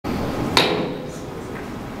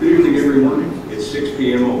everyone. It's 6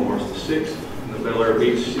 p.m. on March the 6th, and the Bel Air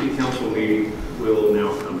Beach City Council meeting will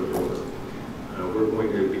now come to order. We're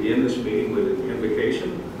going to begin this meeting with an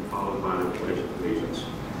invocation, followed by the Pledge of Allegiance.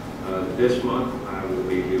 This month, I will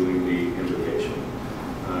be doing the invocation.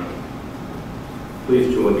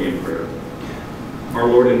 Please join me in prayer. Our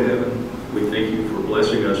Lord in heaven, we thank you for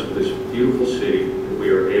blessing us with this beautiful city that we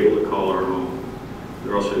are able to call our home.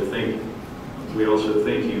 We also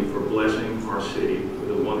thank you for blessing our city with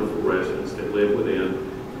the wonderful residents that live within,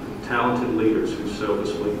 and talented leaders who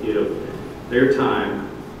selflessly give their time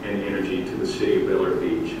and energy to the city of Bel Air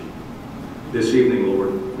Beach. This evening,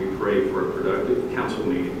 Lord, we pray for a productive council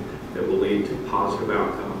meeting that will lead to positive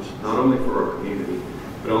outcomes, not only for our community,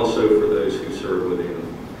 but also for those who serve within.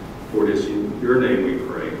 For it is in your name we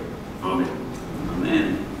pray. Amen.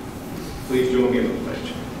 Amen. Please join me in the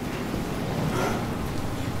pledge.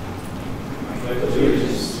 I pledge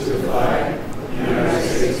allegiance to the flag of the United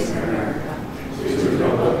States of America, to the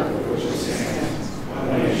republic for which it stands, one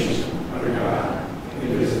nation, under God,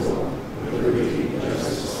 indivisible, with liberty and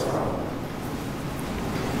justice for all.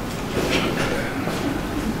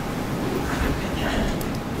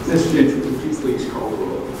 Ms. Gentry, would you please call the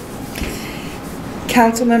roll?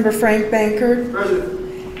 Councilmember Frank Bankert.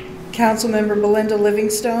 Present. Councilmember Belinda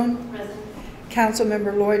Livingstone. Present.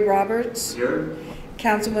 Councilmember Lloyd Roberts. Here.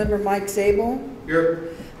 Councilmember Mike Zabel. Here.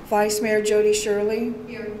 Vice Mayor Jody Shirley.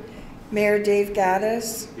 Here. Mayor Dave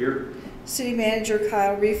Gaddis. Here. City Manager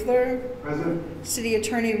Kyle Riefler. Present. City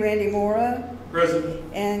Attorney Randy Mora. Present.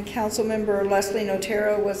 And Councilmember Leslie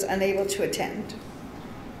Notero was unable to attend.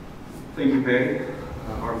 Thank you, Patty.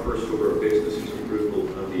 Our first order of business is approval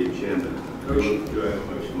of the agenda. Motion. Do I have a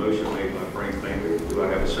motion? Motion made by Frank Bankert. Do I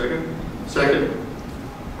have a second? Second.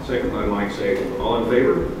 Second by Mike Zabel. All in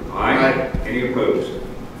favor? Aye. Any opposed?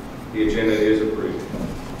 The agenda is approved.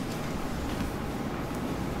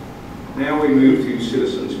 Now we move to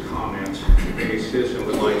citizens' comments. If any citizen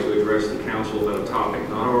would like to address the council about a topic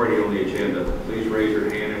not already on the agenda, please raise your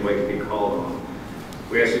hand and wait to be called on.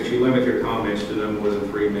 We ask that you limit your comments to no more than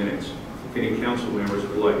 3 minutes. If any council members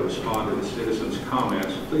would like to respond to the citizens'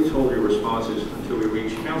 comments, please hold your responses until we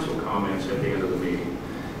reach council comments at the end of the meeting.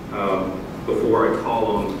 Before I call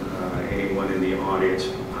on anyone in the audience,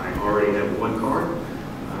 I already have one card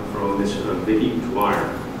from Ms. Vicki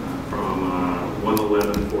Dwyer from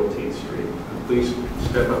 111 14th Street. Please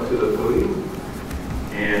step up to the podium.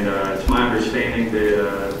 And it's my understanding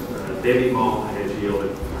that Debbie Mall has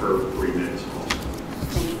yielded her 3 minutes also.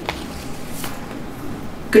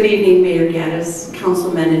 Good evening, Mayor Gaddis,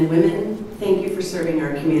 councilmen and women. Thank you for serving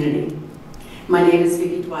our community. My name is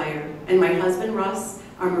Vicki Dwyer, and my husband Russ,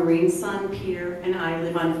 our Marine son Peter, and I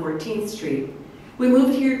live on 14th Street. We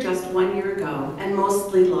moved here just 1 year ago and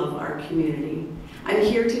mostly love our community. I'm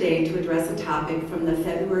here today to address a topic from the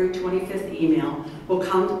February 25th email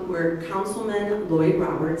where Councilman Lloyd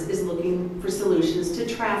Roberts is looking for solutions to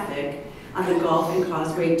traffic on the Gulf and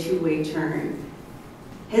Causeway two-way turn.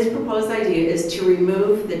 His proposed idea is to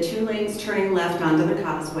remove the 2 lanes turning left onto the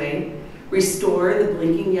causeway, restore the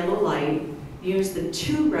blinking yellow light, use the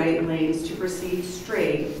 2 right lanes to proceed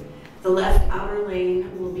straight. The left outer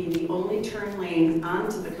lane will be the only turn lane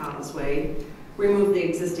onto the causeway, remove the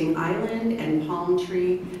existing island and palm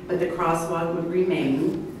tree, but the crosswalk would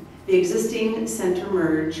remain. The existing center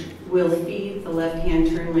merge will feed the left-hand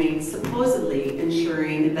turn lane, supposedly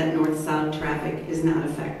ensuring that north-south traffic is not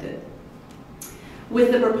affected.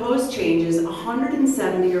 With the proposed changes,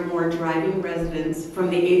 170 or more driving residents from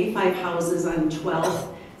the 85 houses on 12th,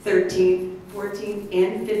 13th, 14th,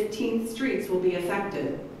 and 15th streets will be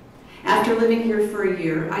affected. After living here for a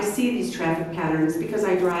year, I see these traffic patterns because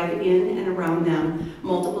I drive in and around them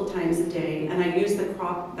multiple times a day, and I use the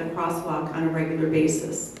crosswalk on a regular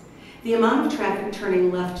basis. The amount of traffic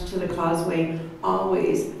turning left to the causeway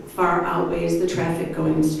always far outweighs the traffic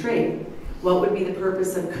going straight. What would be the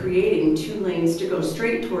purpose of creating 2 lanes to go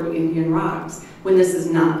straight toward Indian Rocks when this is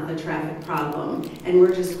not a traffic problem and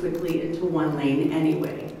we're just quickly into 1 lane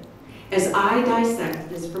anyway? As I dissect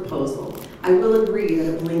this proposal, I will agree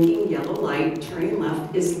that a blinking yellow light turning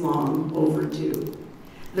left is long overdue.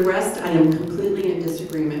 The rest I am completely in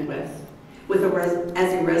disagreement with.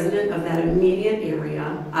 As a resident of that immediate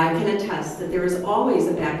area, I can attest that there is always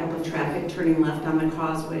a backup of traffic turning left on the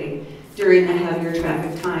causeway during the heavier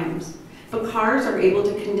traffic times. But cars are able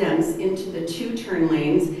to condense into the 2 turn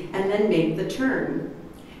lanes and then make the turn.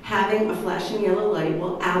 Having a flashing yellow light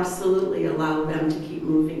will absolutely allow them to keep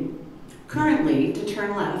moving. Currently, to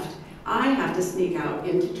turn left, I have to sneak out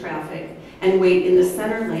into traffic and wait in the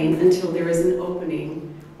center lane until there is an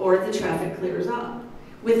opening or the traffic clears up.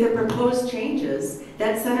 With the proposed changes,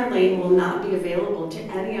 that center lane will not be available to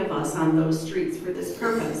any of us on those streets for this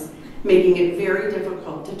purpose, making it very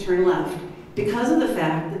difficult to turn left because of the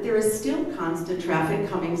fact that there is still constant traffic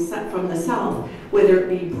coming from the south, whether it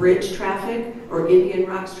be bridge traffic or Indian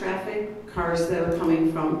Rocks traffic. Cars that are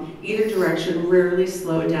coming from either direction rarely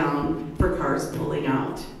slow down for cars pulling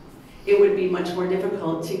out. It would be much more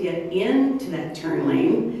difficult to get into that turn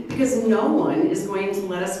lane because no one is going to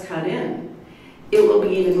let us cut in. It will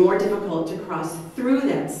be even more difficult to cross through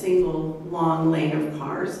that single long lane of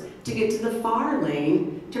cars to get to the far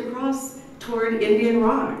lane to cross toward Indian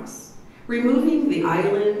Rocks. Removing the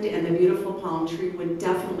island and the beautiful palm tree would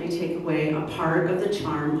definitely take away a part of the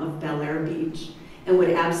charm of Bel Air Beach and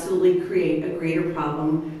would absolutely create a greater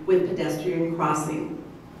problem with pedestrian crossing.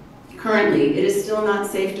 Currently, it is still not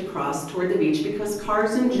safe to cross toward the beach because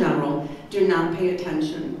cars in general do not pay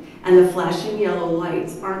attention, and the flashing yellow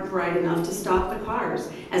lights aren't bright enough to stop the cars,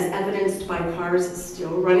 as evidenced by cars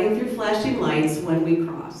still running through flashing lights when we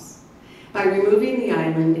cross. By removing the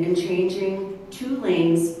island and changing 2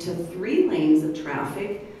 lanes to 3 lanes of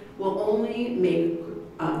traffic will only make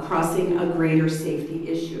crossing a greater safety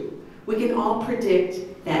issue. We can all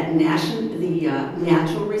predict that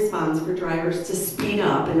natural response for drivers to speed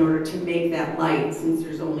up in order to make that light, since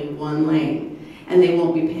there's only 1 lane, and they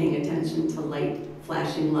won't be paying attention to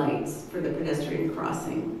flashing lights for the pedestrian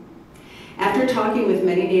crossing. After talking with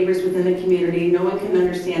many neighbors within the community, no one can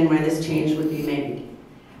understand why this change would be made.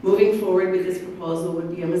 Moving forward with this proposal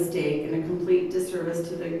would be a mistake and a complete disservice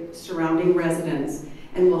to the surrounding residents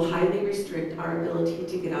and will highly restrict our ability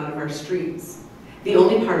to get out of our streets. The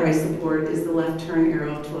only part I support is the left turn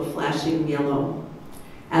arrow to a flashing yellow.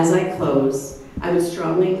 As I close, I would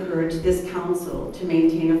strongly encourage this council to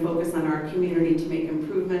maintain a focus on our community to make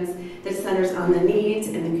improvements that centers on the needs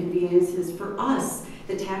and the conveniences for us,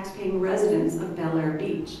 the tax-paying residents of Bel Air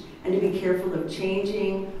Beach, and to be careful of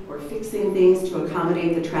changing or fixing things to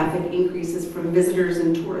accommodate the traffic increases from visitors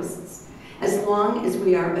and tourists. As long as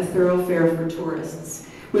we are a thoroughfare for tourists,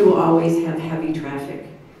 we will always have heavy traffic,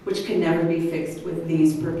 which can never be fixed with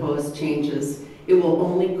these proposed changes. It will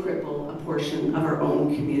only cripple a portion of our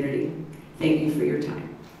own community. Thank you for your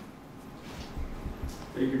time.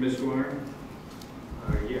 Thank you, Ms. Dwyer.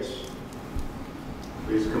 Yes.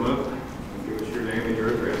 Please come up and give us your name and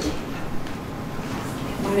your address.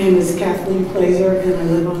 My name is Kathleen Plazer, and I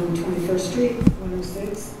live on 21st Street,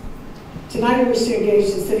 106. Tonight I wish to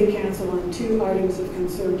engage the City Council on 2 items of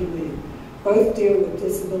concern to me. Both deal with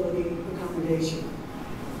disability accommodation.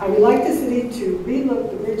 I would like the city to relook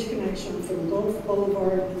the bridge connection from Gulf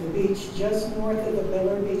Boulevard and the beach just north of the Bel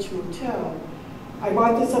Air Beach Motel. I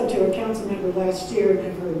brought this up to a council member last year and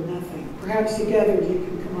have heard nothing. Perhaps together you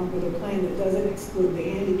can come up with a plan that doesn't exclude the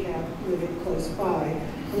handicap living close by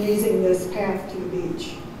and using this path to the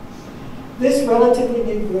beach. This relatively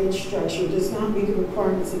new bridge structure does not meet the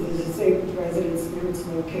requirements of the disabled residents near its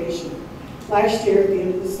location. Last year, at the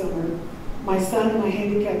end of the summer, my son and my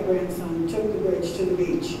handicapped grandson took the bridge to the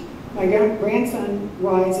beach. My grandson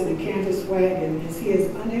rides in a canvas wagon as he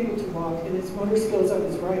is unable to walk and his motor skills on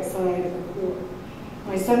his right side are poor.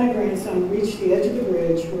 My son and grandson reached the edge of the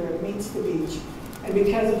bridge where it meets the beach, and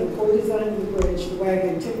because of the poor design of the bridge, the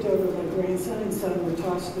wagon tipped over. My grandson and son were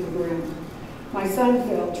tossed to the ground. My son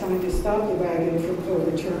fell trying to stop the wagon from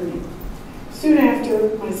overturning. Soon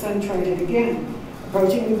after, my son tried it again,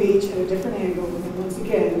 approaching the beach at a different angle, and once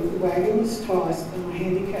again, the wagon was tossed and my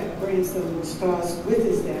handicapped grandson was tossed with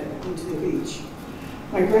his dad onto the beach.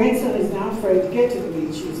 My grandson is now afraid to get to the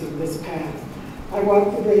beach using this path. I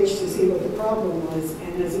walked the bridge to see what the problem was,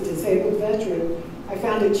 and as a disabled veteran, I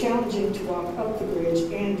found it challenging to walk up the bridge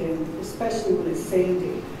and in, especially when it's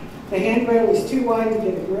sandy. The handrail was too wide to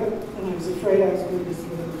get a grip, and I was afraid I was going to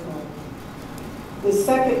slip and fall. The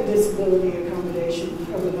second disability accommodation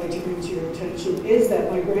I would like to bring to your attention is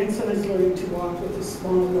that my grandson is learning to walk with a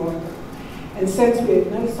small walker. And since we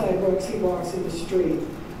have no sidewalks, he walks in the street.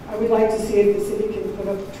 I would like to see if the city can put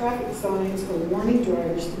up traffic signs or warning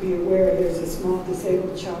drivers to be aware there's a small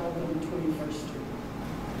disabled child on 21st Street.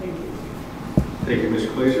 Thank you. Thank you, Ms.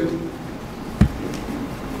 Glazer.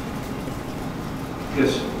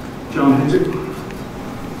 Yes, John Hensick.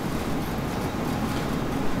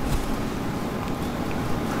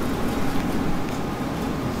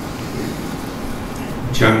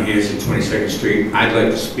 John Hanson, 22nd Street. I'd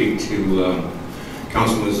like to speak to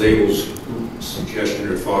Councilman Zabel's suggestion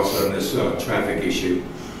or thoughts on this traffic issue.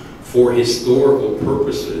 For historical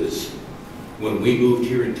purposes, when we moved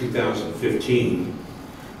here in 2015,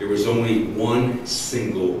 there was only one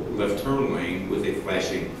single left turn lane with a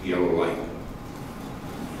flashing yellow light.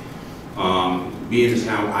 Being as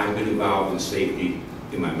how I've been involved in safety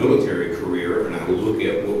in my military career, and I look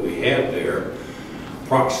at what we have there,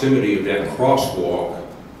 proximity of that crosswalk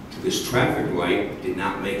to this traffic light did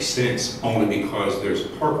not make sense, only because there's a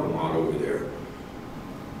parking lot over there.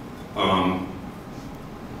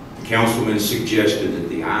 The councilman suggested that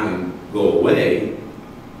the island go away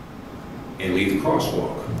and leave the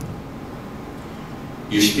crosswalk.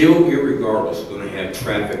 You're still, irregardless, going to have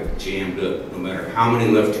traffic jammed up, no matter how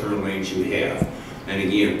many left turn lanes you have. And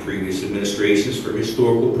again, previous administrations, for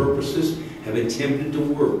historical purposes, have attempted to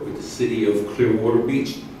work with the city of Clearwater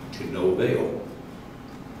Beach to no avail.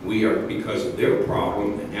 We are, because of their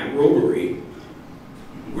problem and that rotary,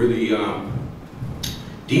 we're the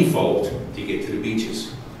default to get to the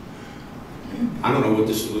beaches. I don't know what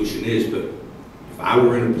the solution is, but if I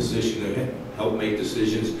were in a position to help make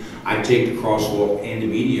decisions, I'd take the crosswalk and the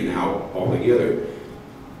median out altogether.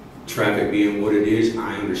 Traffic being what it is,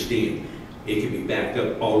 I understand. It can be backed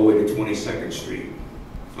up all the way to 22nd Street.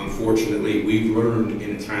 Unfortunately, we've learned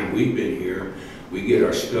in the time we've been here, we get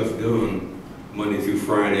our stuff done Monday through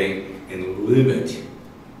Friday and limit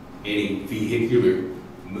any vehicular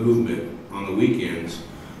movement on the weekends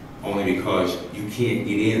only because you can't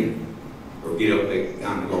get in or get up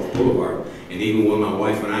on the Gulf Boulevard. And even when my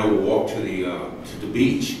wife and I will walk to the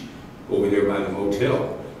beach over there by the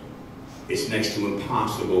motel, it's next to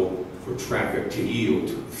impossible for traffic to yield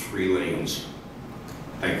 3 lanes.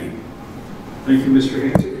 Thank you. Thank you, Mr.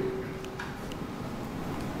 Hansick.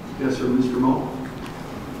 Yes, sir, Mr. Mall.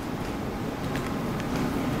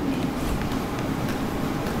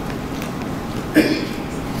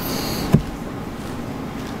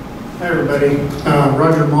 Hi, everybody.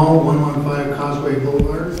 Roger Mall, 115 Causeway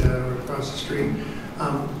Boulevard, across the street.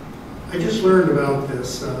 I just learned about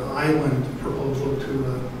this island proposal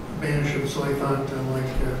to banish it, so I thought,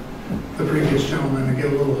 the previous gentleman, to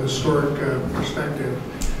give a little historic perspective.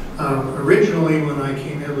 Originally, when I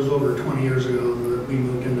came, it was over 20 years ago that we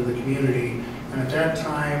moved into the community, and at that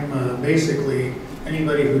time, basically,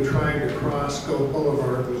 anybody who tried to cross Gulf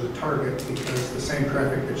Boulevard was a target because the same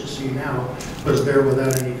traffic that you see now was there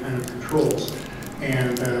without any kind of controls.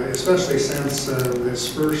 And especially since this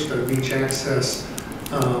first beach access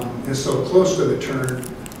is so close to the turn,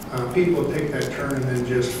 people take that turn and then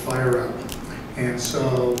just fire up. And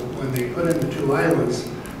so when they put in the 2 islands,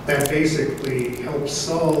 that basically helps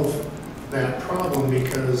solve that problem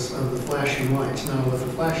because of the flashing lights. Now with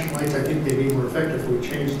the flashing lights, I think they'd be more effective if we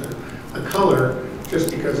changed the color,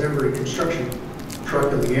 just because every construction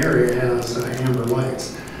truck in the area has amber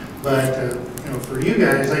lights. But for you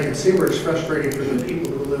guys, I can see where it's frustrating for the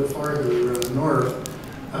people who live farther north,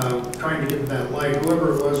 trying to get that light.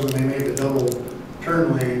 Whoever it was when they made the double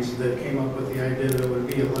turn lanes that came up with the idea that it would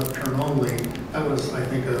be a left turn only, that was, I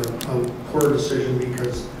think, a poor decision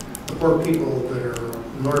because the poor people that are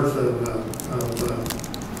north of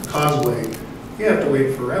Causeway, you have to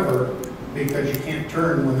wait forever because you can't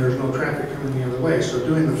turn when there's no traffic coming the other way. So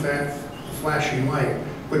doing the flashing light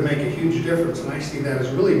would make a huge difference, and I see that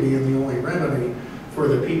as really being the only remedy for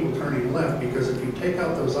the people turning left, because if you take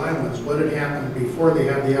out those islands, what had happened before they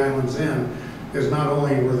had the islands in is not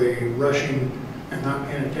only were they rushing and not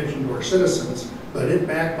paying attention to our citizens, but it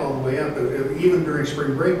backed all the way up. Even during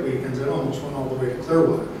spring break weekends, it almost went all the way to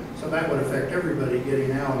Clearwater. So that would affect everybody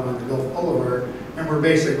getting out onto Gulf Boulevard, and we're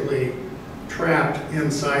basically trapped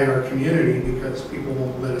inside our community because people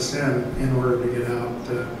won't let us in order to get out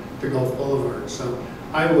to Gulf Boulevard. So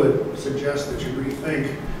I would suggest that you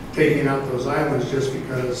rethink taking out those islands, just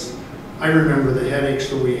because I remember the headaches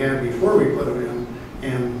that we had before we put them in,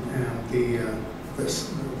 and the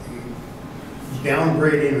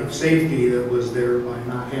downgrading of safety that was there by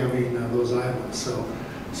not having those islands. So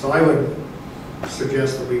I would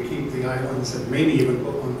suggest that we keep the islands and maybe even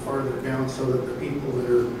put one farther down so that the people that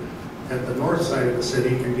are at the north side of the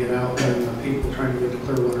city can get out, and the people trying to get to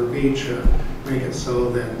Clearwater Beach make it so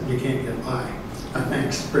that you can't get by.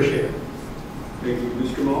 Thanks, appreciate it. Thank you,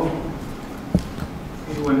 Mr. Mall.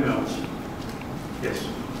 Anyone else? Yes.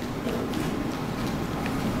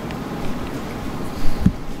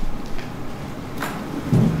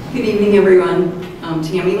 Good evening, everyone. I'm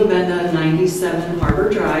Tammy LaBenda, 97 Harbor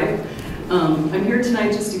Drive. I'm here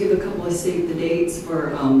tonight just to give a couple of save the dates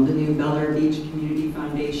for the new Bel Air Beach Community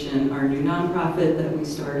Foundation, our new nonprofit that we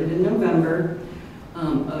started in November.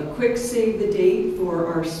 A quick save the date for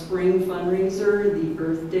our spring fundraiser, the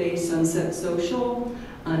Earth Day Sunset Social,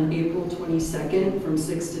 on April 22nd from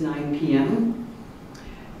 6 to 9 p.m.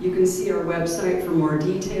 You can see our website for more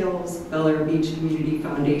details,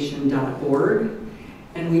 belairbeachcommunityfoundation.org.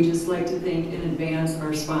 And we just like to thank in advance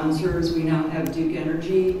our sponsors. We now have Duke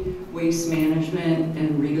Energy, Waste Management,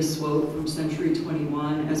 and Rita Swope from Century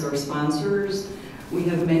 21 as our sponsors. We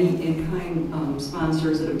have many in-kind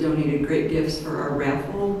sponsors that have donated great gifts for our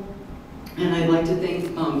raffle. And I'd like to thank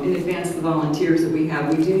in advance the volunteers that we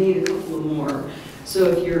have. We do need a couple of more. So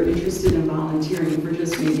if you're interested in volunteering for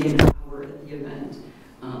just maybe an hour at the event,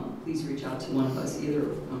 please reach out to one of us, either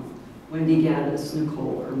Wendy Gaddis,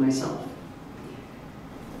 Nicole, or myself.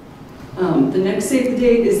 The next save the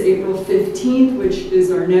date is April 15th, which is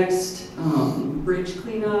our next bridge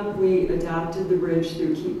cleanup. We adopted the bridge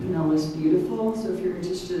through Keep Pinellas Beautiful, so if you're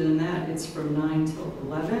interested in that, it's from 9 till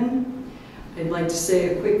 11. I'd like to say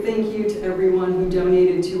a quick thank you to everyone who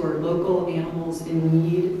donated to our local Animals in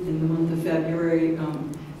Need in the month of February.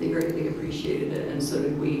 They greatly appreciated it, and so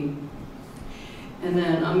did we. And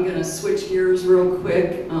then I'm going to switch gears real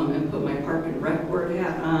quick and put my Park and Rec Board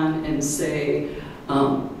hat on and say,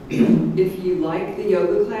 if you like the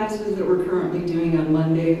yoga classes that we're currently doing on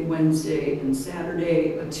Monday, Wednesday, and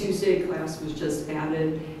Saturday, a Tuesday class was just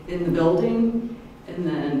added in the building. And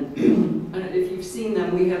then, if you've seen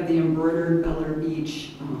them, we have the embroidered Bel Air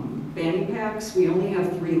Beach fanny packs. We only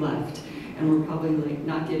have 3 left, and we're probably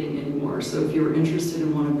not getting any more. So if you're interested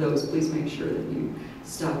in one of those, please make sure that you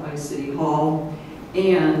stop by City Hall.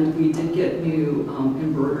 And we did get new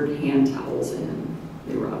embroidered hand towels in.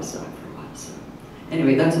 They were out of stock for a while. So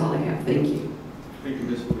anyway, that's all I have. Thank you. Thank you,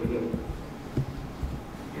 Ms. Linda.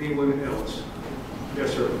 Anyone else?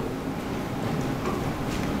 Yes, sir.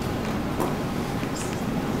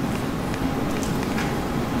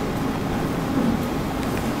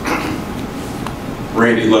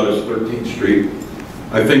 Randy Levis, 13th Street.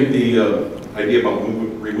 I think the idea about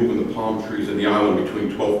removing the palm trees in the island between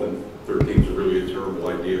 12th and 13th is really a terrible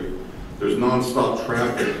idea. There's nonstop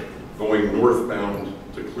traffic going northbound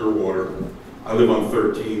to Clearwater. I live on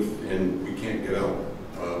 13th and we can't get out.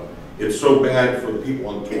 It's so bad for the people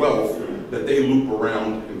on 12th that they loop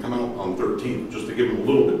around and come out on 13th just to give them a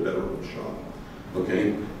little bit better of a shot.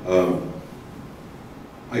 Okay?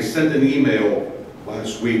 I sent an email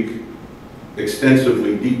last week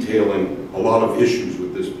extensively detailing a lot of issues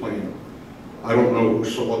with this plan. I don't know who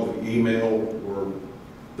saw the email or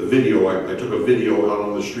the video. I took a video out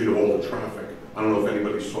on the street of all the traffic. I don't know if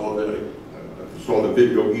anybody saw that. I saw the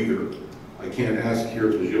video either. I can't ask here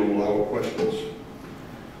because you don't allow questions.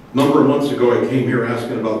 A number of months ago, I came here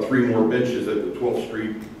asking about 3 more benches at the 12th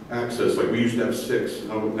Street access. Like we used to have 6.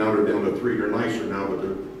 Now they're down to 3. They're nicer now,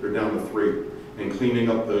 but they're down to 3. And cleaning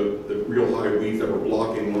up the real high weeds that were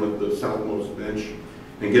blocking one of the southmost bench,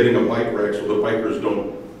 and getting a bike rack so the bikers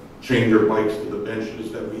don't chain their bikes to the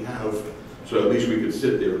benches that we have, so at least we could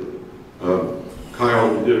sit there.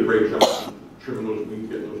 Kyle, you did a great job trimming those weeds,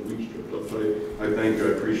 getting those weeds stripped up, so I thank you,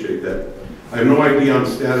 I appreciate that. I have no idea on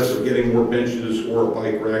status of getting more benches or a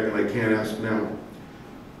bike rack, and I can't ask now.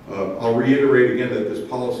 I'll reiterate again that this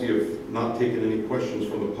policy of not taking any questions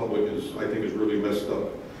from the public I think is really messed up.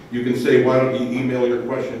 You can say, why don't you email your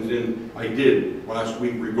questions in? I did last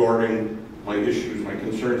week regarding my issues, my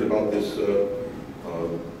concerns about this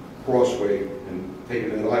crossway and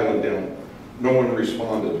taking that island down. No one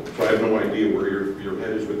responded, so I have no idea where your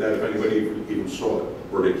head is with that, if anybody even saw it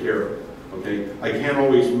or they care. Okay, I can't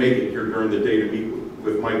always make it here during the day to meet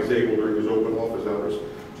with Mike Zabel during his open office hours,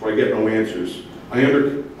 so I get no answers. I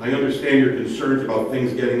understand your concerns about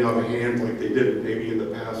things getting out of hand like they did maybe in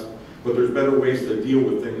the past, but there's better ways to deal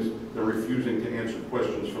with things than refusing to answer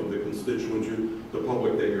questions from the constituents, the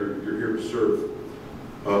public that you're here to serve.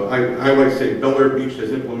 I like to say Bel Air Beach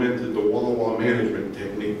has implemented the Wawa management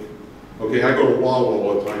technique. Okay, I go to Wawa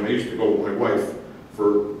all the time. I used to go with my wife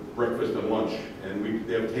for breakfast and lunch, and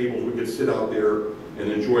they have tables. We could sit out there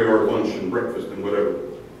and enjoy our lunch and breakfast and whatever.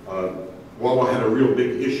 Wawa had a real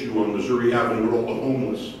big issue on Missouri Avenue with all the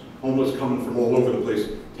homeless coming from all over the place,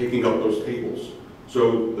 taking up those tables.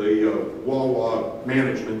 So the Wawa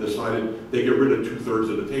management decided they get rid of 2/3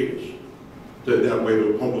 of the tables. That way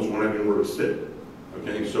the homeless won't have anywhere to sit.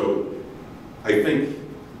 Okay, so I think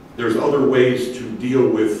there's other ways to deal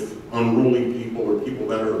with unruly people or people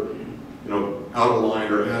that are, out of line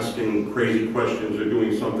or asking crazy questions or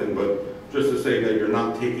doing something, but just to say that you're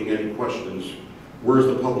not taking any questions, where's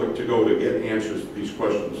the public to go to get answers to these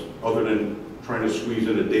questions, other than trying to squeeze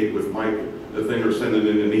in a date with Mike, the thing, or sending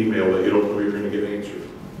in an email that you don't know you're going to get answered.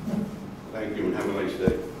 Thank you and have a nice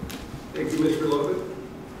day. Thank you, Mr. Lovett.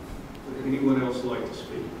 Would anyone else like to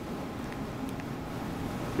speak?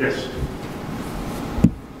 Yes.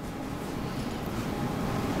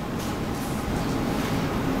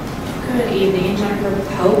 Good evening, Jennifer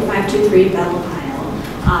Pope, 523 Bell Isle.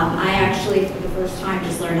 I actually, for the first time,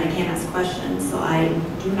 just learned I can't ask questions, so I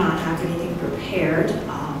do not have anything prepared.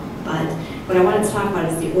 But what I wanted to talk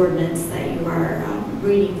about is the ordinance that you are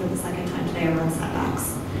reading for the second time today around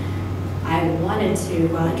setbacks. I wanted to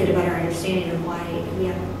get a better understanding of why we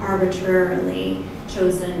have arbitrarily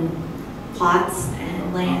chosen plots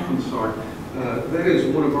and land. I'm sorry. That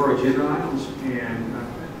is one of our agenda items, and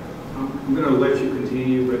I'm going to let you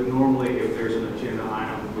continue, but normally if there's an agenda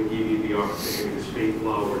item, we give you the opportunity to speak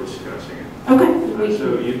while we're discussing it. Okay.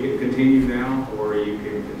 So you can continue now, or you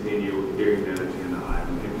can continue during that agenda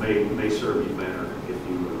item. It may serve you better if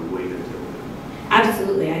you wait until then.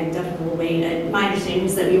 Absolutely, I definitely will wait. My understanding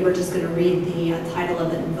is that we were just going to read the title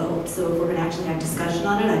of it and vote, so if we're going to actually have discussion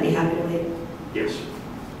on it, I'd be happy to wait. Yes.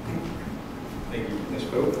 Thank you, Ms.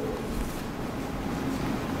 Pope.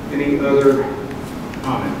 Any other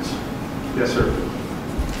comments? Yes, sir.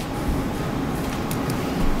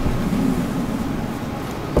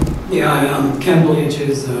 Yeah, I'm Ken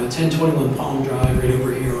Blanches, 1021 Palm Drive, right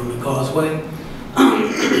over here on the causeway.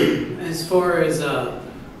 As far as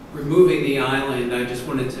removing the island, I just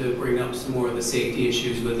wanted to bring up some more of the safety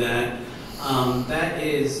issues with that. That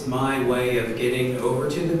is my way of getting over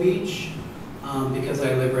to the beach because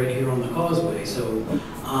I live right here on the causeway. So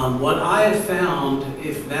what I have found,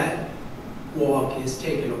 if that walk is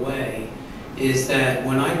taken away, is that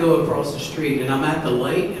when I go across the street and I'm at the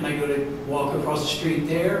light and I go to walk across the street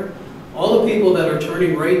there, all the people that are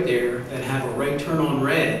turning right there that have a right turn on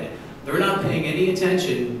red, they're not paying any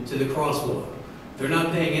attention to the crosswalk. They're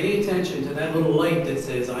not paying any attention to that little light that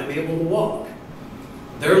says I'm able to walk.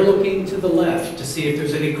 They're looking to the left to see if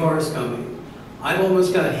there's any cars coming. I've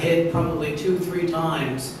almost got hit probably 2-3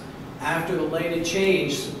 times after the light had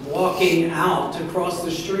changed, walking out to cross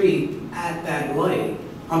the street at that light.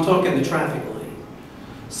 I'm talking the traffic light.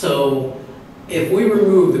 So if we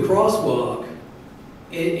remove the crosswalk,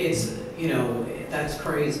 it's, you know, that's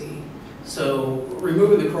crazy. So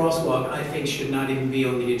removing the crosswalk, I think, should not even be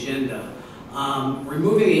on the agenda.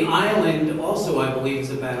 Removing the island also, I believe,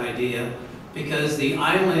 is a bad idea because the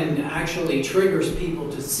island actually triggers people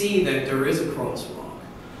to see that there is a crosswalk.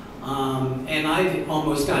 And I've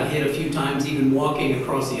almost got hit a few times even walking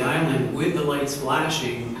across the island with the lights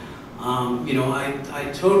flashing. You know,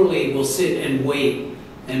 I totally will sit and wait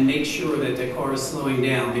and make sure that the car is slowing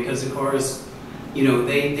down because the cars, you know,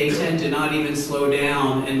 they tend to not even slow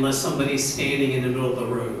down unless somebody's standing in the middle of the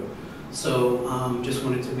road. So just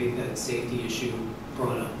wanted to make that safety issue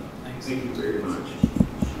brought up. Thanks. Thank you very much.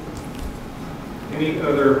 Any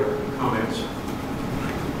other comments?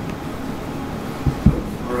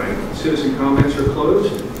 All right, citizen comments are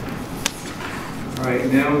closed. All right,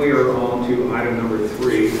 now we are on to item number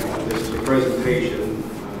 3. This is a presentation,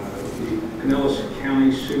 the Pinellas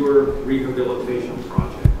County Sewer Rehabilitation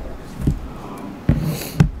Project.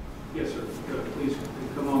 Yes, sir. Please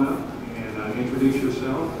come on up and introduce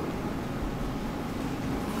yourself.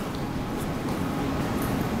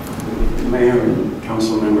 Mayor and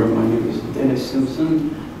council member, my name is Dennis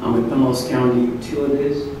Simpson. I'm with Pinellas County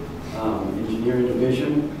Utilities Engineering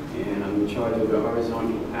Division, and I'm in charge of the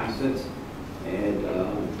horizontal assets. And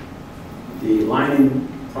the lining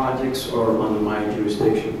projects are under my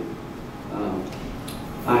jurisdiction.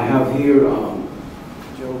 I have here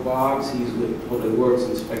Joe Boggs. He's with Public Works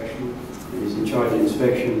Inspection, and he's in charge of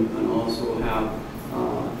inspection, and also have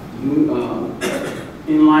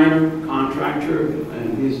inliner contractor,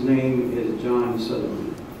 and his name is John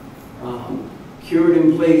Sutherland. Cured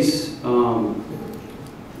in place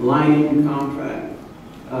lining contract,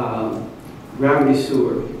 gravity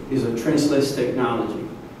sewer is a trenchless technology,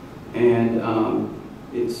 and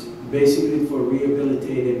it's basically for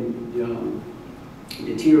rehabilitating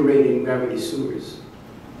deteriorating gravity sewers,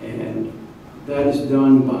 and that is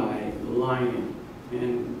done by lining.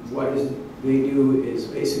 And what they do is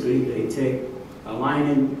basically they take a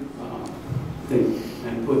lining thing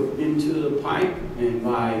and put into the pipe, and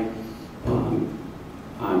by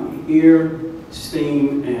air,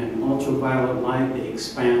 steam, and ultraviolet light, they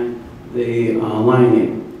expand the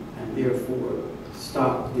lining and therefore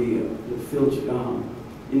stop the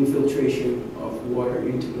infiltration of water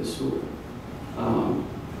into the sewer.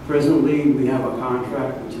 Presently, we have a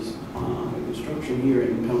contract which is construction here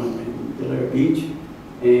in Bel Air Beach,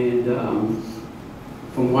 and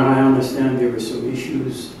from what I understand, there were some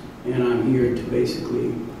issues, and I'm here to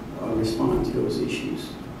basically respond to those issues.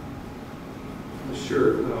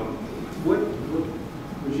 Sure. What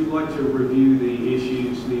would you like to review the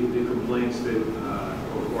issues, the complaints that,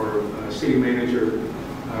 or City Manager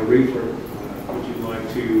Riefler, would you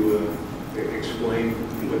like to explain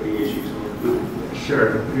what the issues are?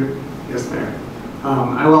 Sure. Yes, Mayor.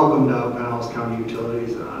 I welcomed Pinellas County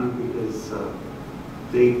Utilities because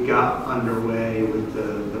they got underway with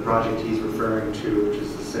the project he's referring to, which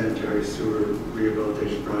is the sanitary sewer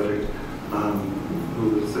rehabilitation project,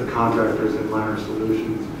 who's the contractors in Liner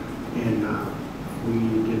Solutions. and we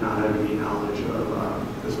did not have any knowledge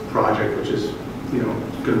of this project, which is,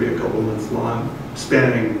 going to be a couple months long,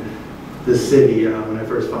 spanning the city. When I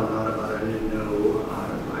first found out about it, I didn't know.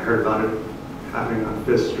 I heard about it happening on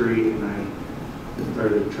 5th Street, and I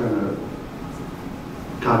started trying to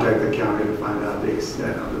contact the county to find out the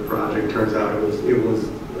extent of the project. Turns out it was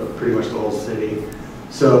pretty much the whole city.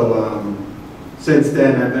 So since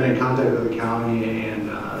then, I've been in contact with the county, and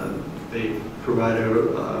they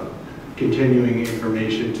provided continuing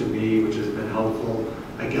information to me, which has been helpful.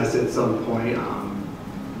 I guess at some point,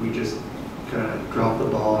 we just kind of dropped the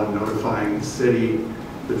ball in notifying the city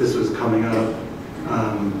that this was coming up.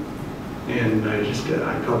 And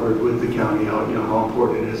I covered with the county how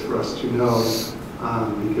important it is for us to know,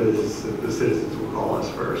 because the citizens will call us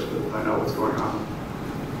first to find out what's going on.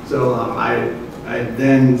 So I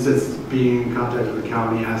then, since being in contact with the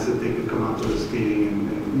county, asked if they could come out to this meeting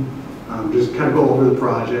and just kind of go over the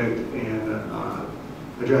project and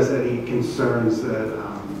address any concerns that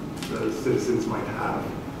the citizens might have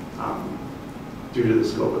due to the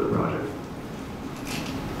scope of the project.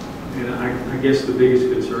 And I guess the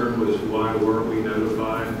biggest concern was why weren't we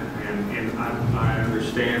notified? And I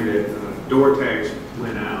understand that door tags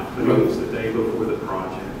went out, but it was the day before the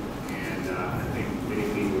project. And I think many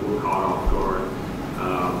people were caught off guard.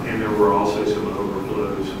 And there were also some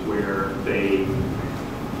overflows where they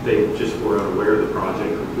just were unaware of the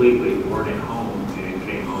project completely, weren't at home, and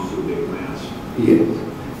came home to a big mess.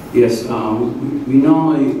 Yes. We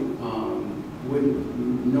normally wouldn't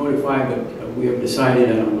notify, but we have decided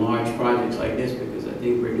that on large projects like this, because I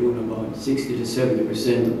think we're doing about 60 to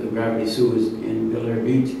 70% of the gravity sewers in Bel Air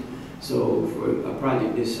Beach. So for a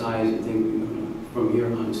project this size, I think we're going to, from here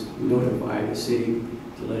on, notify the city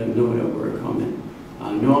to let them know that we're coming.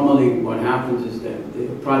 Normally what happens is that the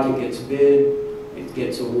project gets bid, it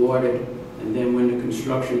gets awarded, and then when the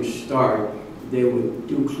construction starts, they would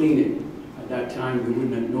do cleaning. At that time, we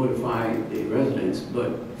wouldn't notify the residents,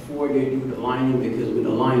 but before they do the lining, because with the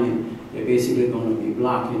lining, they're basically going to be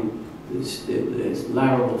blocking this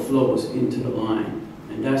lateral flows into the line.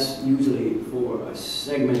 And that's usually for a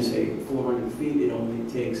segment, say 400 feet, it only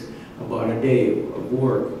takes about a day of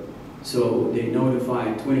work. So they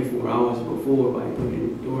notify 24 hours before by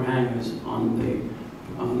putting door hangers on the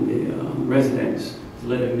residents to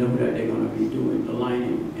let them know that they're going to be doing the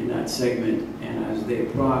lining in that segment. And as they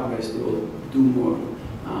progress, they will do more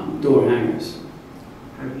door hangers.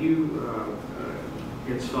 Have you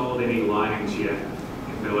installed any linings yet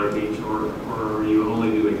in Bel Air Beach, or are you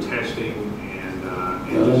only doing testing and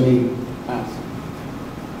well, let me ask.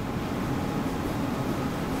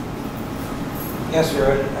 Yes,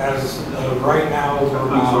 sir. As right now,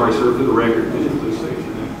 I'm sorry, sir, for the record, could you please state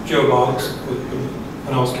your name? Joe Boggs with the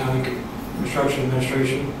Pinellas County Construction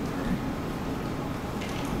Administration.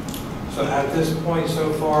 So at this point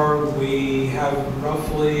so far, we have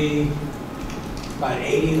roughly about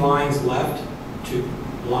 80 lines left to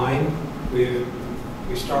line. We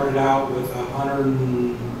started out with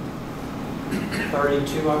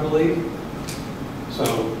 132, I believe.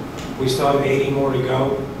 So we still have 80 more to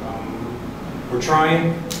go. We're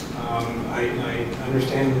trying. I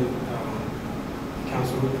understand that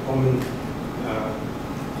Councilwoman,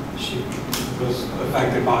 she was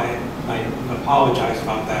affected by it. I apologize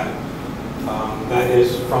about that. That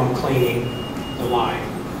is from cleaning the line.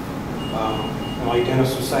 And like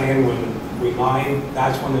Dennis was saying, when we line,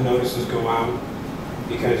 that's when the notices go out,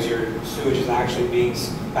 because your sewage is actually being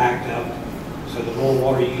backed up. So the more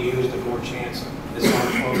water you use, the more chance it's going to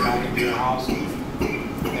flow back into your house.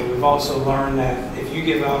 And we've also learned that if you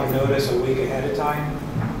give out a notice a week ahead of time,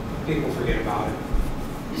 people forget about it.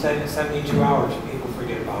 72 hours, people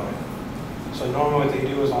forget about it. So normally what they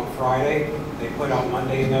do is on Friday, they put out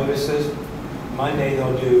Monday's notices. Monday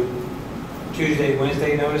they'll do Tuesday,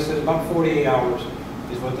 Wednesday notices. About 48 hours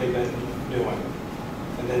is what they've been doing.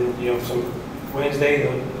 And then, so Wednesday,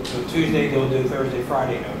 so Tuesday they'll do Thursday,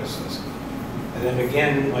 Friday notices. And then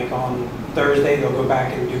again, like on Thursday, they'll go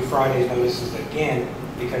back and do Friday's notices again,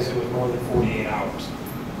 because it was more than 48 hours.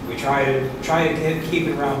 We try to keep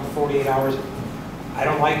it around 48 hours. I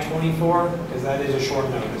don't like 24, because that is a short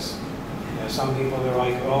notice. Some people, they're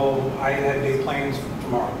like, oh, I had big plans for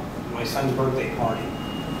tomorrow, my son's birthday party.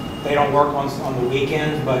 They don't work on the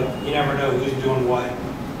weekends, but you never know who's doing what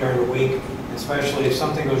during the week, especially if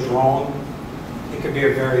something goes wrong. It could be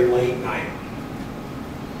a very late night.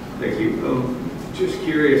 Thank you. Just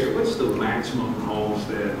curious, what's the maximum homes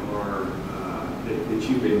that are that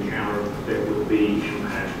you've encountered that would be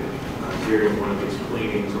impacted during one of these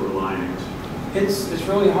cleanings or linings? It's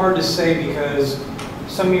really hard to say, because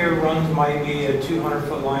some of your runs might be a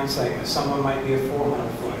 200-foot line segment, some of them might be a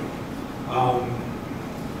 400-foot.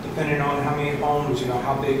 Depending on how many homes,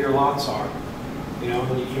 how big your lots are.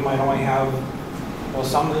 You might only have, well,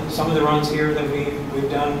 some of the runs here that we've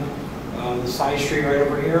done, the side street right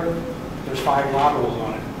over here, there's 5 laterals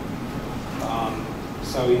on it.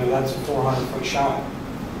 So, that's a 400-foot shot.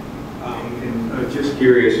 And just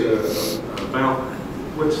curious about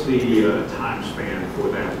what's the time span for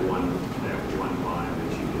that one line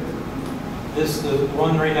that you did? The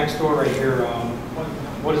one right next door right here,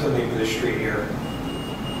 what is the name of the street here?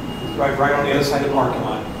 Right on the other side of the parking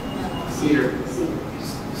lot. Cedar.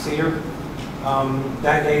 Cedar.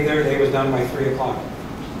 That day their day was done by 3 o'clock.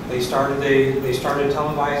 They started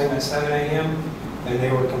televising at 7 a.m. and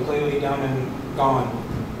they were completely done and gone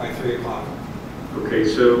by 3 o'clock. Okay,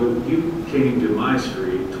 so you came to my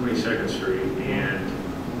street, 22nd Street,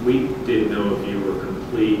 and we didn't know if you were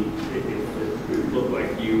complete. It looked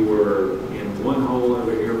like you were in one hole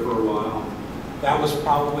over here for a while. That was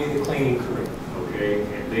probably the cleaning crew. Okay,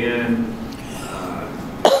 and then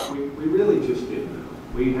we really just didn't know.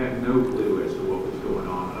 We had no clue as to what was going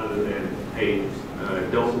on other than, hey,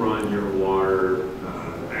 don't run your water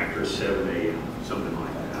after 7 a.m., something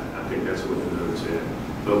like that. I think that's what the note said.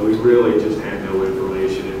 But we really just had no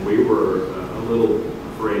information, and we were a little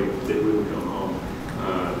afraid that we would come home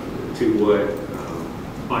to what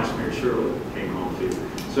Vice Mayor Shirley came home to.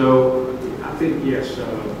 So I think, yes,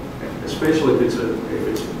 especially if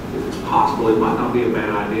it's possible, it might not be a bad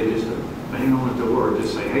idea just to bang on the door or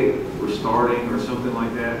just say, hey, we're starting or something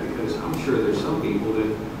like that, because I'm sure there's some people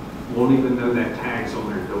that won't even know that tag's on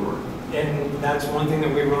their door. And that's one thing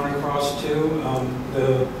that we run across too.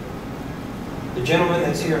 The gentleman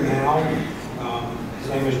that's here now, his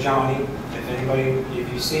name is Johnny. If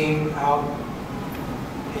you've seen him out,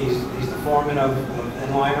 he's the foreman of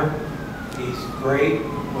Inliner. He's great.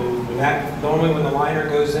 Normally when the liner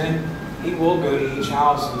goes in, he will go to each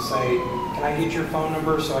house and say, can I get your phone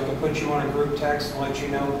number so I can put you on a group text and let you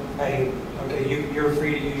know, hey, okay, you're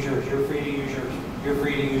free to use yours, you're free to use yours, you're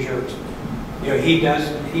free to use yours. He does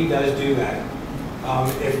do that.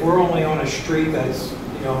 If we're only on a street that's,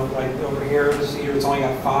 like over here, Cedar, it's only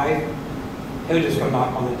got 5, he'll just go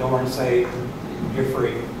knock on the door and say, you're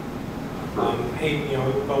free. But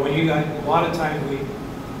when you got, a lot of times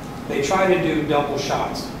they try to do double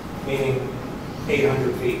shots, meaning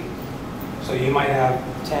 800 feet. So you might have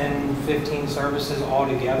 10, 15 services all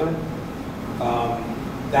together.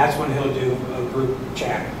 That's when he'll do a group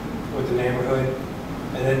chat with the neighborhood.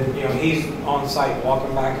 And then, he's on site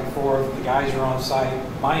walking back and forth. The guys are on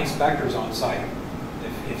site. My inspector's on site.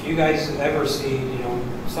 If you guys ever see,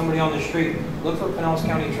 somebody on the street, look for a Pinellas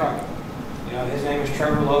County truck. His name is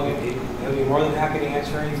Trevor Logan. He'll be more than happy to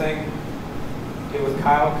answer anything. Get with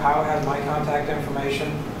Kyle. Kyle has my contact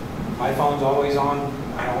information. My phone's always on.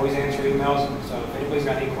 I always answer emails. So if anybody's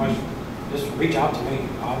got any questions, just reach out to me.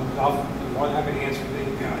 I'll be more than happy to answer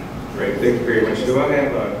anything you got. Great, thank you very much. Do I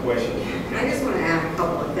have questions? I just want to add a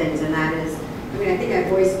couple of things, and that is, I think I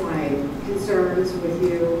voiced my concerns with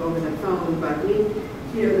you over the phone, but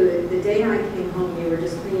the day I came home, you were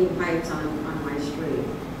just cleaning pipes on my street.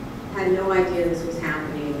 Had no idea this was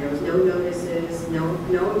happening. There was no notices,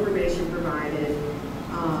 no information provided.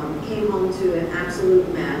 Came home to an absolute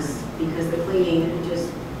mess because the cleaning just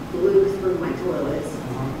blew through my toilets.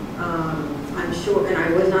 I'm sure, and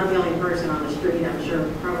I was not the only person on the street. I'm sure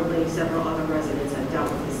probably several other residents have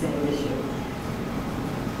dealt with the same issue.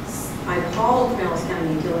 I called Pinellas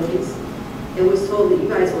County Utilities. It was told that you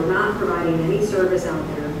guys were not providing any service out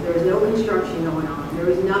there. There was no construction going on. There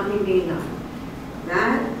was nothing being done.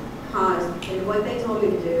 That caused, and what they told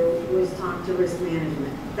me to do was talk to risk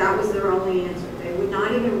management. That was their only answer. They would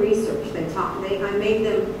not even research. I made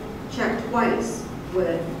them check twice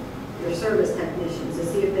with their service technicians to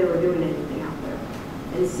see if they were doing anything out there.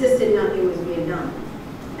 Insisted nothing was being done.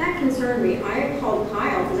 That concerned me. I had called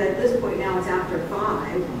Kyle, because at this point now it's after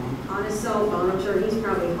 5, on his cell phone. I'm sure he's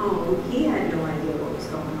probably home. He had no idea what was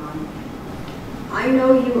going on. I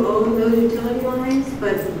know you own those utility lines,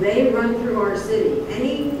 but they run through our city.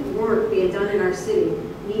 Any work being done in our city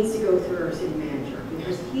needs to go through our city manager,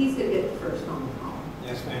 because he's going to get the first phone call.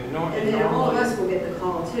 Yes, ma'am. And then all of us will get the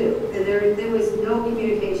call too. And there was no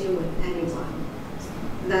communication with anyone.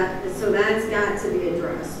 So that's got to be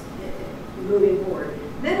addressed moving forward.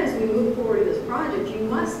 Then as we move forward in this project, you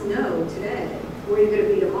must know today where you're going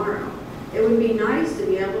to be tomorrow. It would be nice to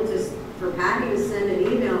be able to, for Patty to send an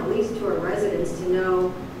email at least to our residents to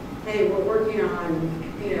know, hey, we're working on,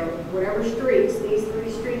 whatever streets, these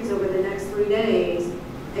 3 streets over the next 3 days,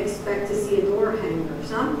 expect to see a door hanger or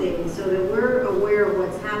something, so that we're aware of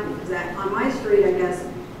what's happening. Because on my street, I guess,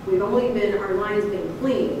 our line's been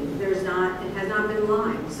cleaned. there's not, it has not been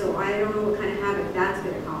lined. So I don't know what kind of havoc that's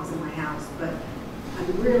going to cause in my house, but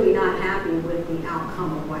I'm really not happy with the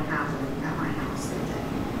outcome of what happened at my house that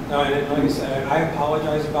day. No, and like I said, I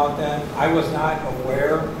apologize about that. I was not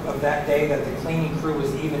aware of that day that the cleaning crew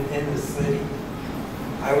was even in the city.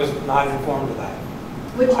 I was not informed of that.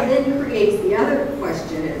 Which then creates the other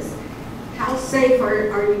question is, how safe are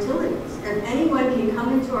our utilities? If anyone can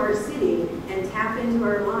come into our city and tap into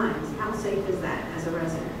our lines, how safe is that as a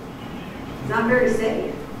resident? It's not very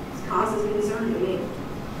safe. It causes concern to me.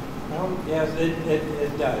 Well, yes,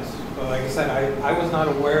 it does. But like I said, I was not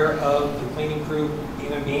aware of the cleaning crew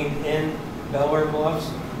even being in Delaware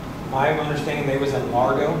Bluffs. My understanding they was in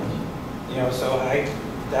Largo, you know, so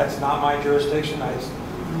that's not my jurisdiction.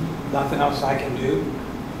 Nothing else I can do.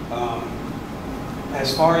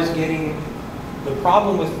 As far as the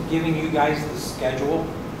problem with giving you guys the schedule,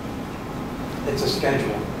 it's a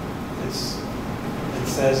schedule. It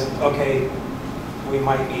says, okay, we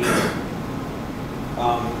might be.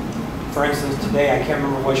 For instance, today, I can't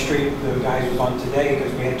remember what street the guys was on today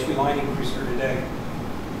because we had 2 lining crews here today.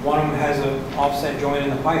 One of them has an offset joint in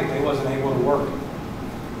the pipe. They wasn't able to work.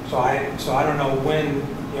 So I don't know when,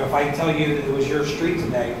 you know, if I tell you that it was your street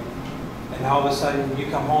today, and all of a sudden you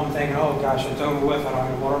come home thinking, oh gosh, it's over with, I don't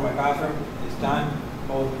have water in my bathroom, it's done.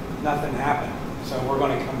 Well, nothing happened. So we're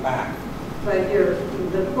going to come back. But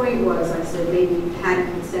the point was, I said, maybe you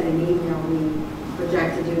hadn't sent an email, we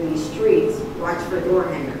project to do these streets, watch for a door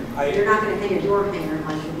hanger. You're not going to hang a door hanger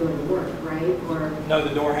unless you're doing the work, right? Or no,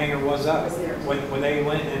 the door hanger was up. Was there? When they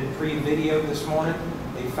went and pre-videoed this morning,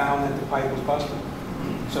 they found that the pipe was busted.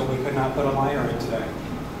 So we could not put a liner in today.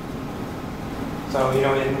 So, you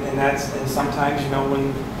know, and sometimes, you know,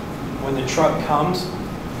 when the truck comes,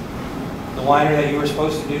 the liner that you were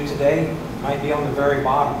supposed to do today might be on the very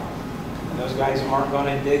bottom. And those guys aren't going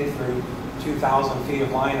to dig through 2,000 feet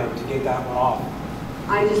of liner to get that one off.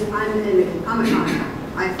 I'm a contractor.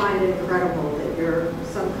 I find it incredible that your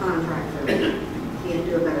subcontractor can't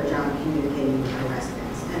do a better job communicating with our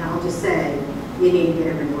residents. And I'll just say, you need to get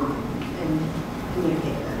them in line and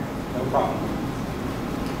communicate better. No problem.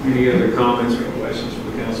 Any other comments or questions from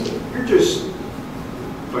the council? You're just,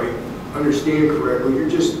 if I understand correctly, you're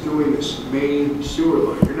just doing this main sewer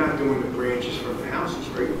line. You're not doing the branches from the houses,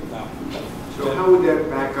 right? No. So how would that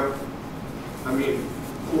back up? I mean,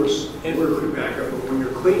 of course, water could back up, but when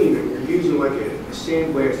you're cleaning them, you're using like a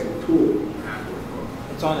sandblasting tool.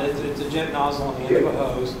 It's a jet nozzle on the end of a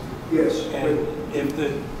hose. Yes. And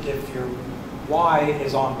if your Y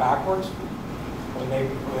is on backwards, when they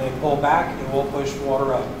pull back, it will push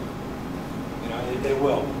water up. You know, it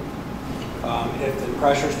will. If the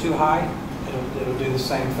pressure's too high, it'll do the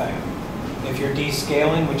same thing. If you're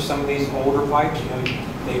descaling, which some of these older pipes, you know,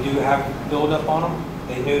 they do have buildup on them,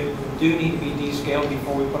 they do need to be descaled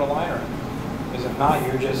before we put a liner in. Because if not,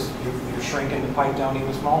 you're shrinking the pipe down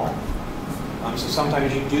even smaller. So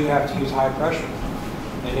sometimes you do have to use high pressure,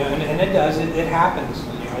 and, you know, and it does. It happens.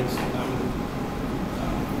 You know, it's.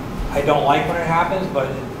 I don't like when it happens, but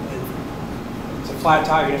it's a flat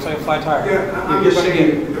tire. It's like a flat tire. Yeah, I'm just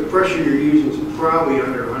saying the pressure you're using is probably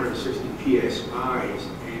under 160 psi,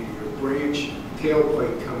 and your branch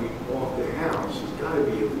tailpipe coming off the house has got to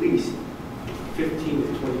be at least 15 to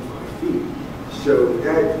 25 feet. So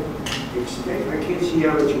that extent, I can't see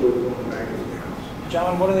how that you would go back into the house.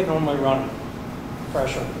 John, what do they normally run?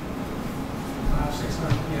 Pressure?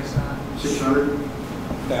 600 psi. 600?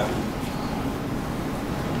 Yeah.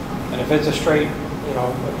 And if it's a straight, you know,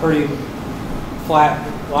 a pretty flat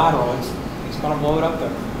lateral, it's going to blow it up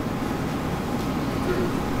there.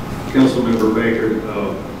 Councilmember Baker,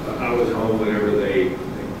 I was home whenever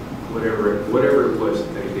whatever it was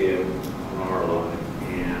that they did on our line,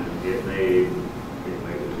 and it made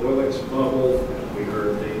the toilets bubble. We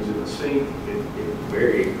heard things in the sink. It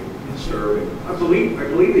very disturbing. I believe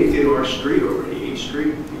they did our street already, 8th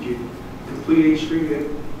Street. Did you complete 8th Street yet?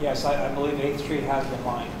 Yes, I believe 8th Street has been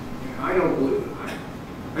lined. I don't believe it.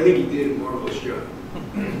 I think he did a marvelous job.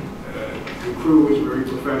 The crew was very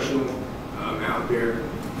professional out there.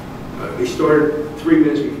 They started 3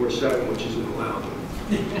 minutes before 7, which isn't allowed.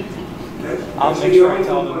 I'll make sure I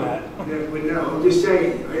tell them that. But no, I'm just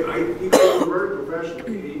saying, you guys were very professional.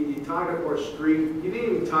 You tied up our street. You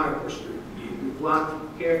didn't even tie up our street. You blocked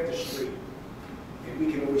half the street. And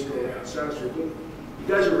we can always go around South Street. But you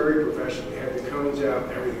guys are very professional. You had the cones out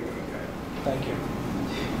and everything like that. Thank you.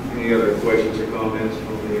 Any other questions or comments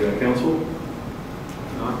from the council?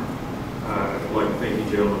 Not? I'd like to thank you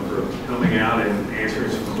gentlemen for coming out and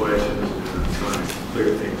answering some questions and trying to clear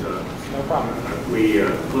things up. No problem. We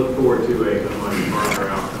look forward to a much farther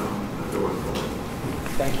outcome going forward.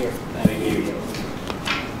 Thank you. Thank you.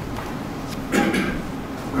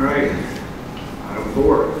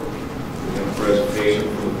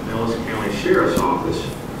 office.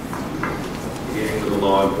 Beginning with the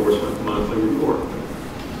Law Enforcement Monthly Report.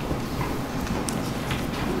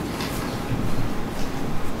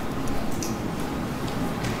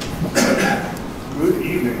 Good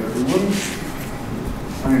evening, everyone.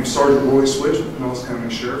 I am Sergeant Roy Switch with Pinellas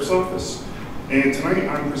County Sheriff's Office, and tonight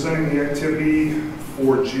I'm presenting the activity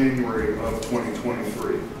for January of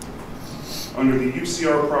 2023. Under the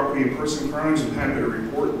UCR property and person crimes, I'm happy to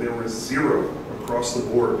report there was 0 across the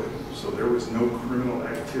board, so there was no criminal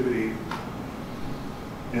activity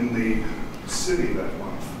in the city that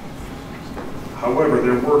month. However,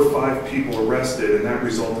 there were 5 people arrested, and that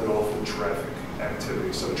resulted off of traffic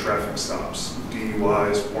activity, so traffic stops,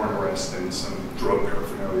 DUIs, warrant arrests, and some drug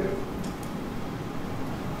paraphernalia.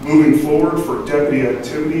 Moving forward for deputy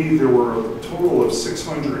activity, there were a total of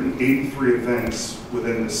 683 events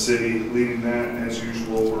within the city. Leading that, as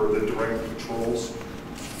usual, were the direct patrols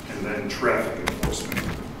and then traffic enforcement.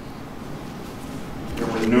 There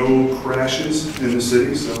were no crashes in the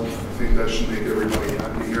city, so I think that should make everybody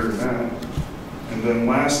happy hearing that. And then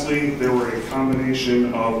lastly, there were a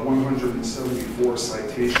combination of 174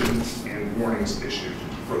 citations and warnings issued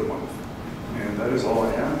for the month. And that is all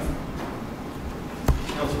I have.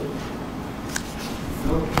 Council?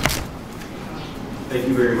 No? Thank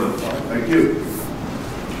you very much. Thank you.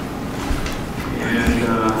 And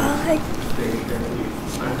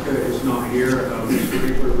Becca is not here. Mr.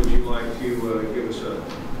 Riegler, would you like to give us a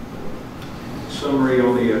summary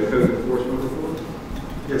on the code enforcement report?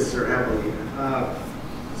 Yes, sir, happily.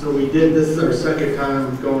 So this is our second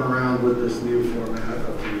time going around with this new format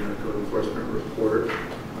of the code enforcement report.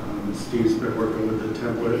 Steve's been working with the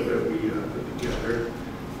template that we put together.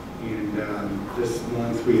 And this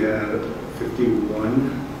month we had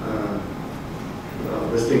 51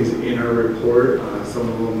 listings in our report. Some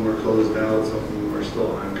of them were closed out, some of them are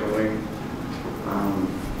still ongoing.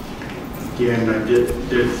 Again, I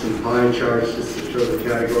did some pie charts just to show the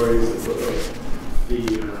categories of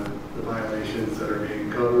the violations that are being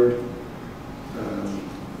covered.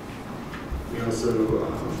 We also,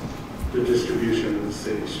 the distribution of the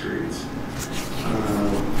city streets.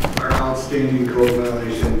 Our outstanding code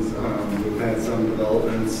violations, we've had some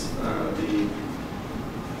developments.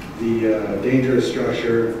 The dangerous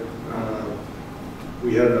structure,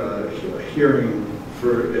 we had a hearing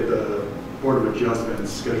at the Board of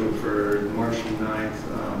Adjustments scheduled for March 9th.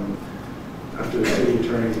 After the city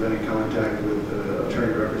attorney's been in contact with the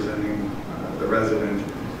attorney representing the resident,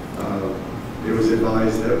 it was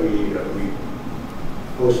advised that we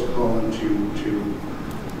postpone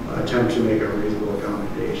to attempt to make a reasonable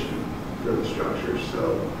accommodation for the structure.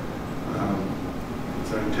 So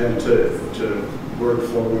it's our intent to work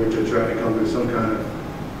forward to try to come to some kind of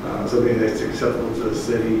something that's acceptable to the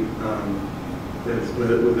city, that's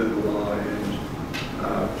within the law, and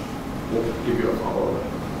we'll give you a follow-up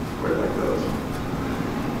where that goes.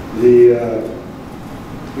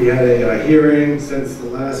 We had a hearing since the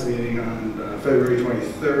last meeting on February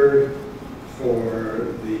 23rd for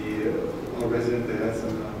a resident that had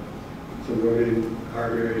some roaded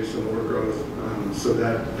hard areas, some overgrowth. So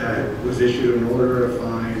that was issued an order, a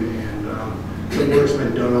fine, and some work's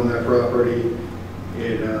been done on that property.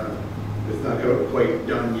 It's not quite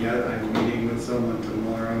done yet. I'm meeting with someone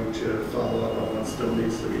tomorrow to follow up on what still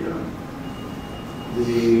needs to be done.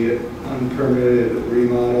 The unpermitted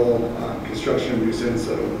remodel, construction nuisance,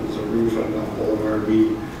 was a roof on Mount Boulevard.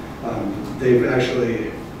 They've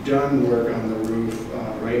actually done work on the roof.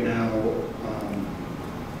 Right now,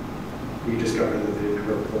 we discovered that they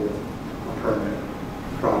never pulled a permit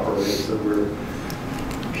properly, so we're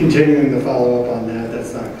continuing to follow up on that.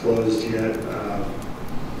 That's not closed yet.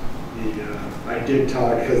 I did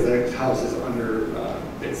talk, because that house is under,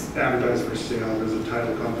 it's advertised for sale. There's a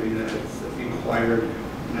title company that has inquired,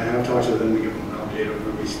 and I have talked to them to give them an update on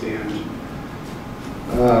where we stand.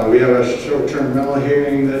 We have a short-term rental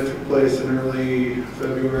hearing that took place in early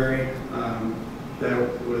February. That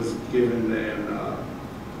was given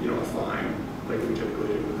a fine, like we typically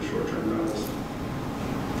do with the short-term rentals.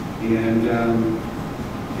 And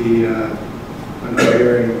another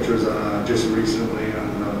hearing, which was just recently on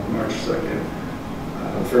March 2nd,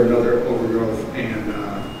 for another overgrowth and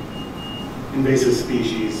invasive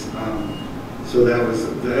species. So that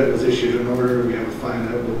was issued an order. We have a fine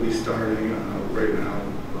that will be starting right now.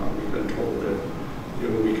 We've been told that it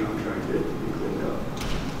will be contracted to be cleaned up.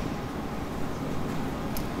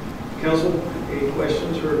 Council, any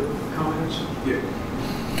questions or comments? Yeah.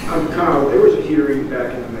 Kyle, there was a hearing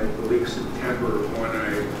back in, I believe, September on a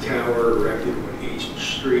tower erected on 8th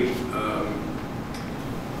Street.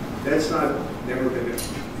 That's never been,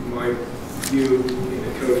 in my view, in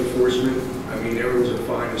the code enforcement. mean, there was a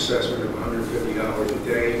fine assessment of $150 a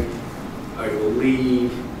day. I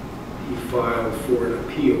believe he filed for an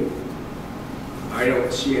appeal. I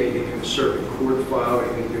don't see anything in the circuit court file. I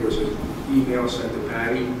think there was an email sent to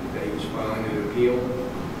Patty that he was filing an appeal.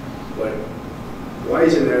 But why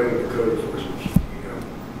isn't that on the code enforcement sheet, you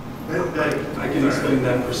know? I can explain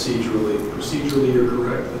that procedurally. Procedurally, you're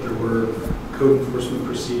correct that there were code enforcement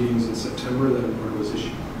proceedings in September that an order was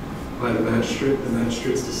issued by the magistrate. The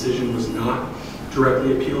magistrate's decision was not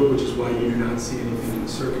directly appealed, which is why you do not see anything in the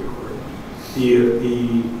circuit court.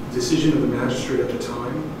 The decision of the magistrate at the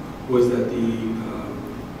time was that the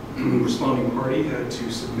responding party had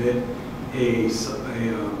to submit a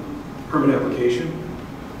permit application.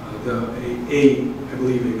 I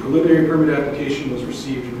believe a preliminary permit application was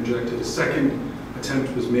received and rejected. A second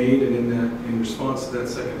attempt was made, and in response to that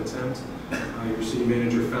second attempt, your city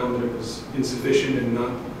manager found that it was insufficient and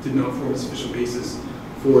did not form a sufficient basis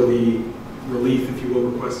for the relief, if you will,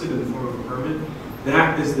 requested in the form of a permit.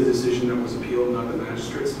 That is the decision that was appealed, not the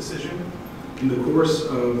magistrate's decision. In the course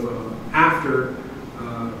of, after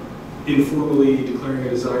informally declaring a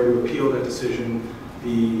desire to appeal that decision,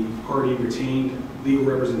 the party retained legal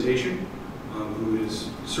representation, who is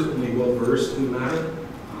certainly well versed in the matter.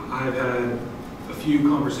 I've had a few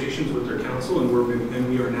conversations with their counsel, and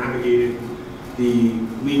we are navigating the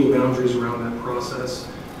legal boundaries around that process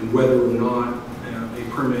and whether or not a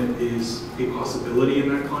permit is a possibility in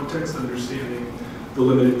that context, understanding the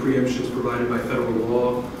limited preemptions provided by federal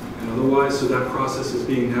law and otherwise. So that process is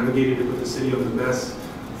being navigated to put the city on the best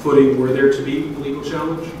footing were there to be a legal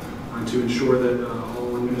challenge, to ensure that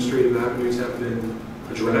all administrative avenues have been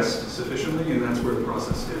addressed sufficiently, and that's where the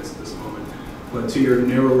process stands at this moment. But to your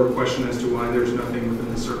narrower question as to why there's nothing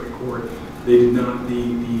within the circuit court, they did not,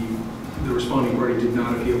 the responding party did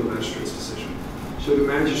not appeal the magistrate's decision. So the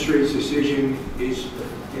magistrate's decision is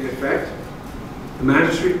in effect? The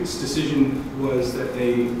magistrate's decision was that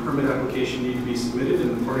a permit application needed to be submitted,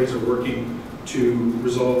 and the parties are working to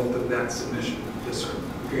resolve that submission. Yes, sir.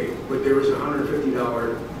 Okay, but there was a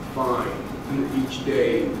 $150 fine each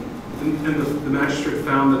day. And the magistrate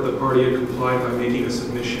found that the party had complied by making a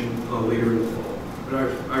submission later in the fall. But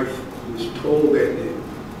I was told that the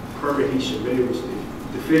permit he submitted was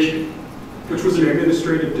deficient. Which was an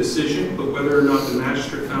administrative decision, but whether or not the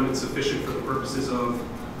magistrate found it sufficient for the purposes of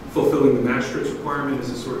fulfilling the magistrate's requirement is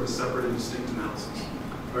a sort of a separate and distinct analysis.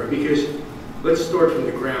 All right, because let's start from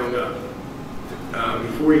the ground up.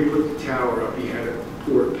 Before he put the tower up, he had a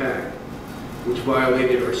poor pack, which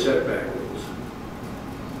violated our setback rules.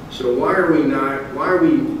 So why are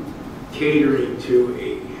we catering to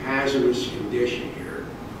a hazardous condition here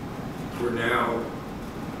for now?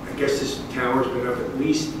 I guess this tower's been up at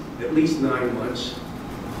least 9 months.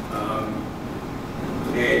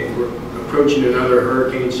 And we're approaching another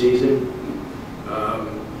hurricane season.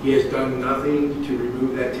 He has done nothing to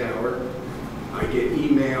remove that tower. I get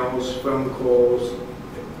emails, phone calls,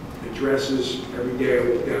 addresses every day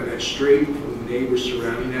I walk down that street from the neighbors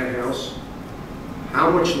surrounding that house. How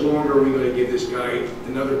much longer are we going to give this guy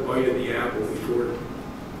another bite of the apple before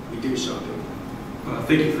we do something?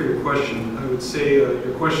 Thank you for your question. I would say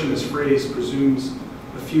your question as phrased presumes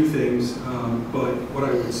a few things, but what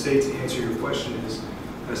I would say to answer your question is,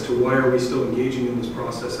 as to why are we still engaging in this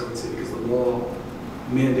process, I would say because the law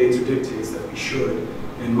mandates or dictates that we should.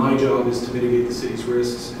 And my job is to mitigate the city's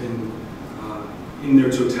risks in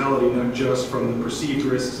their totality, not just from the perceived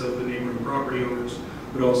risks of the neighboring property owners,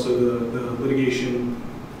 but also the litigation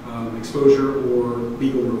exposure or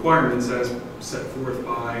legal requirements as set forth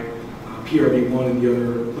by PRB 1 and the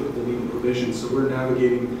other applicable legal provisions. So we're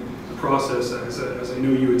navigating the process. As I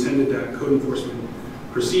know you attended that code enforcement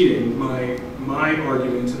proceeding, my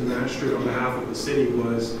argument to the magistrate on behalf of the city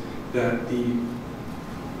was that the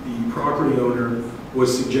property owner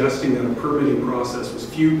was suggesting that a permitting process was a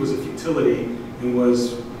futility and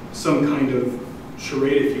was some kind of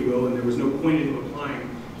charade, if you will, and there was no point in him applying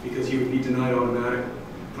because he would be denied automatically.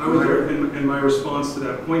 And my response to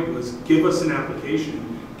that point was, give us an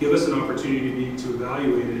application, give us an opportunity to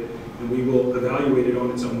evaluate it, and we will evaluate it on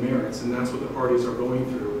its own merits, and that's what the parties are going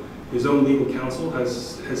through. His own legal counsel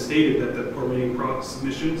has stated that the permitting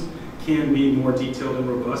submissions can be more detailed and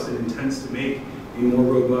robust and intends to make a more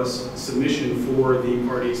robust submission for the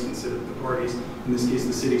parties, in this case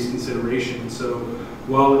the city's consideration. So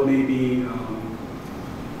while it may be,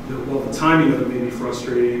 while the timing of it may be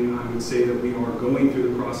frustrating, I would say that we are going through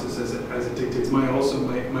the process as it dictates. My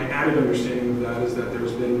added understanding of that is that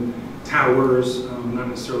there's been towers, not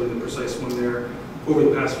necessarily the precise one there, over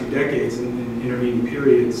the past few decades in intervening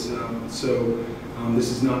periods. So this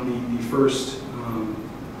is not the first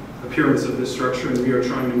appearance of this structure, and we are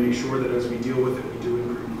trying to make sure that as we deal with it, we do it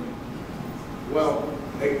prudently. Well,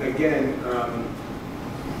 again,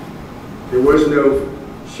 there was no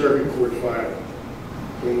circuit court filing,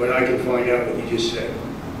 from what I can find out what you just said.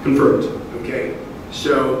 Confirmed. Okay,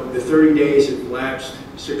 so the 30 days have lapsed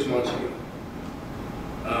 6 months ago.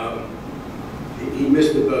 He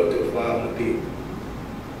missed the boat to file an appeal.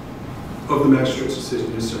 Of the magistrate's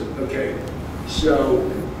decision, yes, sir. Okay, so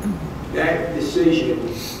that decision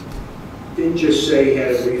didn't just say he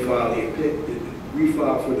had to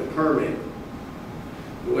refile for the permit,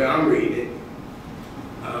 the way I'm reading it,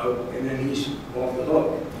 and then he's off the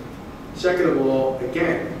hook. Second of all,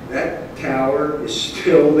 again, that tower is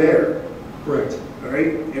still there. Correct. All right,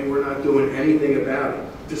 and we're not doing anything about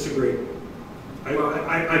it. Disagree.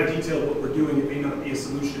 I've detailed what we're doing. It may not be a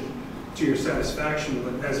solution to your satisfaction,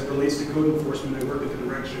 but as it relates to code enforcement, I work at the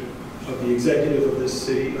direction of the executive of this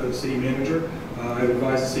city, the city manager. I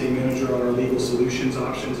advise the city manager on our legal solutions,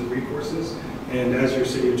 options, and recourses. And as your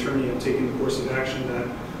city attorney, I'm taking the course of action that,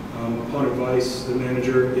 upon advice, the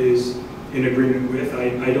manager is in agreement with.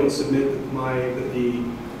 I don't submit that the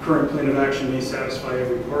current plan of action may satisfy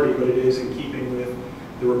every party, but it is in keeping with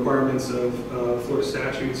the requirements of Florida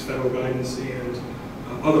statutes, federal guidance, and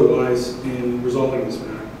otherwise in resolving this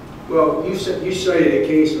matter. Well, you cited a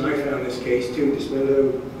case, and I found this case too,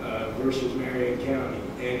 DeSmito versus Marion County,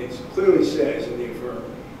 and it clearly says in the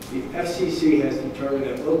affirmative, the FCC has determined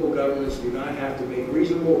that local governments do not have to make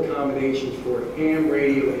reasonable accommodations for ham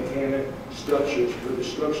radio antenna structures for the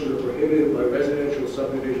structures are prohibited by residential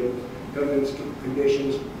subdivision governance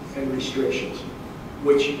conditions and restrictions,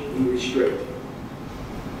 which we restrict.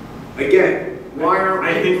 Again, why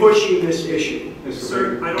aren't we pushing this issue?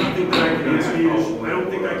 Sir, I don't think that I can answer you. I don't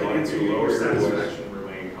think I can answer you your satisfaction.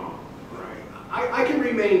 Remain calm. Right. I can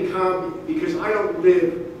remain calm because I don't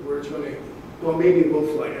live where it's going to, well, maybe it will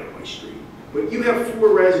fly down my street. But you have 4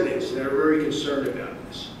 residents that are very concerned about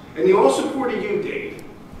this. And they all supported you, Dave.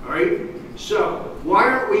 All right? So, why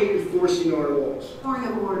aren't we enforcing our laws? Point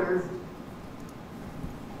of order.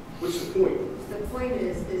 What's the point? The point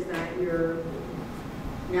is that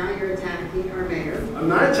now you're attacking our mayor. I'm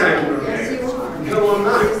not attacking our mayor. Yes, you are. No, I'm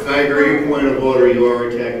not. I agree, point of order, you are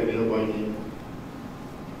attacking the opinion.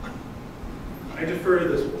 I defer to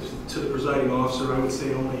the presiding officer. I would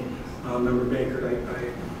say only Member Baker.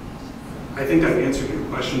 I think I've answered your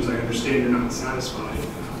questions. I understand you're not satisfied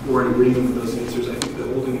or in agreement with those answers. I think the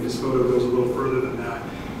holding of DeSmito goes a little further than that.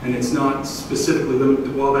 And it's not specifically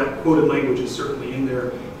limited, while that quoted language is certainly in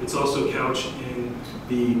there, it's also couched in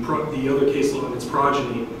the other case law and its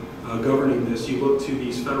progeny governing this. You look to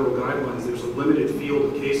these federal guidelines, there's a limited field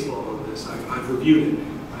of case law on this. I've reviewed it.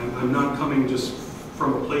 I'm not coming just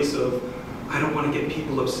from a place of, I don't want to get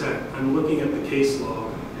people upset. I'm looking at the case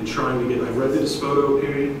law and trying to get, I've read the DeSmito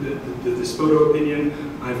opinion, the DeSmito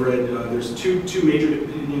opinion. I've read, there's two major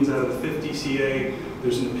opinions out of the 5th DCA.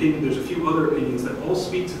 There's an opinion, there's a few other opinions that all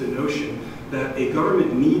speak to the notion that a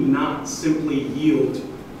government need not simply yield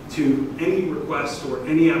to any request or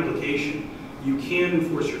any application. You can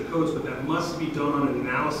enforce your codes, but that must be done on an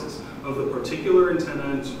analysis of the particular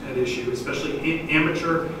antenna at issue, especially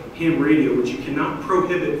amateur ham radio, which you cannot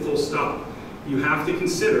prohibit full stop. You have to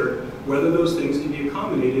consider whether those things can be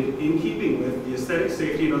accommodated in keeping with the aesthetic,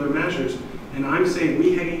 safety, and other measures. And I'm saying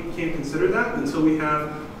we can't consider that until we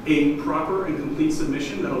have a proper and complete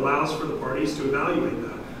submission that allows for the parties to evaluate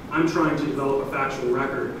that. I'm trying to develop a factual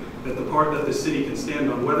record that the city can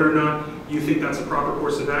stand on. Whether or not you think that's a proper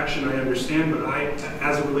course of action, I understand, but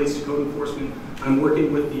as it relates to code enforcement, I'm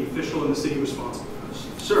working with the official in the city responsible for this.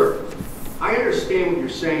 Sir, I understand what you're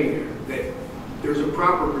saying there, that there's a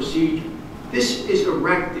proper procedure. This is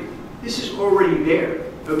erected. This is already there,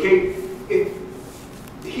 okay? If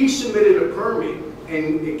he submitted a permit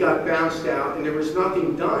and it got bounced out and there was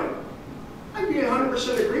nothing done, I'd be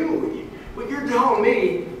 100% agreement with you. But you're telling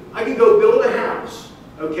me I can go build a house,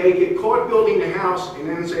 okay, get caught building the house, and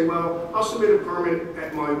then say, well, I'll submit a permit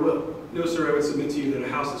at my will. No, sir, I would submit to you that a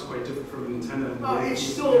house is quite different from an antenna. It's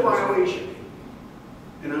still a violation.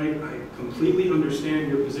 And I completely understand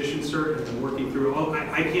your position, sir, and I'm working through all.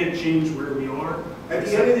 I can't change where we are. At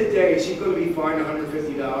the end of the day, is he going to be fined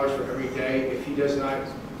 $150 for every day if he does not?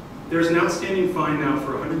 There's an outstanding fine now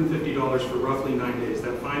for $150 for roughly 9 days.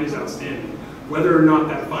 That fine is outstanding. Whether or not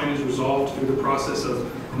that fine is resolved through the process of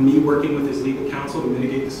me working with his legal counsel to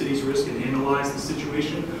mitigate the city's risk and analyze the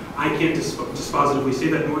situation, I can't dispositively say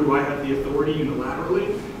that, nor do I have the authority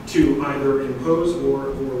unilaterally to either impose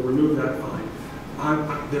or remove that fine.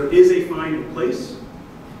 There is a fine in place,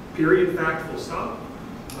 period, fact, full stop.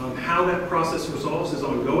 How that process resolves is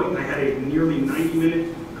ongoing. I had a nearly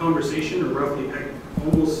 90-minute conversation, or roughly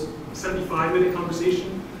almost 75-minute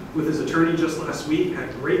conversation with his attorney just last week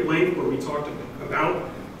at great length, where we talked about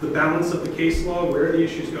the balance of the case law, where the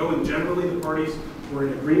issues go, and generally the parties were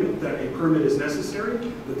in agreement that a permit is necessary,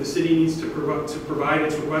 that the city needs to provide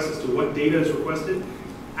its request as to what data is requested.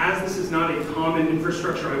 As this is not a common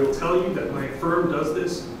infrastructure, I will tell you that my firm does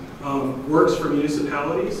this, works for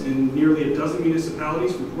municipalities, in nearly a dozen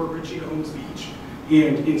municipalities from Port Richey to Holmes Beach.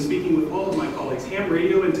 And in speaking with all of my colleagues, ham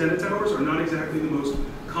radio antenna towers are not exactly the most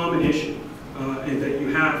common issue, and that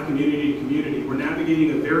you have community to community. We're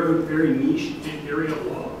navigating a very, very niche area of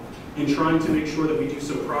law and trying to make sure that we do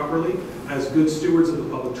so properly as good stewards of the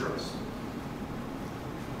public trust.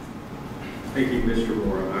 Thank you, Mr.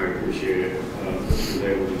 Moore. I appreciate it. Mr.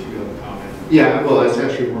 Zabel, did you have a comment? Yeah, well, that's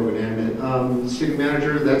actually more of an amendment. City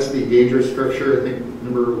manager, that's the dangerous structure, I think,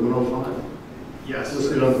 number 105? Yes.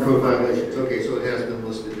 Listed on the code violations. Okay, so it has been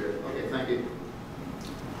listed there. Okay, thank you.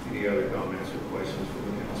 Any other comments or questions from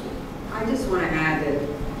the council? I just want to add that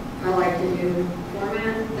I like the new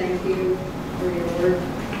format. Thank you for your work,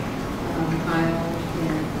 Kyle,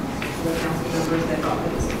 and the council members that got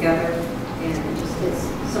this together. And it's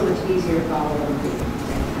so much easier to follow than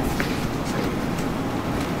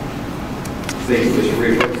Thank you, Mr.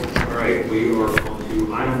 Reaper. All right, we are on to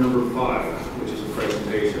item number 5, which is a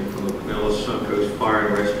presentation from the Pinellas Suncoast Fire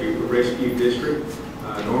and Rescue District.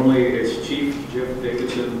 Normally it's Chief Jeff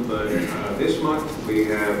Davidson, but this month we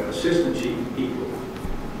have Assistant Chief Higley.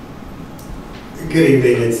 Good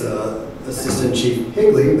evening, it's Assistant Chief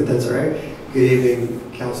Higley, but that's all right. Good evening,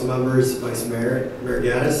 council members, Vice Mayor, Mayor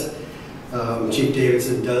Gaddis. Chief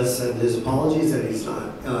Davidson does send his apologies that he's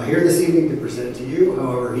not here this evening to present to you.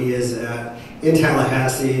 However, he is in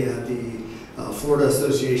Tallahassee at the Florida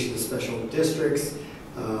Association of Special Districts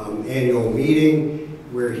annual meeting,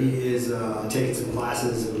 where he is taking some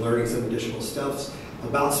classes and learning some additional stuff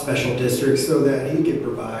about special districts so that he can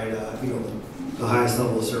provide the highest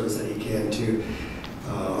level of service that he can to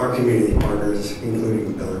our community partners,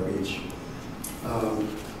 including Bel Air Beach.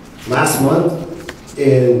 Last month,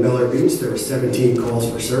 in Bel Air Beach, there were 17 calls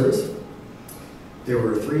for service. There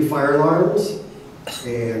were 3 fire alarms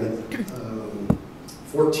and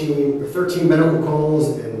 13 medical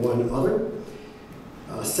calls and 1 other.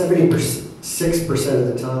 76% of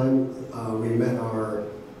the time, we met our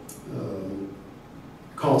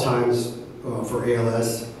call times for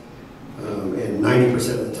ALS, and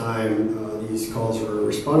 90% of the time, these calls were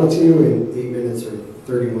responded to in 8 minutes or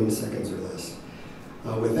 31 seconds or less.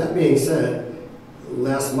 With that being said,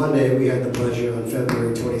 last Monday, we had the pleasure on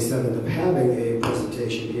February 27th of having a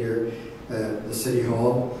presentation here at the City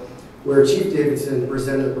Hall, where Chief Davidson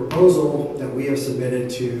presented a proposal that we have submitted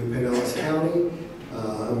to Pinellas County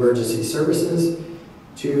Emergency Services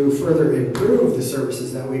to further improve the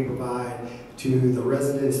services that we provide to the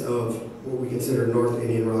residents of what we consider North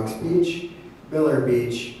Indian Rocks Beach, Bel Air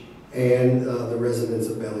Beach, and the residents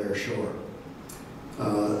of Bel Air Shore.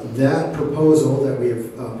 That proposal that we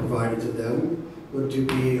have provided to them would to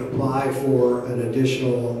be apply for an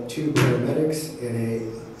additional 2 paramedics and a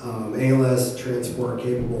ALS transport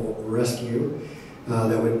capable rescue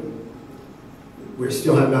we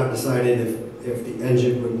still have not decided if the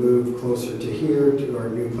engine would move closer to here to our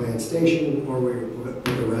new planned station, or we put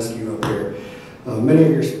the rescue up here. Many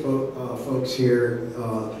of your folks here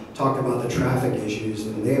talked about the traffic issues,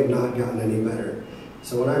 and they have not gotten any better.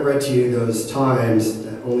 So when I read to you those times,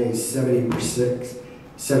 that only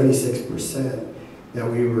 76% that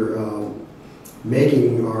we were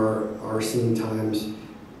making our scene times,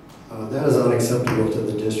 that is unacceptable to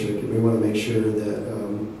the district, and we want to make sure that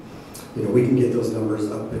we can get those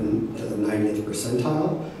numbers up into the 90th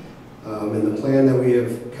percentile. And the plan that we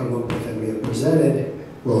have come up with and we have presented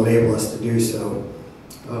will enable us to do so.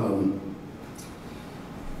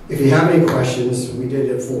 If you have any questions, we did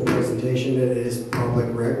a full presentation. It is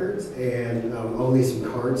public records, and I'll leave some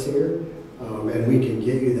cards here, and we can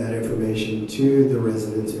get you that information to the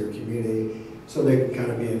residents of your community so they can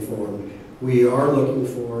kind of be informed. We are looking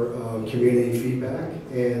for community feedback,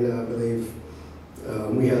 and I believe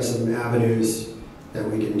we have some avenues that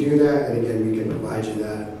we can do that, and again, we can provide you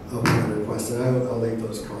that upon request, and I'll leave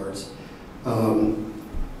those cards.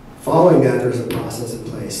 Following that, there's a process in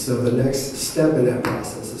place. So the next step in that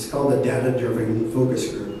process is called the Data-Driven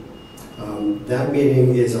Focus Group. That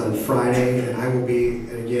meeting is on Friday, and I will be,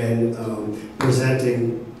 again,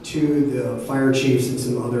 presenting to the fire chiefs and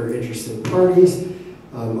some other interested parties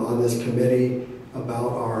on this committee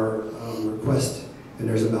about our request. And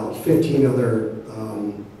there's about 15 other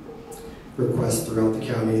requests throughout the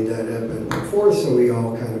county that have been put forth, so we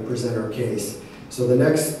all kind of present our case. So the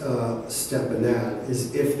next step in that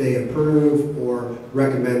is if they approve or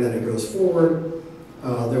recommend that it goes forward,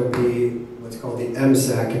 There will be what's called the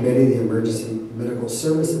MSAC Committee, the Emergency Medical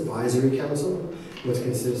Service Advisory Council, which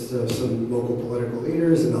consists of some local political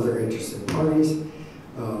leaders and other interested parties.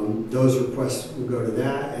 Those requests will go to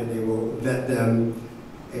that, and they will vet them,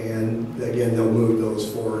 and again, they'll move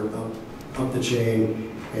those forward up the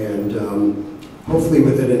chain, and hopefully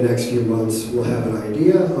within the next few months, we'll have an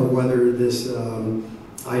idea of whether this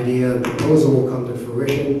idea and proposal will come to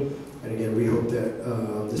fruition. And again, we hope that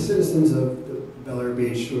the citizens of Bel Air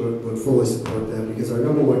Beach would fully support them, because our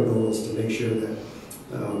number one goal is to make sure that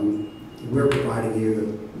we're providing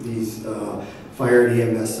you these fire and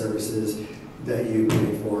EMS services that you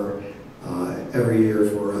pay for every year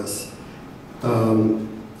for us.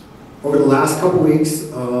 Over the last couple weeks,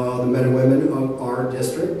 the men and women of our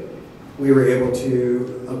district, we were able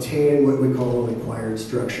to obtain what we call an acquired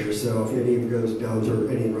structure. So if any goes down to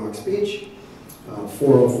Indian Rocks Beach,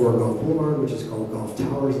 404 Gulf Boulevard, which is called Gulf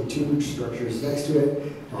Towers, the two structures next to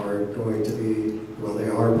it are going to be, well, they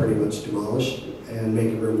are pretty much demolished and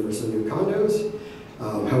making room for some new condos.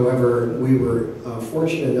 However, we were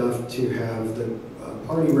fortunate enough to have the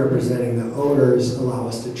party representing the owners allow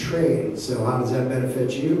us to trade. So how does that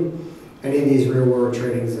benefit you? Any of these real world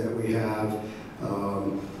trainings that we have,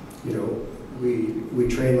 you know, we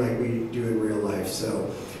train like we do in real life.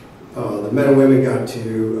 So the men and women got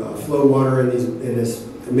to flow water in this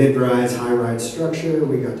mid-rise, high-rise structure.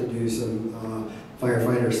 We got to do some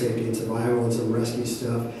firefighter safety and survival and some rescue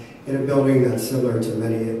stuff in a building that's similar to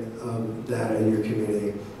many that in your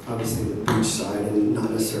community. Obviously the beach side and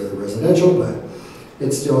not necessarily residential, but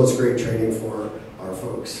it's great training for our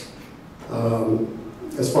folks.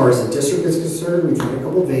 As far as the district is concerned, we've had a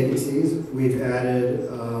couple vacancies. We've added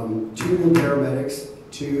 2 new paramedics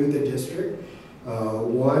to the district.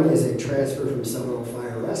 One is a transfer from Seminole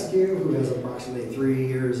Fire Rescue, who has approximately 3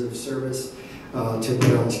 years of service to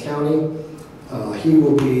Pinellas County. He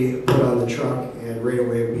will be put on the truck and right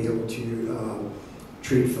away be able to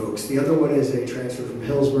treat folks. The other one is a transfer from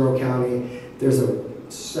Hillsborough County. There's a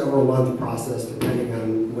several-month process depending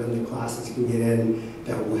on when the classes can get in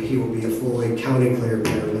that he will be a fully county cleared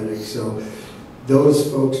paramedic. So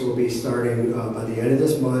those folks will be starting by the end of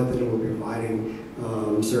this month, and we'll be providing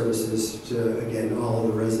services to, again, all of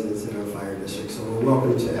the residents in our fire district. So we're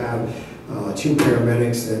welcome to have 2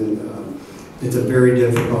 paramedics, and it's a very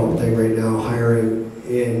difficult thing right now. Hiring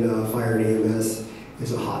in fire and EMS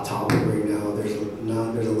is a hot topic right now.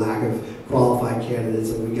 There's a lack of qualified candidates,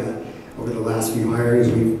 and we got, over the last few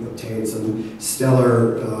hirings, we've obtained some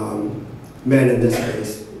stellar men in this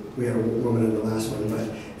case. We had a woman in the last one,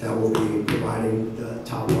 but that will be providing the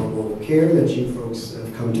top level of care that you folks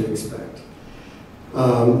have come to expect.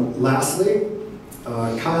 Lastly,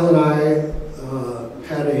 Kyle and I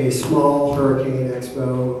had a small hurricane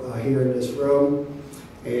expo here in this room,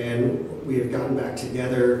 and we have gotten back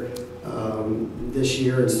together this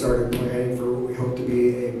year and started planning for what we hope to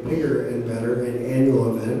be a bigger and better and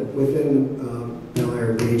annual event within Bel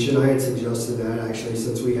Air Beach. And I had suggested that actually,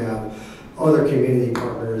 since we have other community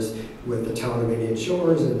partners with the town of Indian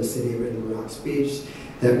Shores and the city of Indian Rocks Beach,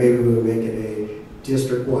 that maybe we would make it a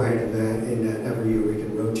district-wide event, and that every year we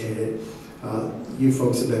can rotate it. You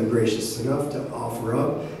folks have been gracious enough to offer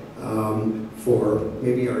up for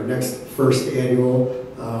maybe our next first annual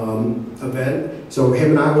event. So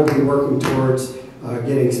him and I will be working towards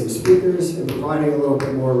getting some speakers and providing a little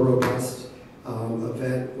bit more robust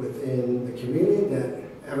event within the community that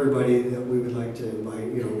everybody that we would like to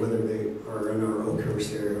invite, you know, whether they are in our Oak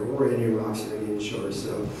Coast area or Indian Rocks or Indian Shores.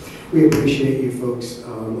 So we appreciate you folks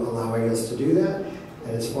allowing us to do that.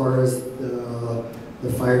 And as far as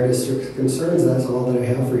the fire district concerns, that's all that I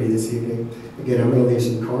have for you this evening. Again, I'm going to leave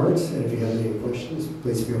some cards, and if you have any questions,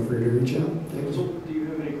 please feel free to reach out. Thank you. Do you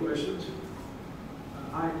have any questions?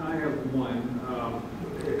 I have one.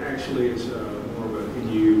 Actually, it's more of a,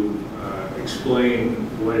 can you explain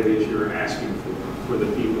what it is you're asking for the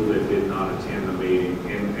people that did not attend the meeting?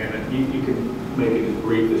 And you can make it as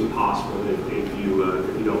brief as possible if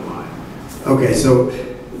you don't mind. Okay, so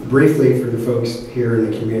briefly for the folks here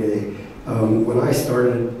in the community, when I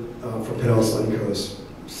started for Pinellas Suncoast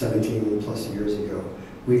 17 plus years ago,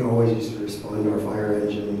 we always used to respond to our fire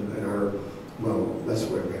engine and our, well, that's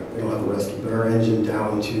where we don't have a rescue, but our engine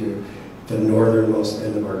down to the northernmost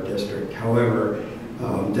end of our district. However,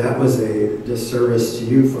 that was a disservice to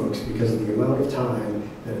you folks because of the amount of time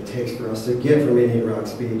that it takes for us to get from Indian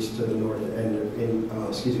Rocks Beach to the north end of,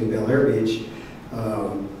 Bel Air Beach.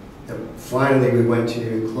 Finally, we went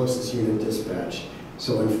to closest unit dispatch.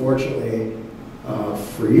 So unfortunately,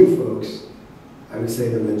 for you folks, I would say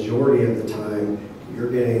the majority of the time,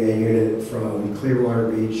 you're getting a unit from Clearwater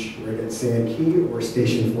Beach, right at Sand Key, or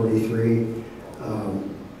Station 43,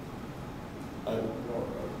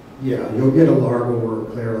 Yeah, you'll get a Largo or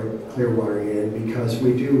Clearwater in because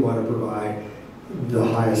we do want to provide the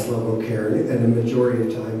highest level of care, and the majority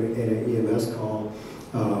of time in an EMS call,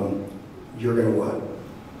 you're going to want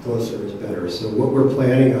closer is better. So what we're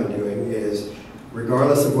planning on doing is,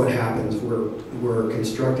 regardless of what happens, we're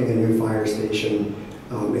constructing a new fire station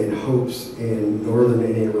in Hopes in northern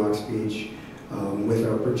Indian Rocks Beach. With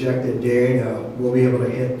our projected data, we'll be able to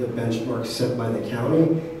hit the benchmarks set by the county,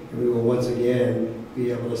 and we will once again be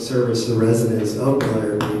able to service the residents of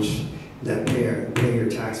Blair Beach that pay your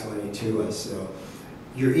tax money to us. So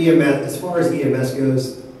your EMS, as far as EMS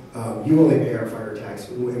goes, you only pay our fire tax,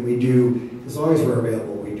 and we do, as long as we're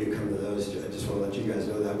available, we do come to those. I just want to let you guys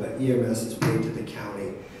know that, but EMS is paid to the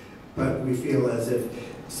county. But we feel as if,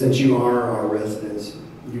 since you are our residents,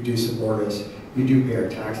 you do support us, you do pay our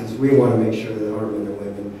taxes, we want to make sure that our men and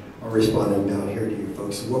women are responding down here to you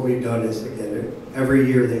folks. So what we've done is, again, every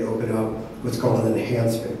year they open up what's called an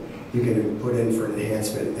enhancement. You can put in for an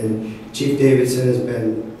enhancement. And Chief Davidson has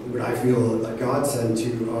been, what I feel, a godsend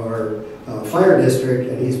to our fire district,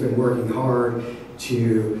 and he's been working hard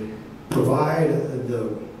to provide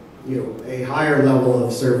a higher level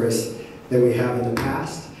of service than we have in the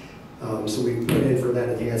past. So we put in for that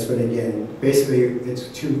enhancement again. Basically, it's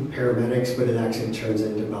 2 paramedics, but it actually turns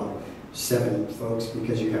into about 7 folks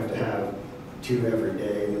because you have to have 2 every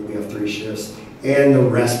day, and we have 3 shifts, and the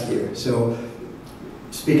rescue. So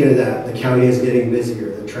speaking of that, the county is getting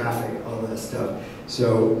busier, the traffic, all that stuff.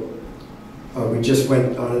 So we just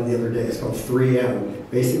went on it the other day. It's called 3M.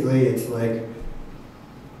 Basically, it's like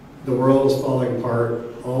the world is falling apart.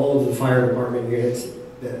 All of the fire department units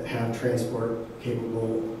that have transport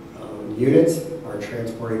capable units are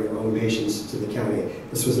transporting their own patients to the county.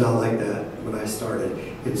 This was not like that when I started.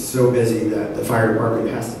 It's so busy that the fire department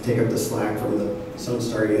has to take up the slack from the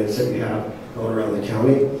Sunstar units that we have going around the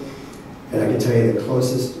county. And I can tell you the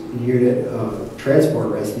closest unit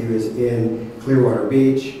transport rescue is in Clearwater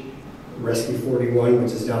Beach, Rescue 41,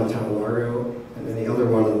 which is downtown Largo, and then the other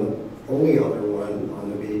one, the only other one on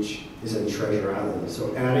the beach is in Treasure Island.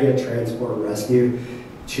 So adding a transport rescue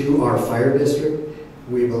to our fire district,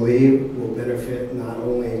 we believe will benefit not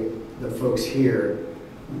only the folks here,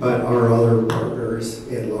 but our other partners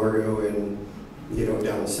in Largo and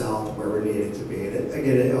down south where we're needed to be. And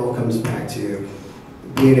again, it all comes back to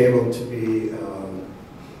being able to be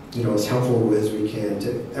as helpful as we can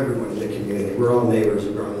to everyone in the community. We're all neighbors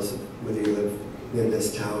regardless of whether you live in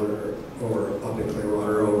this town or up in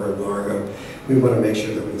Clearwater or over in Largo. We want to make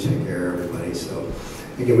sure that we take care of everybody. So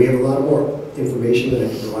again, we have a lot more information that I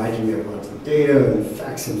can provide you. We have lots of data and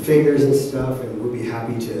facts and figures and stuff, and we'll be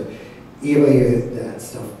happy to email you that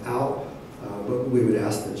stuff out. But we would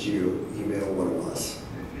ask that you email one of us.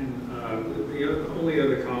 And the only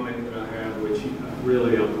other comment that I have, which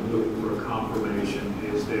really I'm looking for a confirmation,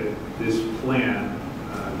 is that this plan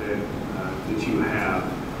that you have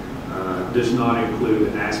does not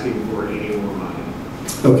include asking for any more money.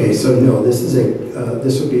 Okay, so no,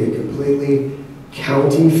 this would be a completely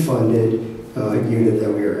county-funded unit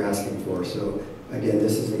that we are asking for. So again,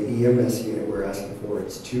 this is an EMS unit we're asking for.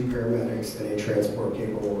 It's 2 paramedics and a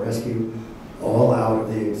transport-capable rescue, all out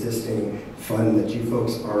of the existing fund that you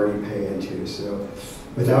folks already pay into. So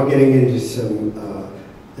without getting into some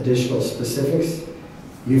additional specifics,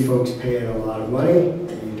 you folks pay in a lot of money,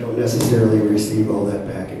 and you don't necessarily receive all that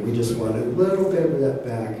back. And we just want a little bit of that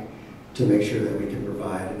back to make sure that we can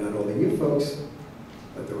provide not only you folks,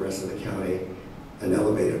 but the rest of the county an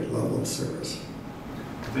elevated level of service.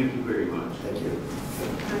 Thank you very much. Thank you.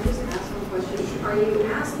 Can I just ask one question? Are you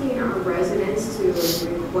asking our residents to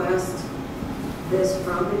request this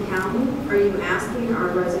from the county? Are you asking our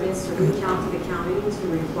residents to reach out to the county to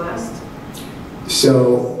request?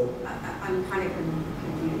 So I'm kind of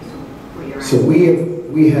confused where you're at. So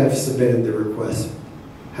we have submitted the request.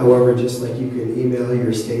 However, just like you can email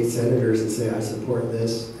your state senators and say, I support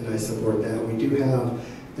this and I support that, we do have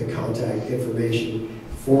the contact information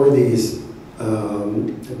for these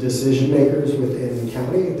decision makers within the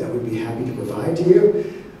county that we'd be happy to provide to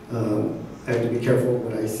you. I have to be careful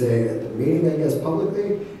what I say at the meeting, I guess,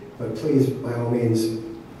 publicly, but please, by all means,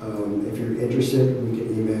 if you're interested, we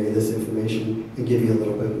can email you this information and give you a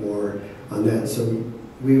little bit more on that. So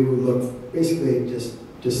we would look, basically just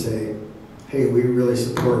say, hey, we really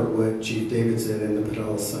support what Chief Davidson and the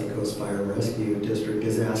Pinellas Suncoast Fire Rescue District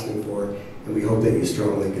is asking for, and we hope that you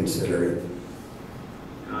strongly consider it.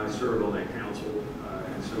 I serve on that council,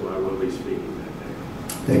 and so I will be speaking that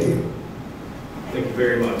day. Thank you. Thank you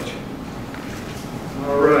very much.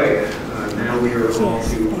 All right, now we are on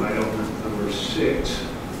to item number 6.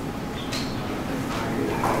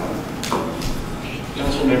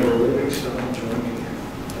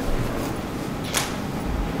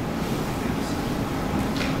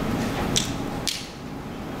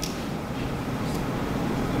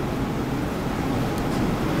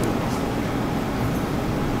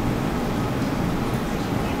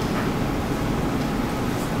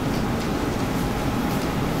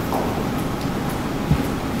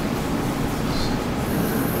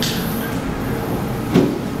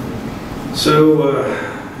 So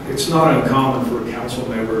it's not uncommon for council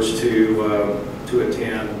members to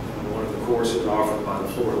attend one of the courses offered by the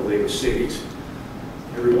Florida League of Cities.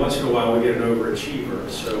 Every once in a while we get an overachiever,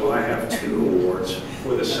 so I have 2 awards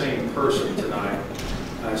for the same person tonight.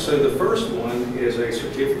 So the first one is a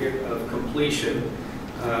certificate of completion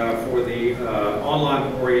for the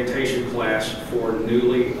online orientation class for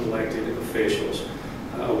newly elected officials,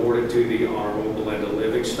 awarded to the Honorable Belinda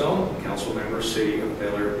Livingstone, Council Member, City of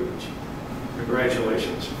Bel Air Beach.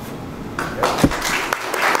 Congratulations.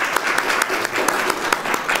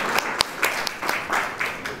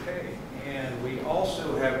 Okay, and we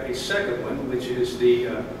also have a second one, which is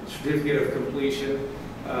the certificate of completion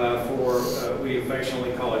for, we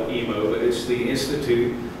affectionately call it EMO, but it's the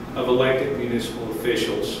Institute of Elected Municipal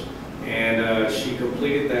Officials. And she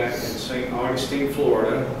completed that in St. Augustine,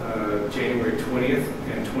 Florida, January 20th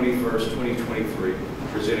and 21st, 2023.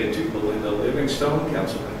 Presented to Belinda Livingstone,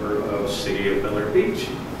 Council Member of City of Bel Air Beach.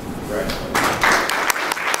 Congratulations.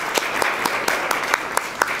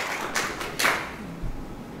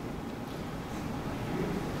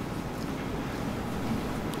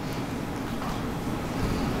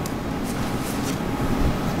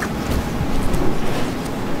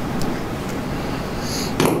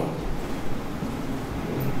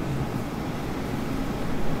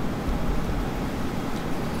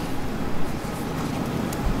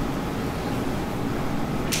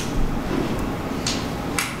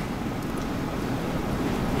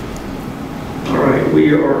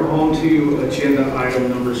 We are on to agenda item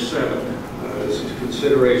number 7. This is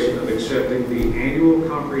consideration of accepting the annual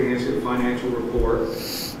comprehensive financial report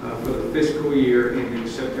for the fiscal year ending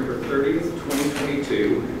September 30th,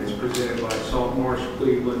 2022, and is presented by Salt Marsh,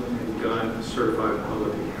 Cleveland & Gunn Certified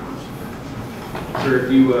Public Accountants. Sir,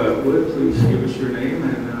 if you would, please give us your name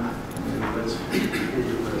and let's hear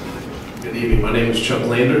your presentation. Good evening. My name is Chuck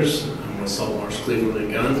Landers. I'm with Salt Marsh,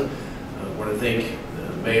 Cleveland & Gunn. I want to thank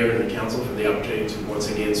Mayor and the council for the opportunity to once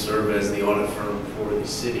again serve as the audit firm for the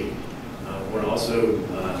city. I want to also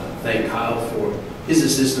thank Kyle for his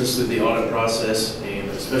assistance through the audit process, and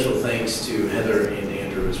a special thanks to Heather and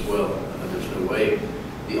Andrew as well. There's no way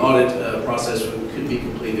the audit process could be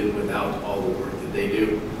completed without all the work that they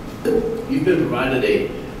do. You've been provided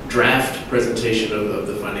a draft presentation of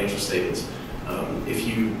the financial statements. If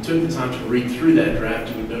you took the time to read through that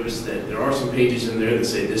draft, you would notice that there are some pages in there that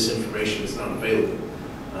say this information is not available.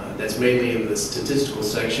 That's mainly in the statistical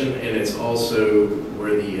section, and it's also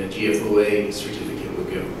where the GFOA certificate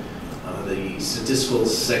would go. The statistical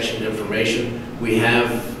section information, we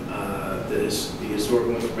have the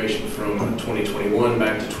historical information from 2021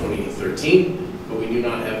 back to 2013, but we do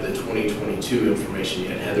not have the 2022 information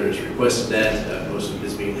yet. Heather has requested that. Most of it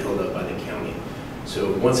is being held up by the county.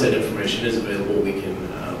 So once that information is available, we can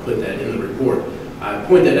put that in the report. I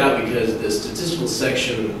point that out because the statistical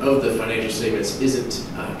section of the financial statements isn't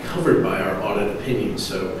covered by our audit opinion.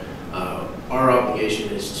 So our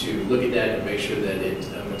obligation is to look at that and make sure that it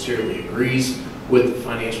materially agrees with the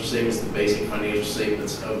financial statements, the basic financial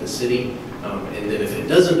statements of the city. And then if it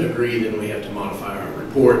doesn't agree, then we have to modify our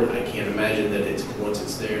report. I can't imagine that once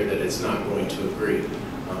it's there that it's not going to agree.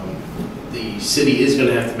 The city is going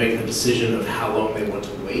to have to make the decision of how long they want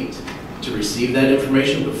to wait to receive that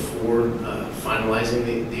information before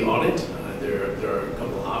finalizing the audit. There are a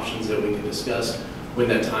couple of options that we can discuss when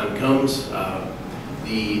that time comes.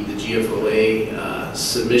 The GFOA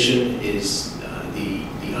submission is the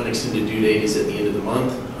unextended due date is at the end of the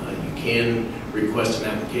month. You can request an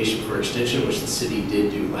application for extension, which the city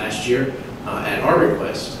did do last year at our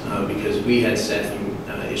request because we had staffing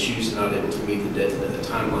issues, not able to meet the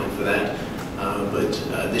timeline for that. But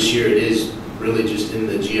this year it is really just in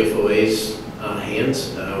the GFOA's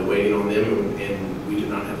hands, waiting on them, and we do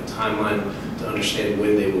not have a timeline to understand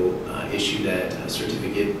when they will issue that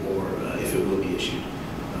certificate or if it will be issued.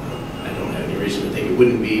 I don't have any reason to think it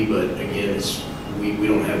wouldn't be, but again, we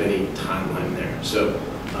don't have any timeline there. So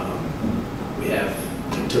we have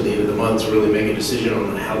until the end of the month to really make a decision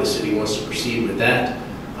on how the city wants to proceed with that.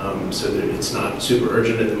 So that it's not super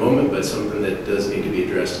urgent at the moment, but something that does need to be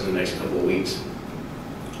addressed in the next couple of weeks.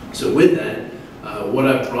 So with that, what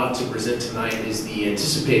I've brought to present tonight is the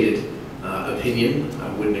anticipated opinion. I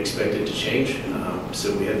wouldn't expect it to change.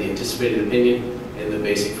 So we have the anticipated opinion and the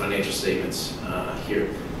basic financial statements here.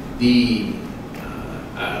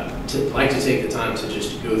 I'd like to take the time to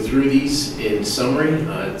just go through these in summary.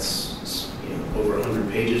 It's over 100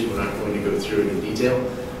 pages. We're not going to go through it in detail.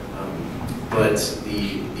 But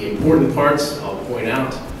the important parts I'll point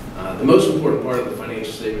out. The most important part of the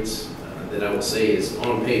financial statements that I will say is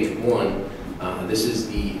on page 1. This is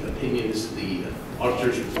the opinion, this is the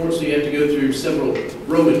auditor's report, so you have to go through several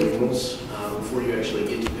Roman numerals before you actually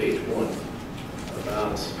get to page 1,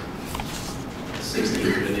 about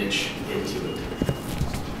 1/16 of an inch into it.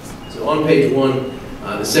 So on page 1,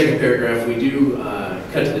 the second paragraph, we do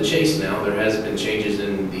cut to the chase now. There has been changes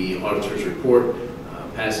in the auditor's report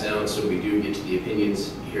passed down, so we do get to the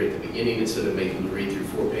opinions here at the beginning instead of making you read through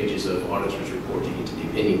 4 pages of auditor's report to get to the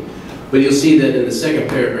opinion. But you'll see that in the second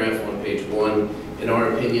paragraph on page 1, in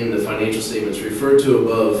our opinion, the financial statements referred to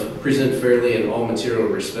above present fairly in all material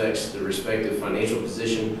respects the respective financial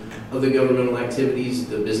position of the governmental activities,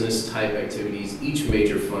 the business type activities, each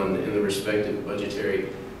major fund, and the respective budgetary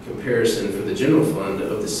comparison for the general fund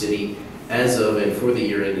of the city as of and for the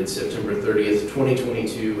year ended September 30th,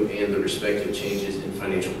 2022, and the respective changes in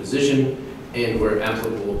financial position and where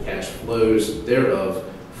applicable cash flows thereof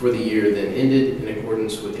for the year then ended in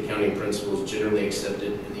accordance with accounting principles generally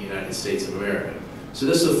accepted in the United States of America. So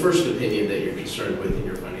this is the first opinion that you're concerned with in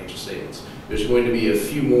your financial statements. There's going to be a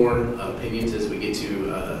few more opinions as we get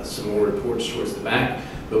to some more reports towards the back.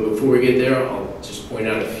 But before we get there, I'll just point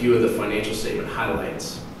out a few of the financial statement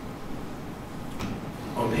highlights.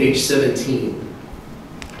 On page 17,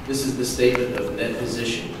 this is the statement of net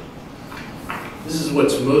position. This is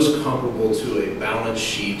what's most comparable to a balance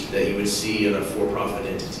sheet that you would see in a for-profit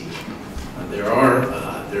entity.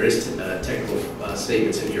 There is technical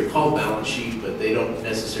statements in here called balance sheet, but they don't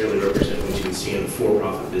necessarily represent what you would see in a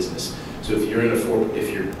for-profit business. So if you're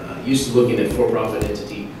used to looking at for-profit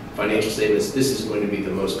entity financial statements, this is going to be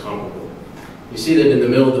the most comparable. You see that in the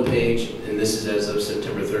middle of the page, and this is as of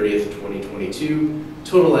September 30th, 2022,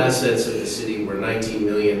 total assets of the city were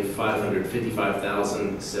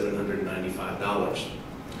 $19,555,795.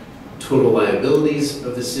 Total liabilities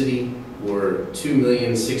of the city were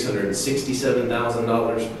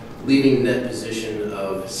 $2,667,000, leaving net position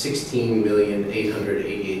of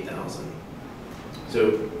 $16,888,000.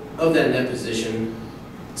 So of that net position,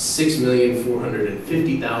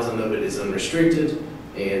 $6,450,000 of it is unrestricted,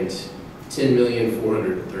 and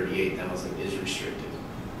 $10,438,000 is restricted.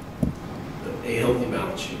 A healthy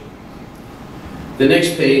balance sheet. The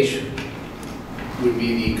next page would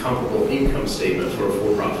be the comparable income statement for a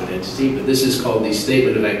for-profit entity, but this is called the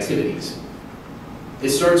statement of activities.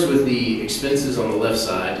 It starts with the expenses on the left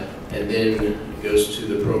side and then goes to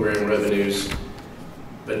the program revenues.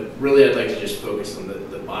 But really I'd like to just focus on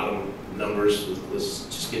the bottom numbers. Let's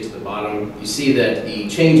just get to the bottom. You see that the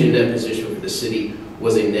change in net position for the city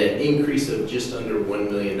was a net increase of just under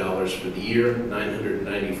 $1 million for the year,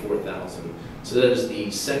 $994,000. So that is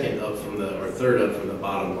the third up from the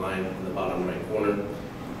bottom line in the bottom right corner.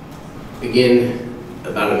 Again,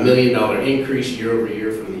 about $1 million increase year over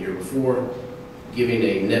year from the year before, giving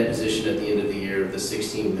a net position at the end of the year of the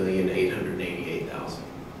 $16,888,000.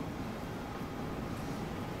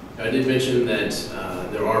 I did mention that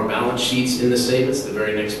there are balance sheets in the statements. The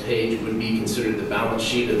very next page would be considered the balance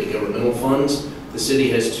sheet of the governmental funds. The city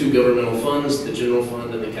has 2 governmental funds, the general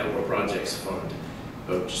fund and the capital projects fund.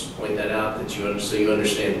 But just point that out so you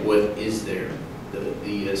understand what is there.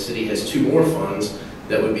 The city has 2 more funds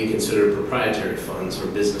that would be considered proprietary funds or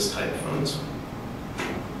business type funds.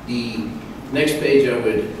 The next page I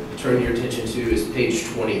would turn your attention to is page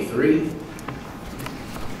 23.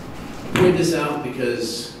 I point this out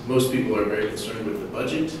because most people are very concerned with the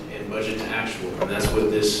budget and budget to actual, and that's what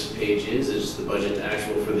this page is the budget to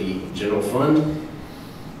actual for the general fund.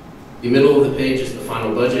 The middle of the page is the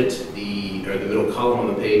final budget, the middle column on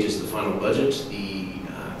the page is the final budget, the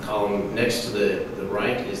column next to the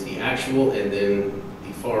right is the actual, and then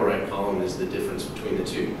the far right column is the difference between the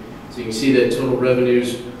two. So you can see that total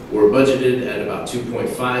revenues were budgeted at about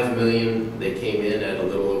 $2.5 million. They came in at a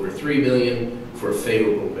little over $3 million for a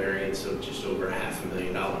favorable variance of just over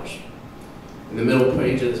 $500,000. In the middle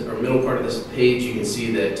part of this page, you can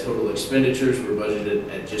see that total expenditures were budgeted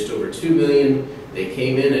at just over $2 million. They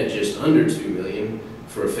came in at just under $2 million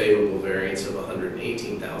for a favorable variance of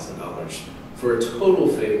 $118,000 for a total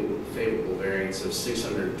favorable variance of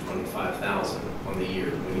 $625,000 on the year.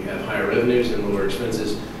 When you have higher revenues and lower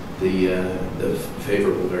expenses, the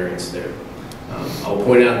favorable variance there. I'll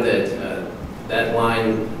point out that that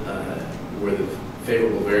line where the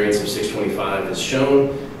favorable variance of $625,000 is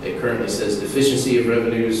shown, it currently says deficiency of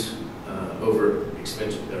revenues over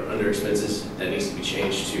expense or under expenses. That needs to be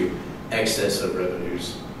changed to excess of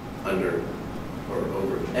revenues under or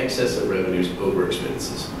over excess of revenues over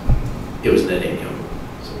expenses. It was net income,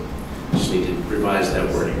 so just need to revise that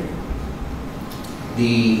wording.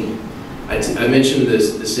 I mentioned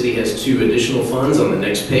this. The city has 2 additional funds on the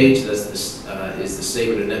next page. That's is the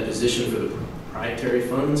statement of net position for the proprietary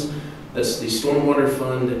funds. That's the stormwater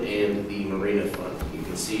fund and the marina fund. You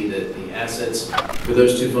can see that the assets for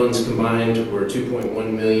those 2 funds combined were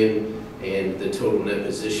 $2.1 million, and the total net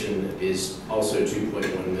position is also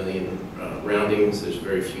 2.1 million, rounding, so there's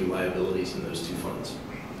very few liabilities in those two funds.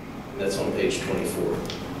 And that's on page 24.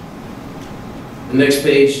 The next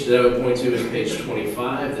page that I would point to is page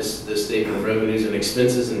 25. This is the statement of revenues and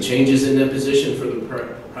expenses and changes in net position for the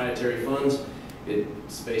proprietary funds.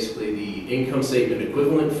 It's basically the income statement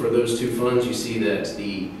equivalent for those two funds. You see that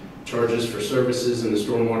the charges for services in the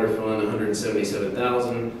stormwater fund,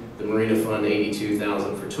 $177,000, the marina fund,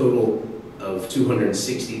 $82,000, for a total of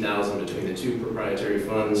 $260,000 between the two proprietary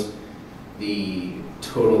funds. The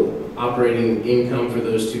total operating income for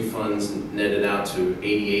those two funds netted out to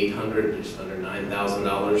 $8,800, just under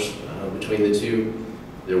 $9,000 between the two.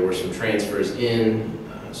 There were some transfers in,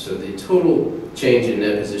 so the total change in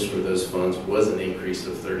net position for those funds was an increase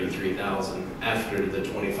of $33,000 after the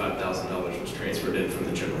 $25,000 was transferred in from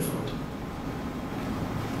the general fund.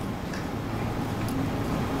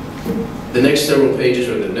 The next several pages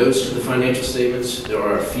are the notes to the financial statements. There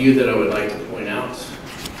are a few that I would like to point out.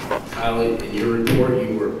 Kyle, in your report,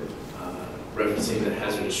 you were referencing the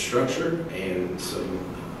hazardous structure and some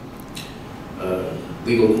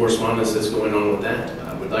legal correspondence that's going on with that.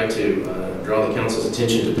 I would like to draw the council's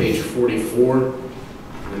attention to page 44. In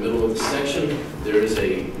the middle of the section, there is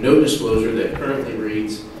a note disclosure that currently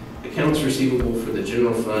reads, accounts receivable for the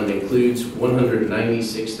general fund includes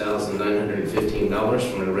 $196,915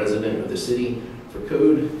 from a resident of the city for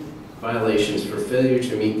code violations for failure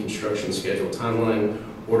to meet construction schedule timeline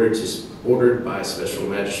ordered by a special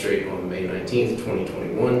magistrate on May 19th,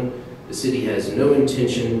 2021. The city has no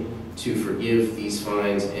intention to forgive these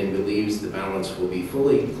fines and believes the balance will be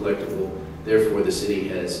fully collectible. Therefore, the city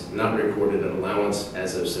has not recorded an allowance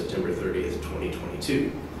as of September 30th,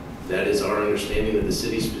 2022. That is our understanding of the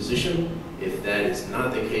city's position. If that is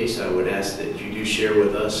not the case, I would ask that you do share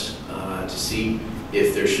with us to see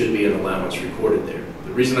if there should be an allowance recorded there.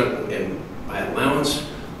 The reason and by allowance,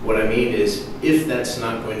 what I mean is if that's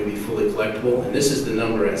not going to be fully collectible, and this is the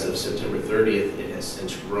number as of September 30th, it has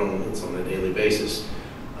since grown, it's on a daily basis,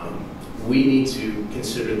 we need to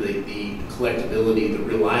consider the collectability, the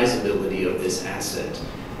realizability of this asset.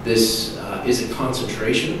 This is a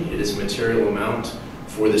concentration, it is a material amount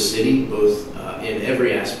for the city, both in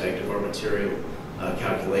every aspect of our material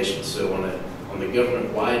calculations. So on the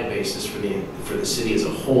government-wide basis for the city as a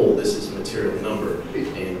whole, this is a material number,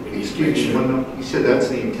 and we need to make sure. You said that's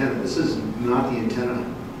the antenna. This is not the antenna,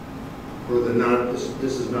 or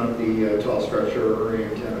this is not the tall structure or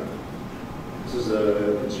antenna. This is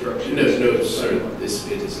a construction. No, sir. This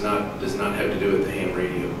does not have to do with the ham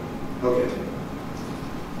radio. Okay.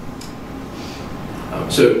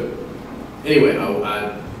 So anyway, I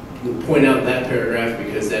will point out that paragraph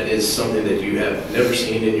because that is something that you have never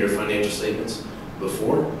seen in your financial statements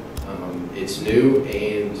before. It's new,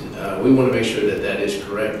 and we want to make sure that that is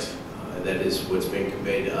correct. That is what's being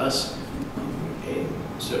conveyed to us, and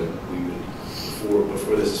so we would,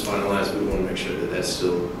 before this is finalized, we want to make sure that that's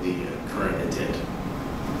still the current intent.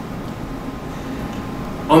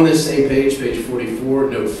 On this same page, page 44,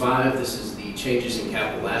 note 5, this is the changes in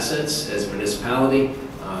capital assets as a municipality.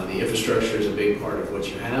 The infrastructure is a big part of what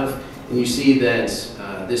you have, and you see that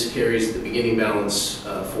this carries the beginning balance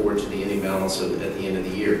forward to the ending balance at the end of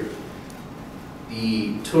the year.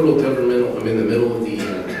 The total governmental, I'm in the middle of the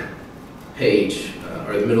page,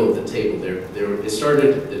 or the middle of the table there. It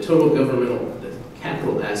started, the total governmental, the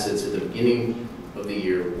capital assets at the beginning of the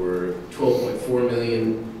year were 12.4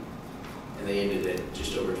 million, and they ended at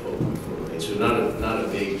just over 12.4 million. So not a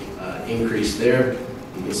big increase there.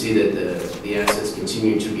 You can see that the assets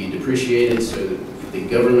continue to be depreciated. So the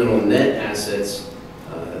governmental net assets,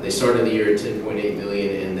 they started the year at 10.8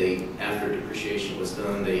 million, and after depreciation was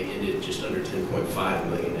done, they ended just under 10.5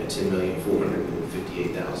 million at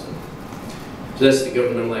 10,458,000. So that's the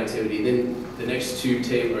governmental activity. Then the next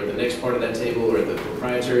the next part of that table are the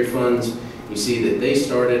proprietary funds. You see that they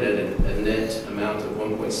started at a net amount of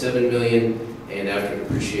 1.7 million, and after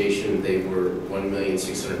depreciation, they were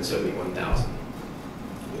 1,671,000.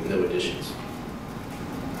 No additions.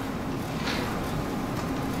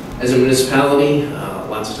 As a municipality,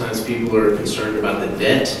 lots of times people are concerned about the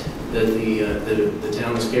debt that the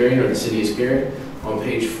town is carrying or the city is carrying. On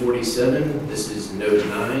page 47, this is note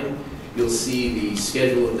 9, you'll see the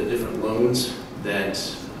schedule of the different loans that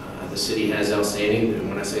the city has outstanding. And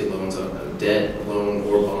when I say loans, a debt, loan,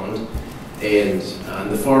 or bond. And on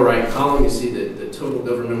the far right column, you see that the total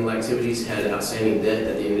governmental activities had outstanding debt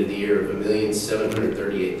at the end of the year of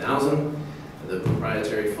 $1,738,000. The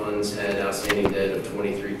proprietary funds had outstanding debt of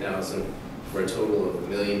 $23,000 for a total of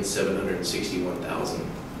 $1,761,000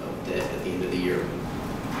 of debt at the end of the year.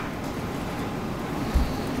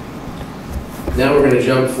 Now we're going to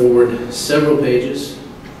jump forward several pages,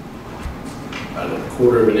 about a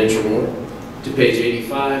quarter of an inch or more, to page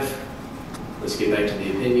 85. Let's get back to the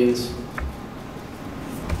opinions.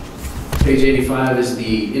 Page 85 is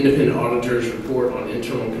the independent auditor's report on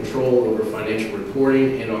internal control over financial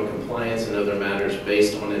reporting and on compliance and other matters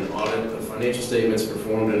based on an audit of financial statements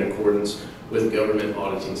performed in accordance with government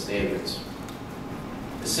auditing standards.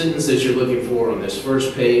 The sentence that you're looking for on this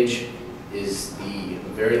first page is the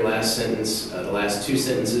very last sentence, the last two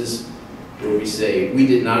sentences, where we say, we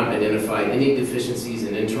did not identify any deficiencies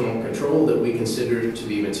in internal control that we consider to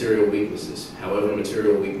be material weaknesses. However,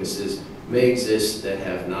 material weaknesses may exist that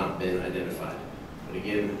have not been identified. But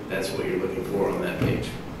again, that's what you're looking for on that page.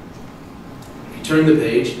 If you turn the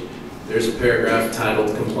page, there's a paragraph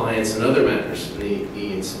titled Compliance and Other Matters. And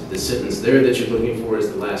the sentence there that you're looking for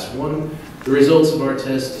is the last one. The results of our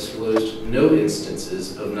test disclosed no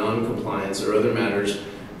instances of non-compliance or other matters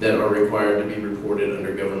that are required to be reported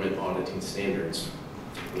under government auditing standards.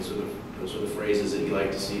 Those are the phrases that you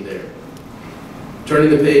like to see there. Turning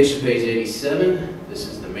the page to page 87, this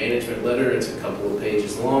is the management letter. It's a couple of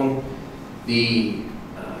pages long. The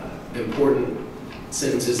important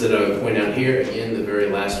sentences that I would point out here, again, the very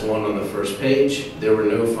last one on the first page, there were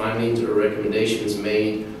no findings or recommendations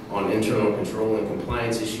made on internal control and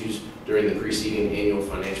compliance issues during the preceding annual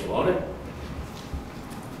financial audit.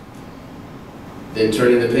 Then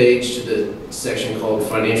turning the page to the section called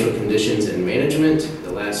Financial Conditions and Management,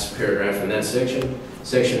 the last paragraph in that section,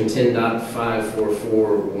 section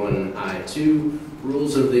 10.5441I2,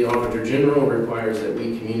 Rules of the Auditor General requires that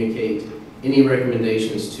we communicate any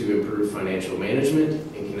recommendations to improve financial management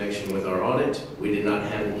in connection with our audit. We did not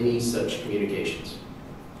have any such communications.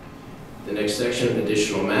 The next section,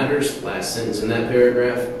 Additional Matters, last sentence in that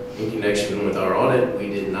paragraph, in connection with our audit, we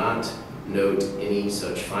did not note any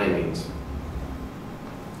such findings.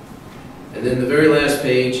 And then the very last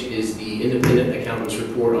page is the Independent Accountant's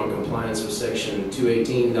Report on Compliance with Section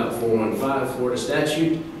 218.415 Florida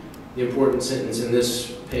Statute. The important sentence in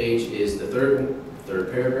this page is the third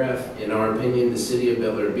paragraph. In our opinion, the City of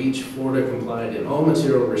Bel Air Beach, Florida complied in all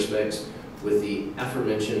material respects with the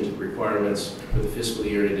aforementioned requirements for the fiscal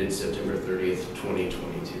year ended September 30th,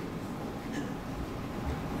 2022.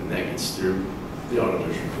 And that gets through the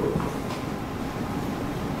auditor's report.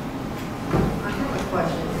 I have a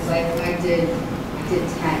question, because I did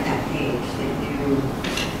tag that page that you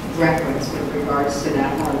referenced with regards to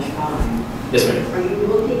that large fine. Yes, ma'am. Are you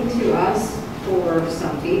looking to us for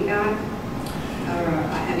some feedback?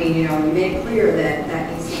 I mean, you know, you made it clear that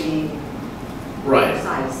that needs to be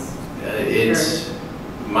precise. It's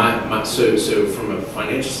so from a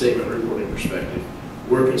financial statement reporting perspective,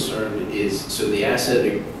 we're concerned so the asset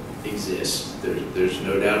exists. There's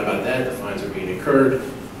no doubt about that. The fines are being incurred.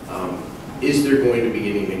 Is there going to be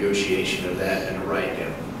any negotiation of that and a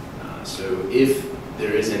write-down? So if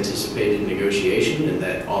there is anticipated negotiation and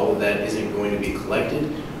that all of that isn't going to be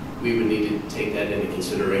collected, we would need to take that into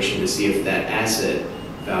consideration to see if that asset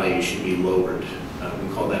value should be lowered. We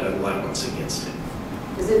call that an allowance against it.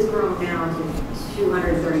 Because it's grown down to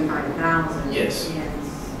 $235,000. Yes. And,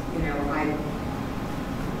 you know,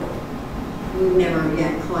 we've never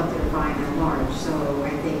yet collected a fine that large, so I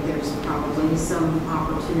think there's probably some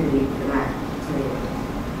opportunity for that to.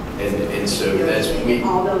 And so that's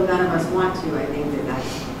although none of us want to, I think that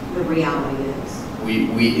that's the reality is.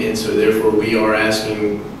 And so therefore we are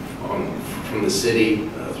asking from the city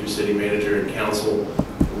through city manager and council,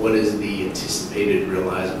 what is the anticipated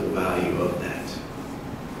realizable value of that?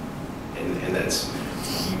 And that's,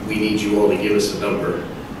 we need you all to give us a number,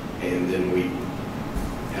 and then we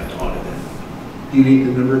have to audit that. Do you need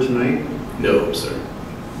the number tonight? No, sir.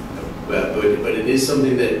 But it is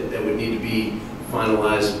something that would need to be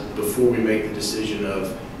finalized before we make the decision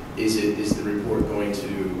of is the report going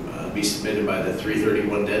to be submitted by the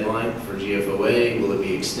 3/31 deadline for GFOA? Will it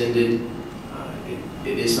be extended?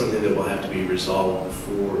 It is something that will have to be resolved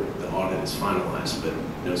before the audit is finalized, but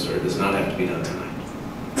no, sir, it does not have to be done tonight.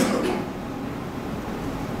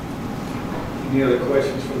 Any other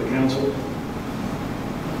questions from the council?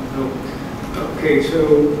 No. Okay,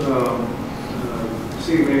 so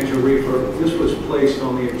City Manager Reefer, this was placed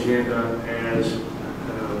on the agenda as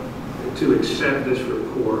to accept this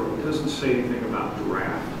report. It doesn't say anything about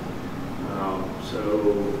draft. So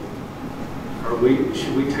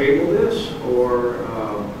should we table this, or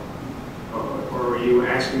are you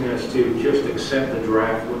asking us to just accept the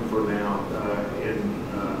draft one for now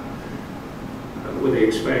with the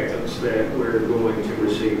expectance that we're going to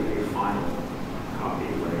receive a final copy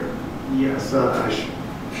later? Yes, I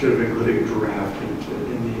should have included draft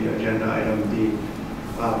in the agenda item.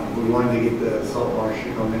 We wanted to get the salt marsh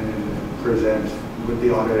to come in and present with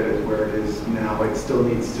the audit as where it is now. It still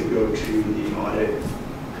needs to go to the audit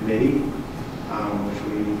committee, which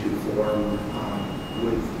we need to form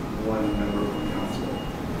with one member from council.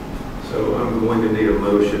 So I'm going to need a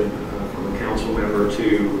motion from a council member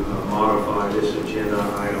to modify this agenda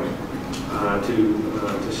item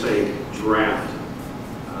to say draft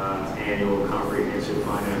annual comprehensive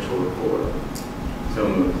financial report. So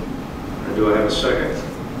moved. Do I have a second?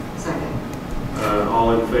 Second.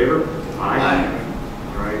 All in favor? Aye.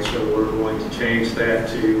 All right, so we're going to change that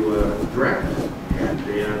to draft. And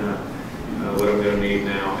then what I'm going to need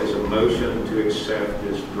now is a motion to accept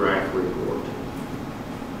this draft report.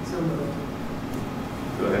 So moved.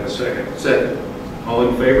 Do I have a second? Second. All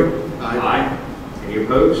in favor? Aye. Any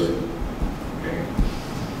opposed? Okay.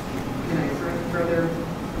 Can I further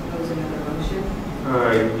propose another motion?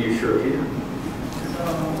 You sure can. So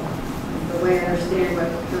the way I understand what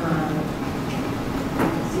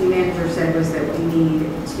city manager said was that we need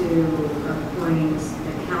to appoint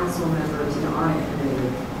a council member to the audit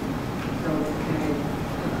committee. So can I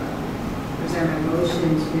present a motion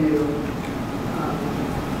to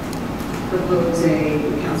propose a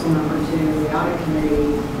council member to the audit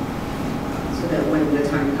committee so that when the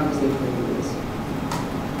time comes, they can do this?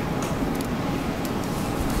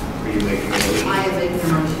 Are you making a motion? I am making a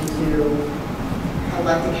motion to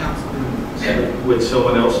elect a council member. Would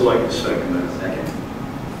someone else like to second that? Second.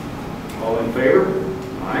 All in favor?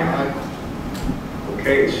 Aye.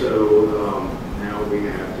 Okay, so now we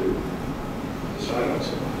have to decide on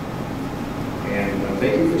something. And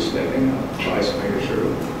thank you for stepping up, Vice Mayor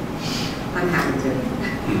Shirley. I'm happy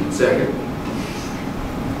to. Second.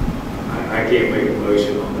 I can't make a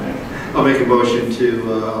motion on that. I'll make a motion to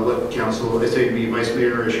elect council, I say to be Vice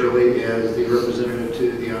Mayor Shirley as the representative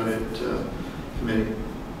to the audit committee.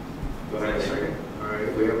 Do I have a second? All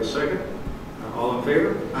right, we have a second. All in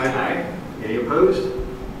favor? Aye. Any opposed?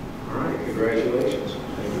 All right, congratulations.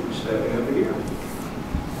 Thank you for stepping up again.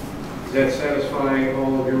 Does that satisfy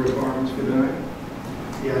all of your requirements for tonight?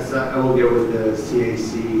 Yes, I will get with the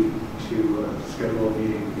CAC to schedule a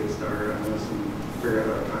meeting to get started on this and figure out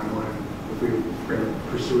our timeline. If we're going to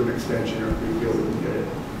pursue an extension or if we feel we can get it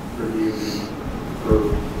reviewed and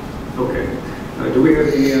approved. Okay. Do we have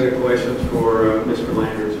any other questions for Mr.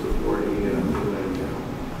 Landers before he let him go?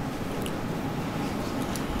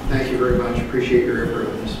 Thank you very much. Appreciate your input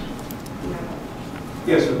on this.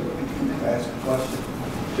 Yes, sir. Can I ask a question?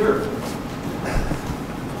 Sure.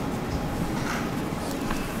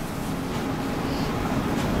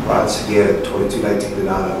 Rod Seguin, 2219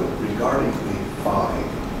 Donato, regarding the fine,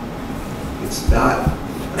 it's not a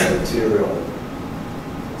material,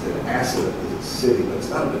 it's an asset of the city, but it's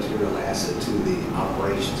not a material asset to the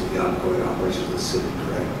operations, to the ongoing operations of the city,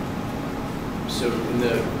 correct? So in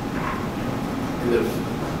the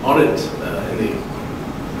audit, in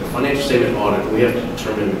the financial statement audit, we have to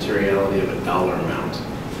determine materiality of a dollar amount.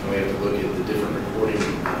 And we have to look at the different reporting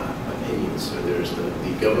opinions. So there's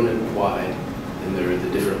the government-wide, and there are the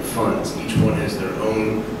different funds. Each one has their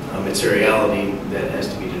own materiality that has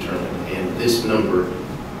to be determined. And this number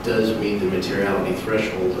does meet the materiality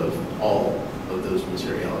threshold of all of those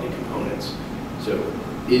materiality components. So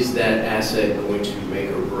is that asset going to make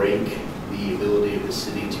or break the ability of the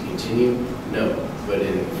city to continue? No. But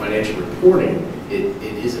in financial reporting, it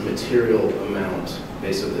is a material amount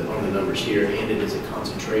based on the numbers here, and it is a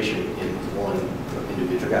concentration in one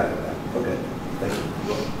individual. Got it. Okay. Thank you.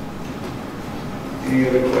 Any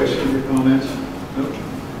other questions or comments? No?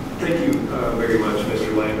 Thank you very much,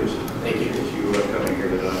 Mr. Landers. Thank you. For you coming here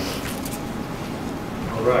tonight.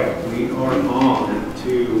 All right, we are on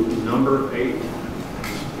to number 8,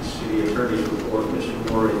 the city attorney's report.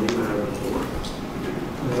 Mr. Moore, you have the floor.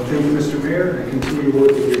 Thank you, Mr. Mayor. I continue to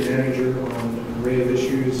work with your manager on an array of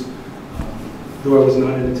issues. Though I was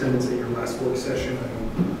not in attendance at your last work session,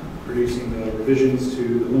 I'm producing the revisions to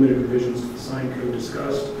the limited revisions to the sign code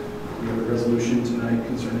discussed. We have a resolution tonight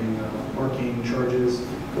concerning parking charges.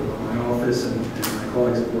 My office and my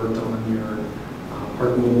colleagues have worked on your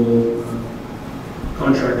park mobile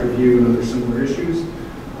contract review and other similar issues.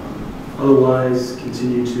 Otherwise,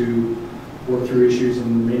 continue to work through issues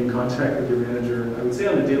and remain in contact with your manager, I would say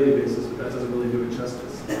on a daily basis, but that doesn't really do it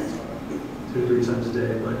justice. 2 or 3 times a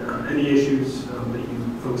day. But any issues that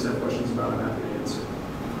you folks have questions about, I'm happy to answer.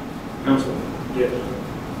 Council. Yes.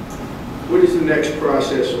 What is the next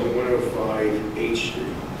process on 105 H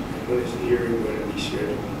Street? When is the hearing going to be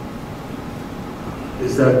scheduled?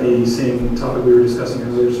 Is that the same topic we were discussing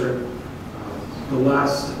earlier, sir? The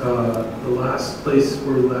last place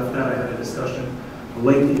where we left that, I had a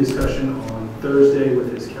lengthy discussion on Thursday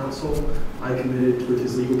with his counsel. I committed with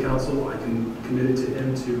his legal counsel. I committed to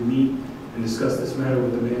him to meet and discussed this matter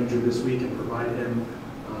with the manager this week and provide him,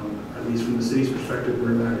 at least from the city's perspective,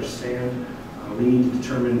 where matters stand. We need to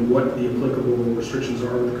determine what the applicable restrictions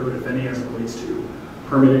are with the code, if any, as it relates to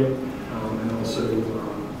permitting, and also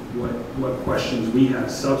what questions we have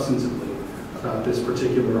substantively about this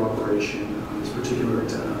particular operation, this particular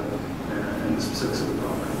antenna, and the specifics of the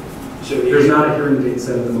property. So there's not a hearing date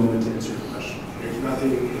set at the moment to answer your question. There's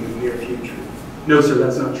nothing in the near future. No, sir,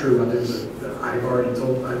 that's not true. I've already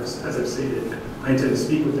told, as I've stated, I intend to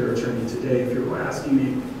speak with their attorney today. If you're asking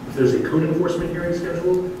me if there's a code enforcement hearing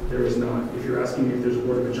scheduled, there is not. If you're asking me if there's a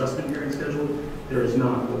Board of Adjustment hearing scheduled, there is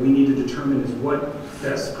not. What we need to determine is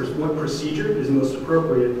what procedure is most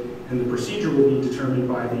appropriate, and the procedure will be determined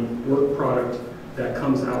by the work product that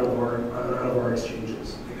comes out of our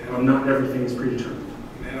exchanges. Not everything is predetermined.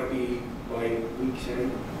 And that'll be by week's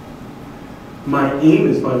end? My aim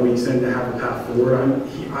is by week's end to have a path forward.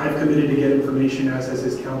 I've committed to get information, as has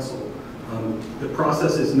his counsel. The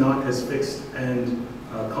process is not as fixed and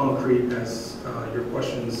concrete as your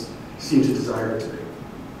questions seem to desire it to be.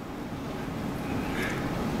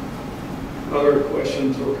 Other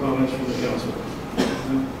questions or comments from the council?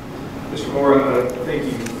 Mr. Moore, thank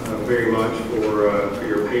you very much for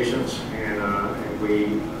your patience, and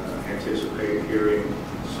we anticipate hearing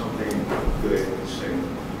something good soon.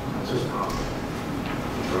 That's just top.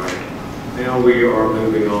 Right. Now we are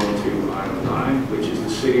moving on to item 9, which is the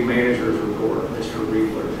city manager's report. Mr.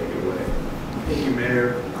 Riegler, take it away. Thank you,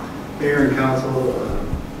 Mayor. Mayor and Council,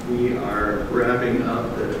 we are wrapping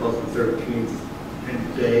up the 12th and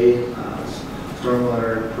 13th day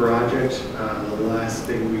stormwater project. The last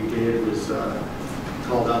thing we did was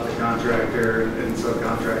called out the contractor and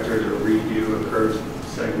subcontractor to redo a curved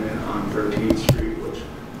segment on 13th Street, which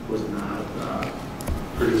was not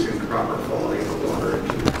producing the proper quality of water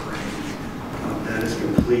into the drain. That is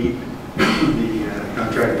complete. The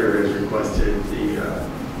contractor has requested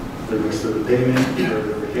the rest of the payment for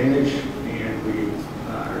the retainage, and we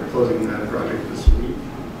are closing that project this week.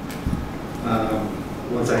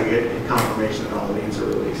 Once I get confirmation that all liens are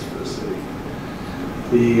released for the city.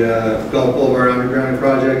 The Gulf Boulevard Underground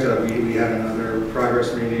project, we had another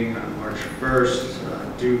progress meeting on March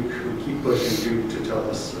 1st. Duke, we keep pushing Duke to tell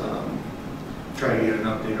us, try to get an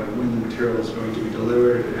update on when the material is going to be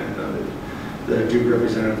delivered, and the Duke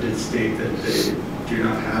representative did state that they do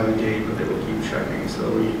not have a date, but they will keep checking. So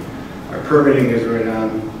our permitting is right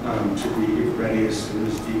on to be ready as soon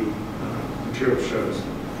as the material shows.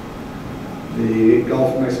 The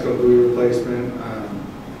Gulf of Mexico buoy replacement,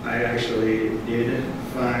 I actually did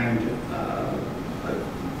find a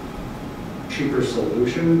cheaper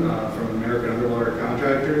solution from American Underwater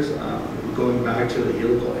Contractors, going back to the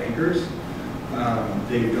helical anchors.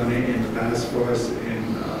 They've done it in the past for us.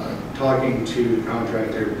 In talking to the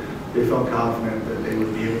contractor, they felt confident that they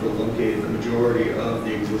would be able to locate the majority of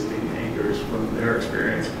the existing anchors from their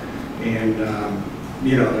experience. And,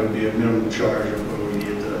 there would be a minimum charge of when we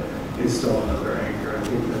needed to install another anchor. I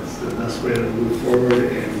think that's the best way to move forward.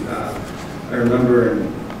 And I remember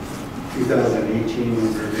in 2018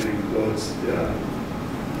 when we were getting quotes,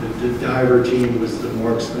 the diver team was the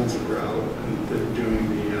more expensive route, and they're doing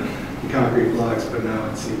the concrete blocks, but now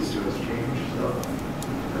it seems to have changed, so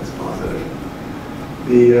that's positive.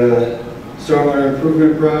 The stormwater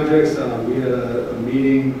improvement projects, we had a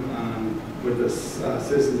meeting with the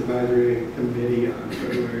Citizens Advisory Committee on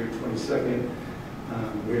February 22nd,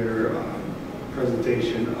 where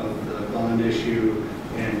presentation of the bond issue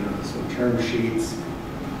and some term sheets,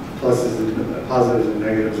 pluses and positives and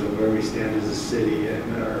negatives of where we stand as a city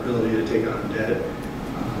and our ability to take on debt.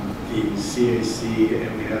 The CAC,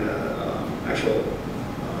 and we had a actual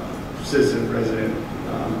citizen resident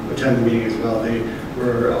attend the meeting as well. They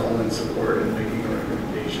were all in support and making a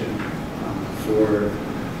recommendation for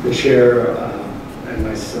the chair and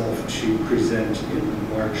myself to present in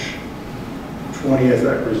March 20th,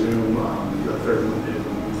 I presume, the third Monday of the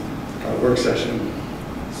month work session,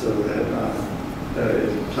 so that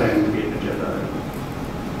is planned to be an agenda item.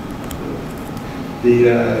 The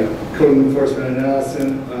code enforcement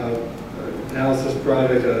analysis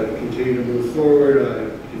project continue to move forward,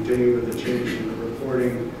 continue with the change in the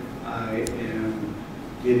reporting. I am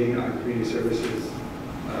getting our community services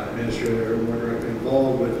administrator more directly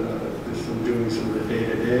involved with doing some of the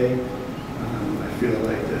day-to-day. I feel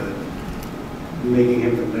like making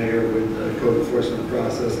him familiar with the code enforcement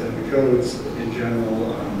process and the codes in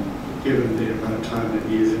general, given the amount of time that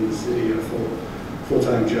he is in the city, a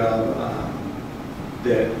full-time job,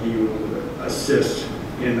 that he will assist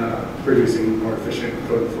in producing more efficient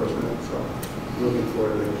code enforcement. So looking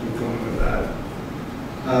forward to keep going with that.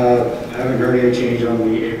 I haven't heard any change on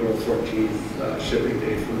the April 14th shipping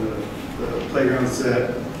date for the playground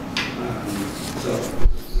set. So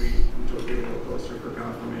we took it a little closer for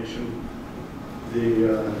confirmation.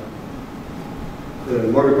 The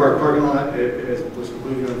Morgan Park parking lot, it was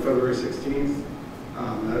completed on February 16th. I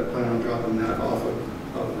plan on dropping that off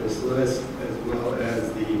of this list, as well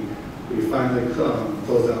as we finally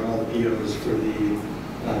closed out all the POs for the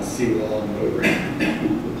seawall and boat ramp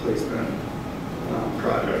replacement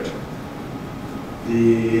project.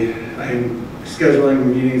 I'm scheduling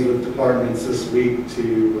meetings with departments this week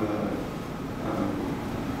to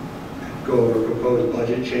go over proposed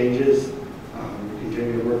budget changes. We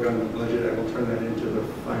continue to work on the budget. I will turn that into the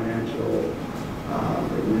financial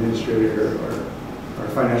administrator or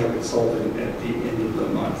financial consultant at the end of the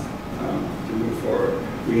month to move forward.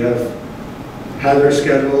 We have Heather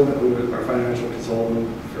scheduled, our financial consultant,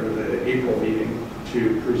 for the April meeting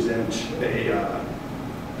to present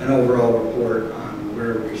an overall report on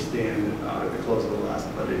where we stand at the close of the last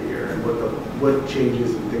budget year and what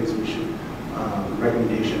changes and things we should,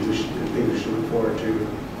 recommendations and things we should look forward to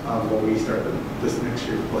when we start this next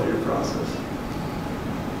year's budget process.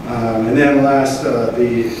 And then last,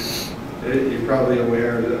 you're probably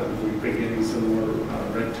aware that we've been getting some more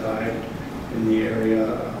red tide in the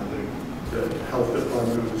area. The health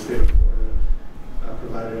department of the state of Florida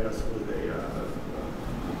provided us with a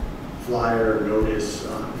flyer notice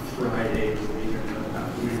on Friday,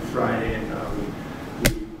 Friday, and we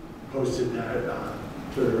posted that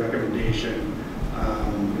to the recommendation.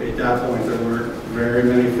 At that point, there weren't very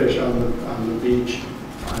many fish on the beach.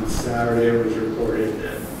 On Saturday, it was reported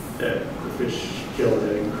that the fish kill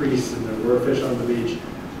had increased and there were fish on the beach.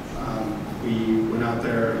 We went out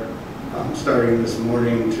there starting this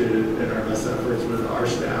morning in our best efforts with our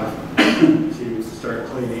staff to start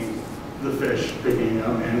cleaning the fish, picking it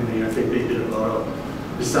up manually. I think they did about,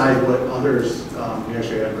 besides what others, we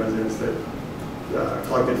actually had residents that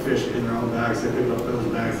collected fish in their own bags. They picked up those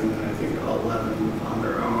bags, and then I think 11 on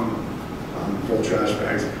their own full trash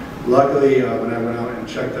bags. Luckily, when I went out and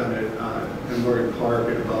checked on it in Morgan Park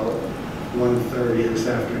at about 1:30 this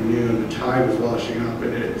afternoon, the tide was washing up,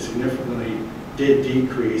 and it significantly did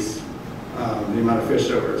decrease the amount of fish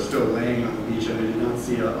that were still laying on the beach, and I did not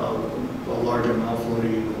see a large amount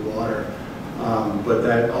floating in the water. But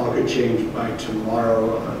that all could change by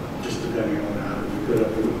tomorrow, just depending on what happens. We could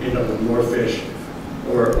end up with more fish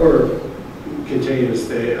or continue to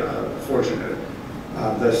stay fortunate.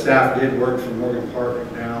 The staff did work from Morgan Park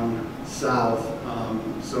down south,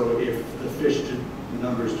 so if the fish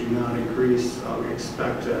numbers do not increase, we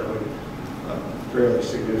expect to have a fairly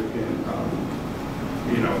significant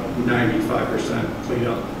 95%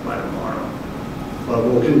 cleanup by tomorrow. But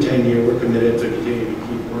we'll continue, we're committed to continue to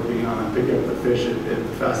keep working on picking up the fish at the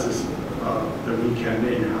fastest that we can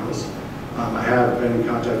in-house. I have been in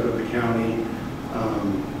contact with the county.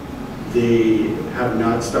 They have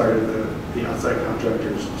not started the outside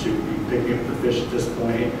contractors to be picking up the fish at this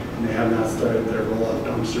point, and they have not started their roll-off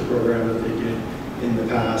dumpster program that they did in the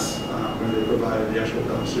past, where they provided the actual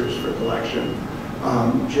dumpsters for collection.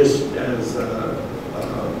 Just as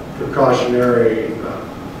precautionary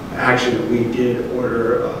action, we did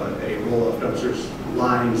order a roll-off dumpsters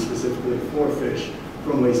line specifically for fish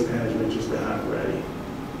from Waste Management just to have ready.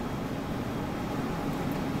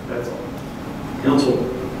 That's all. Council.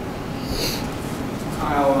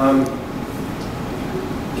 I'll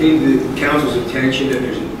gave the council's attention that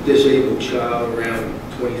there's a disabled child around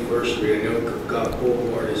 21st Street. I know Gulf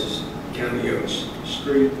Boulevard is county-owned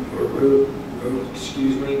street or road,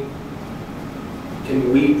 excuse me.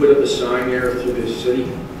 Can we put up a sign there through the city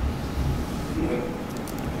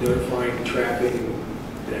notifying traffic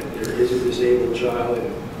that there is a disabled child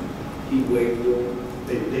and heat wave rule?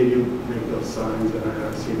 They do make those signs, and I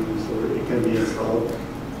have seen them, so it can be installed.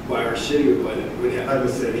 By our city or by the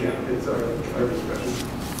city? Yeah, it's our discretion.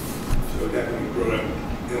 So that can be brought up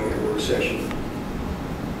in a work session.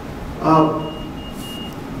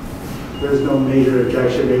 There's no major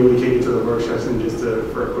objection. Maybe we take it to the work session just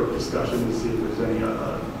for a quick discussion to see if there's any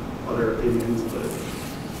other opinions. But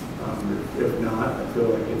if not, I feel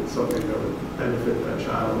like it's something that would benefit that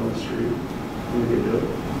child on the street. We could do it.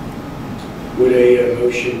 Would a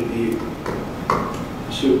motion be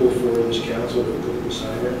suitable for this council to put up a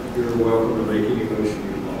sign there? You're welcome to make any motion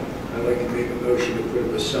you want. I'd like to make a motion to put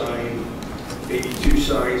up a sign, maybe 2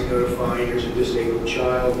 signs notifying there's a disabled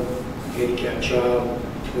child, handicapped child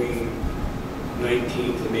between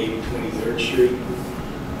 19th and maybe 23rd Street.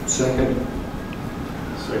 Second.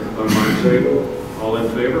 Second by Mike Zabel. All in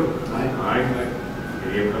favor? Aye. Aye.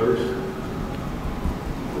 Any opposed?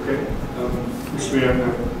 Okay. Mr. Mayor, I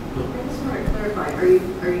just want to clarify, are you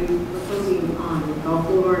proposing on Gulf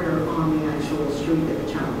Boulevard or on the actual street that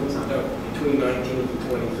the child lives on? no, between 19th and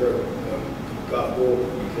 23rd, Golf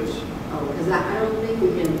Boulevard, because Oh, because I don't think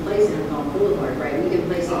we can place it on Gulf Boulevard, right? We can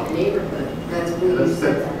place it in the neighborhood. That's what you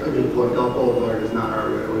said. A good point. Gulf Boulevard is not our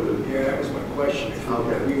right of way. yeah, that was my question. If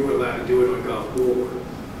Okay. we were allowed to do it on Golf Boulevard.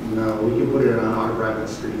 No, we can put it on our private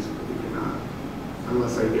streets, but we cannot,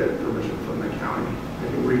 unless I get permission from the county. I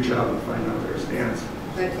can reach out and find out their stance.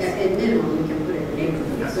 But at minimum, we can put it in the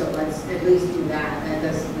neighborhood. Yes. So let's at least do that.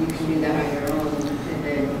 You can do that on your own and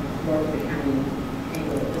then work the county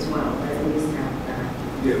angle as well, but at least have that.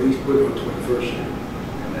 Yeah, at least put it on 21st Street.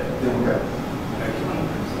 Okay. Thank you.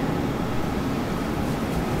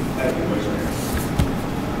 Thank you, Vice Mayor.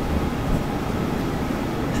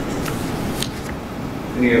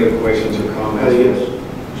 Any other questions or comments? Yes.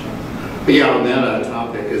 But yeah, on that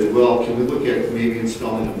topic as well, can we look at maybe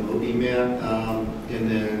installing a Moby mat? And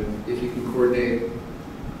then if you can coordinate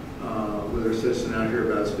with our citizen out here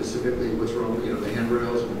about specifically what's wrong with, the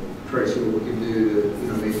handrails, and try to see what we can do to,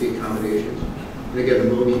 make the accommodations. And again,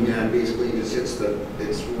 the Moby mat basically just hits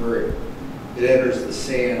it's where it enters the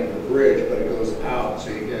sand of the bridge, but it goes out, so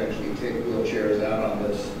you can actually take wheelchairs out on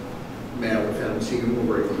this mat. We've had them see them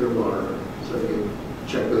over in Clearwater, so you can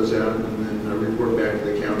check those out and then report back to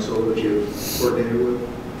the council what you've coordinated with,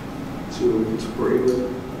 see what we can support you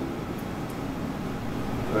with.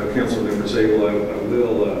 Councilmember Zabel, I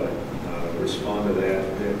will respond to that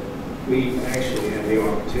we actually had the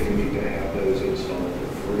opportunity to have those installed for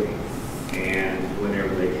free. And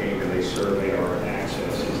whenever they came and they surveyed our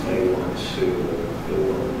accesses, they weren't suitable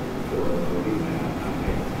for a movie map. I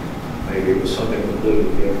mean, maybe it was something completely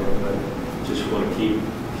different, but just want to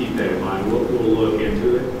keep that in mind. We'll look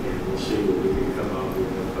into it and we'll see what we can come up with,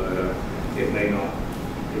 but it may not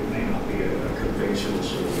be a conventional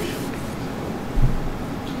solution.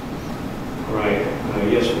 All right,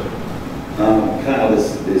 yes, sir. Kyle,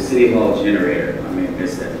 the City Hall generator, I mean, I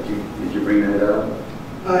missed that. Did you bring that up?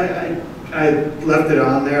 I left it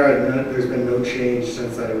on there, and there's been no change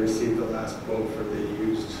since I received the last quote for the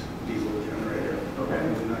used diesel generator. Okay.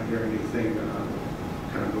 I did not hear anything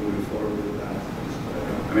kind of moving forward with that.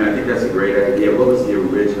 I mean, I think that's a great idea. What was the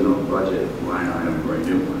original budget line item for a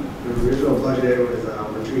new one? The original budget was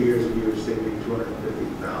for 2 years, we were saving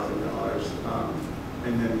 $250,000.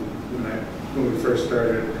 And then when we first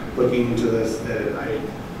started looking into this, that I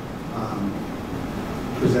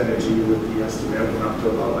presented to you with the estimate, went up to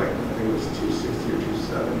about I think it was 260 or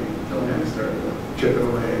 270. And started chipping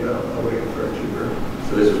away for a cheaper.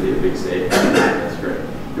 So this would be a big savings. That's great.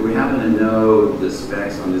 Do we happen to know the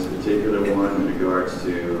specs on this particular one in regards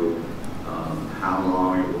to how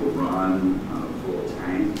long it will run on a full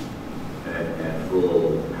tank at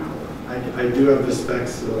full power? I do have the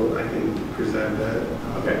specs, so I can present that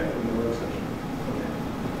Okay. in the work session.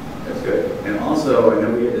 That's good. And also, I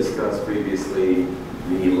know we had discussed previously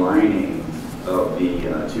the lining of the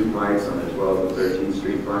two pipes on the 12th and 13th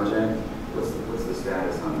Street project. What's the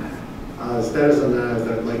status on that? The status on that is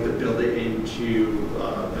I'd like to build it into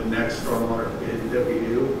the next stormwater bid that we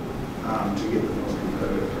do to get the most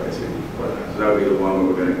competitive pricing. So that would be the one where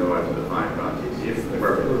we're going to go out to the 5 projects?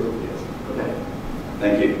 Perfect. Yes. Okay.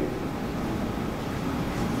 Thank you.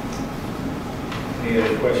 Any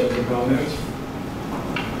other questions or comments?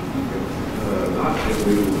 Not, then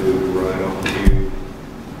we will move right on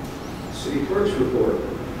to City Clerk's report.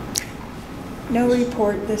 No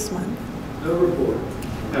report this month. No report.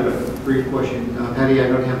 I have a brief question. Patty, I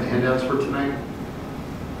don't have the handouts for tonight.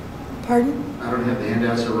 Pardon? I don't have the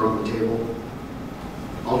handouts that were on the table.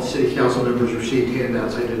 All the city council members received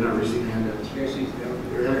handouts. I did not receive handouts. Yes, he's down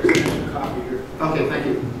there. There's a copy here. Okay, thank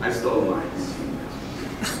you. I stole mine.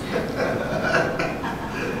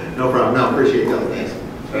 No problem. No, appreciate that. Thanks.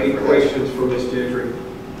 Any questions for Ms. Gentry?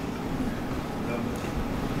 No.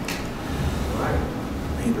 All right.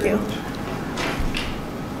 Thank you.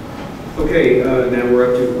 Okay, now we're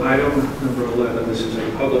up to item number 11. This is a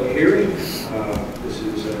public hearing. This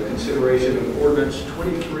is a consideration of ordinance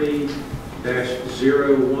 23-01.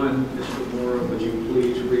 Mr. Mora, would you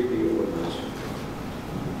please read the ordinance?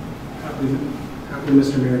 Happy,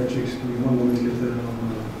 Mr. Mayor, just give me one moment to get the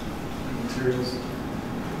materials.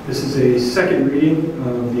 This is a second reading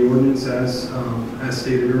of the ordinance as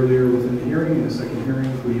stated earlier within the hearing. In the second hearing,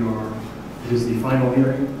 it is the final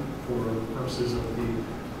hearing for purposes of the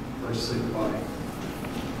legislative body.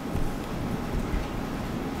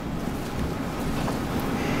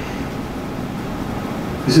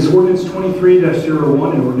 This is ordinance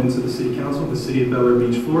 23-01, an ordinance of the City Council of the City of Bel Air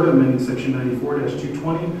Beach, Florida, amending section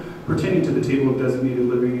 94-220 pertaining to the table of designated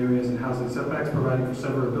living areas and housing setbacks, providing for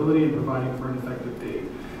severability and providing for an effective date.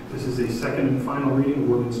 This is a second and final reading of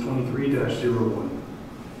ordinance 23-01.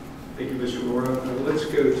 Thank you, Mr. Mora. Let's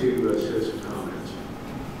go to citizen comments.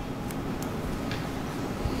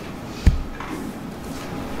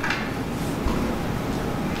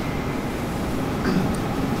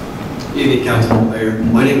 Evening, Council Mayor.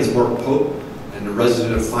 My name is Mark Pope, and a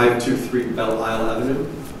resident of 523 Belle Isle Avenue.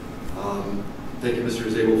 Thank you, Mr.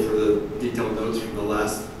 Zabel, for the detailed notes from the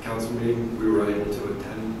last council meeting. We were able to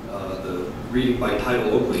attend the reading by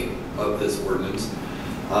title only of this ordinance.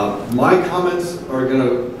 My comments are going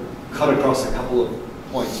to cut across a couple of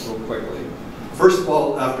points real quickly. First of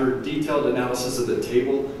all, after detailed analysis of the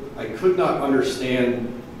table, I could not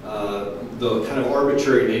understand the kind of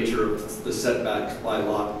arbitrary nature of the setbacks by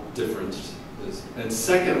lot differences. And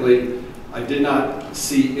secondly, I did not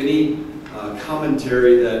see any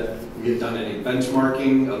commentary that we had done any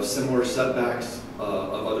benchmarking of similar setbacks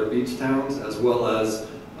of other beach towns, as well as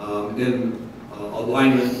in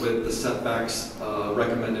alignment with the setbacks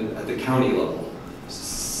recommended at the county level.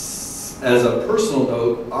 As a personal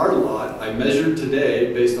note, our lot, I measured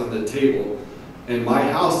today based on the table, and my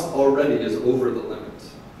house already is over the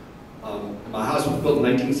limits. My house was built in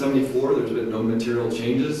 1974. There's been no material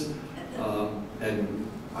changes. And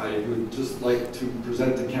I would just like to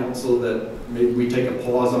present to council that maybe we take a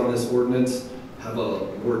pause on this ordinance, have a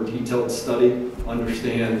more detailed study,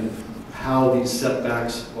 understand how these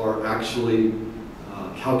setbacks are actually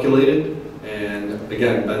calculated, and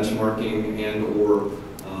again, benchmarking and or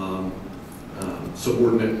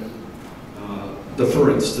subordinate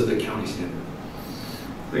deference to the county standard.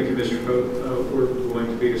 Thank you, Mr. Pope. We're going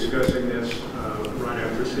to be discussing this right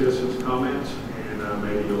after citizens' comments, and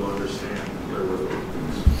maybe you'll understand where we're going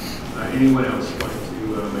with this. Anyone else like to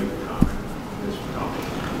make a comment on this topic?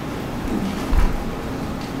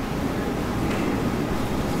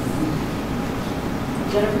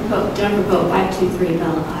 Jennifer Pope, 523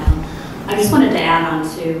 Belle Isle. I just wanted to add on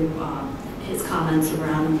to his comments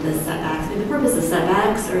around the setbacks. I mean, the purpose of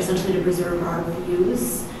setbacks are essentially to preserve our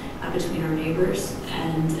views between our neighbors.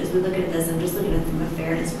 And as we look at this, I'm just looking at it from a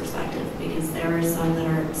fairness perspective, because there are some that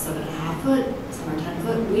are 7.5 foot, some are 10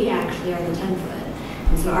 foot. We actually are the 10 foot.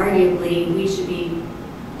 And so arguably, we should be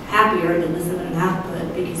happier than the 7.5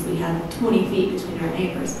 foot because we have 20 feet between our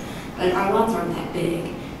neighbors. But our lots aren't that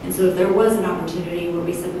big. And so if there was an opportunity where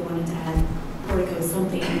we said we wanted to add portico,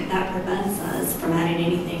 something that prevents us from adding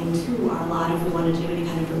anything to our lot if we wanted to do any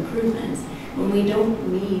kind of improvements, when we don't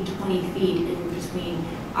need 20 feet in between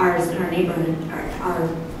ours and our neighborhood,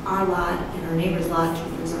 our lot and our neighbor's lot to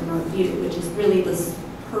preserve our view, which is really the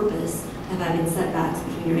purpose of having setbacks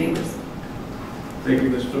between your neighbors. Thank you,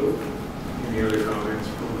 Ms. Pope. Any other comments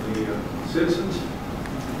from the citizens?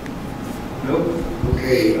 Nope.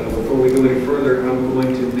 Okay, before we go any further, I'm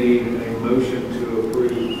going to need a motion to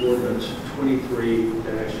approve ordinance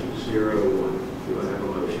 23-01. Do I have a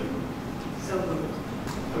motion? So moved.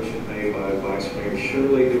 Motion made by Vice Mayor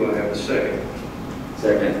Shirley. Do I have a second?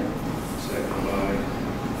 Second. Second by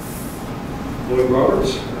Lloyd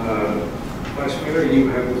Roberts. Vice Mayor, you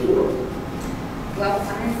have the floor. Well,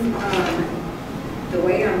 the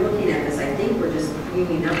way I'm looking at this, I think we're just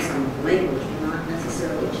cleaning up some language, we're not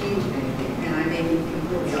necessarily changing anything. And I may be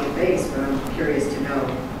completely off base, but I'm curious to know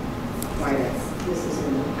why this is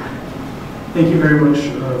in the packet. Thank you very much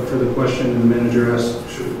for the question. The manager asked,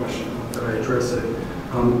 should a question that I address it.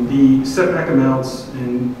 The setback amounts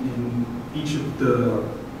in each of the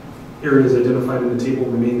areas identified in the table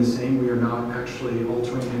remain the same. We are not actually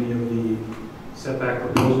altering any of the setback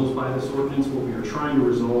proposals by this ordinance. What we are trying to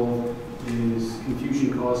resolve is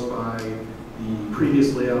confusion caused by the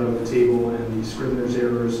previous layout of the table and the Scrivener's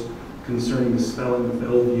errors concerning the spelling of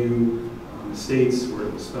Bellevue Estates, where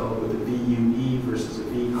it was spelled with a V-U-E versus a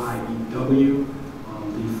V-I-E-W.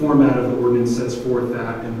 The format of the ordinance sets forth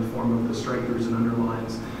that in the form of the strikers and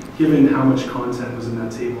underlines. Given how much content was in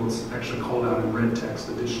that table, it's actually called out in red text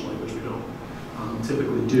additionally, which we don't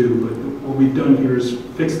typically do. But what we've done here is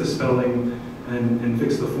fix the spelling and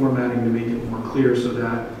fix the formatting to make it more clear so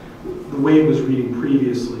that the way it was reading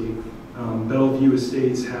previously, Bellevue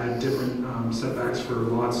Estates had different setbacks for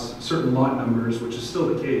lots, certain lot numbers, which is still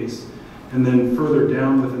the case. And then further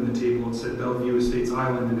down within the table, it said Bellevue Estates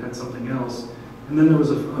Island and had something else. And then there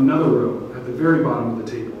was another row at the very bottom of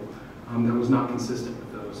the table that was not consistent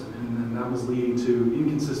with those. And then that was leading to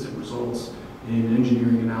inconsistent results in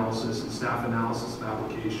engineering analysis and staff analysis of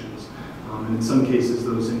applications. And in some cases,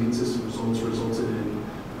 those inconsistent results resulted in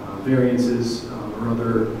variances or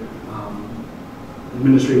other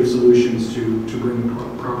administrative solutions to bring the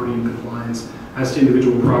property in compliance. As to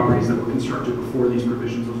individual properties that were constructed before these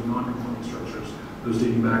provisions, those are non-conforming structures, those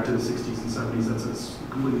dating back to the 60s and 70s, that's a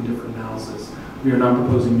completely different analysis. We are not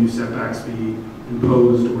proposing new setbacks be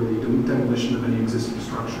imposed or the demolition of any existing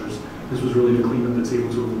structures. This was really to clean up the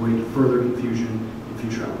table to avoid further confusion in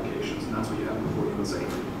future applications, and that's what you have before you on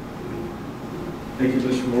second reading. Thank you,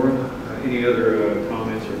 Mr. Moore. Any other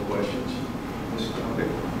comments or questions on this topic?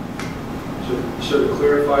 So to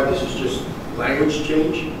clarify, this is just language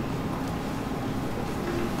change?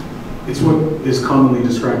 It's what is commonly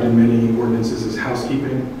described in many ordinances as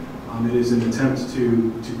housekeeping. It is an attempt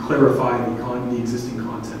to clarify the existing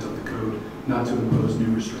content of the code, not to impose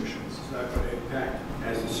new restrictions. It's not going to impact,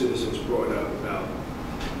 as the citizens brought up about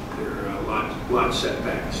their lot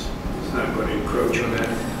setbacks. It's not going to encroach on that.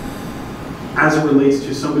 As it relates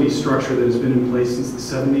to somebody's structure that has been in place since the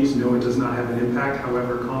 70s, no, it does not have an impact.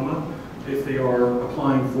 However, if they are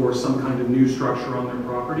applying for some kind of new structure on their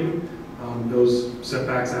property, those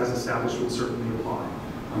setbacks as established would certainly apply.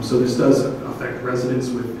 So this does affect residents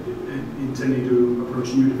with intending to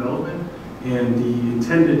approach new development, and the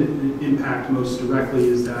intended impact most directly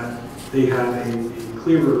is that they have a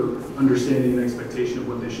clearer understanding and expectation of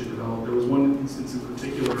what they should develop. There was one instance in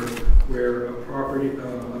particular where a property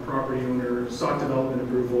owner sought development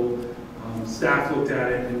approval. Staff looked at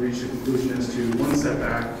it and reached a conclusion as to one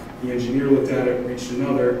setback. The engineer looked at it, reached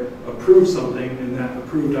another, approved something, and that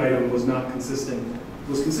approved item was not consistent. It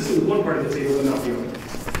was consistent with one part of the table, but not the other.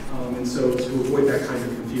 And so to avoid that kind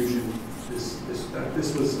of confusion, this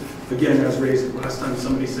was, again, as raised last time,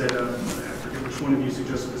 somebody said, I forget which one of you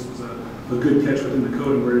suggested this was a good catch within the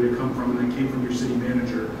code and where did it come from, and that came from your city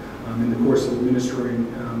manager in the course of administering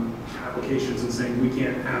applications and saying we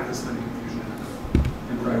can't have this kind of confusion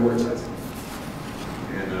and prioritizing.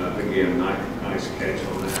 And again, nice catch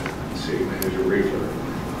on that, City Manager Reefer.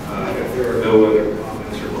 If there are no other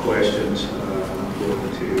comments or questions, I'm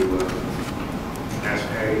going to ask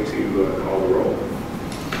Patty to call the roll.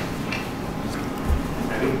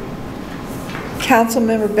 Patty?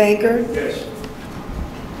 Councilmember Baker? Yes.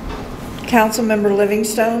 Councilmember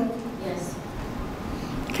Livingstone? Yes.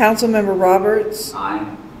 Councilmember Roberts? Aye.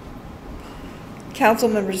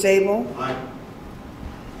 Councilmember Zabel? Aye.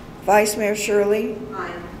 Vice Mayor Shirley?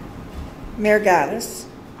 Aye. Mayor Gaddis?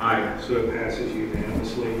 Aye, so it passes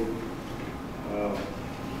unanimously.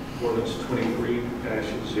 Ordinance 23-01.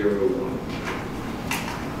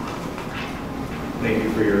 Thank you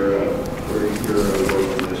for your work on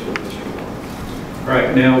this one, Mr. Moore. All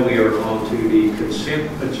right, now we are on to the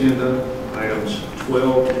consent agenda, items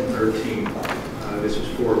 12 and 13. This is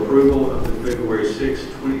for approval of the February 6,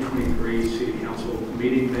 2023 City Council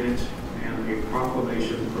meeting minutes and a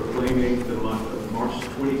proclamation proclaiming the month of March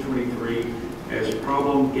 2023 as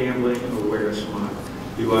Problem Gambling Awareness Month.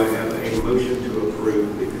 Do I have a motion to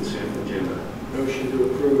approve the consent agenda? Motion to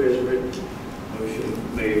approve as written. Motion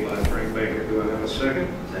made by Frank Baker. Do I have a second?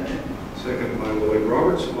 Second. Second by Lloyd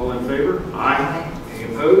Roberts. All in favor? Aye. Any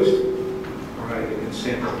opposed? All right, the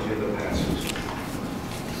consent agenda passes.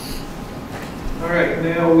 All right,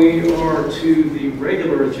 now we are to the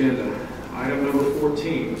regular agenda. Item number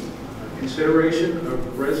 14, consideration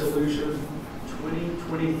of resolution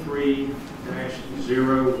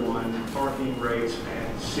 2023-01 parking rates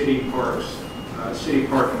at city parks, city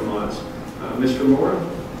parking lots. Mr. Moore?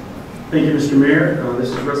 Thank you, Mr. Mayor. This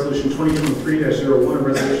is Resolution 2023-01, a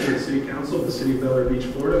resolution of the City Council of the City of Bel Air Beach,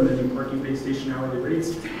 Florida, amending parking base station hourly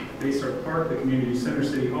rates, Bayside Park, the Community Center,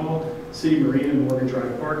 City Hall, City Marina, and Morgan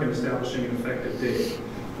Drive Park, and establishing an effective date.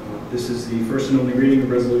 This is the first and only reading of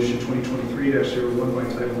Resolution 2023-01 by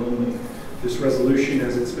title only. This resolution,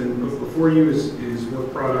 as it's been put before you, is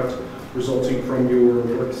work product resulting from your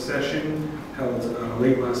work session held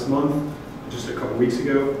late last month, just a couple weeks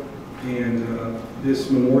ago. And this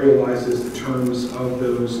memorializes the terms of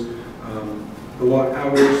those, the lot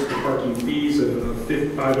hours, the parking fees of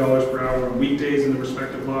 $5 per hour on weekdays in the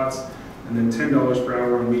respective lots, and then $10 per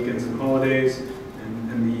hour on weekends and holidays,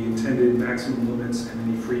 and the intended maximum limits and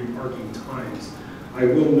any free parking times. I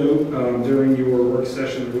will note during your work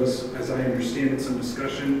session there was, as I understand it, some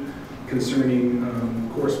discussion concerning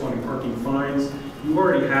corresponding parking fines. You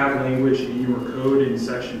already have language in your code in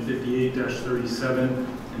section 58-37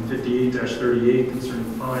 and 58-38 concerning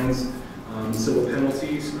fines, civil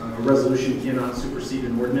penalties. A resolution cannot supersede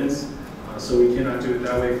an ordinance, so we cannot do it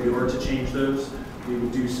that way. If we are to change those, we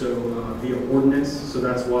would do so via ordinance. So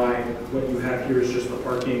that's why what you have here is just the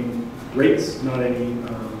parking rates, not any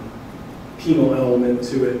penal element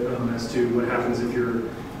to it as to what happens if you're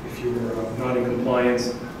not in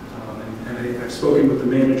compliance. And I've spoken with the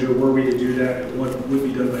manager. Were we to do that, it would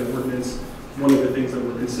be done by ordinance. One of the things that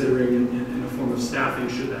we're considering in a form of staffing,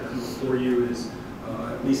 should that come before you, is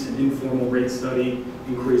at least an informal rate study,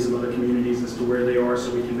 inquiries of other communities as to where they are,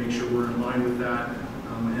 so we can make sure we're in line with that,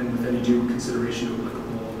 and with any due consideration of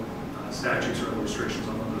applicable statutes or other restrictions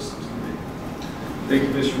on what those sums can be. Thank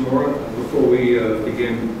you, Mr. Moore. Before we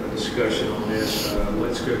begin a discussion on this,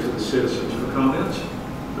 let's go to the citizens for comments.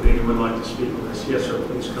 Would anyone like to speak on this? Yes, sir,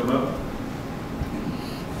 please come up.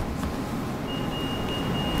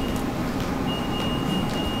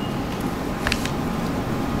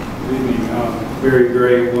 Good evening. Barry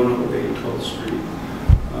Gray, 108 12th Street.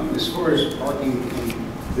 As far as parking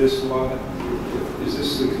in this lot, is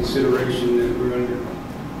this the consideration that we're under?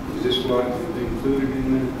 Is this lot included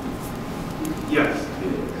in that? Yes.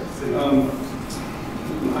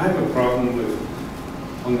 I have a problem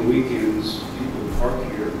with, on the weekends, people park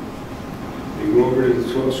here. They go over to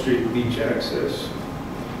the 12th Street beach access.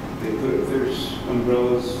 There's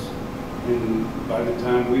umbrellas, and by the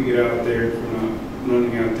time we get out there, if we're not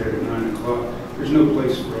running out there at 9 o'clock, there's no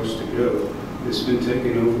place for us to go. It's been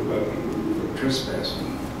taken over by people who are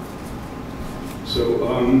trespassing. So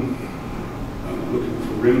I'm looking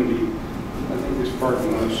for remedy. I think this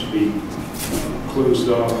parking lot should be closed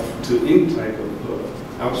off to any type of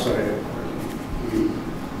outside parking.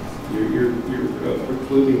 I mean, you're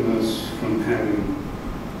precluding us from having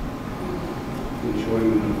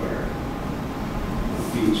enjoyment of our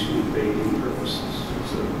beach and bathing purposes.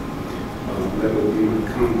 So that would be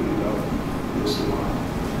my comment about this lot.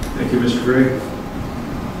 Thank you, Mr. Gray.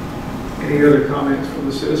 Any other comments from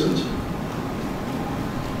the citizens?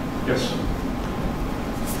 Yes.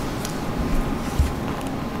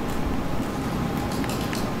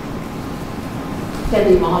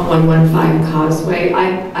 Debbie Maw, 115 Causeway.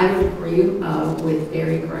 I would agree with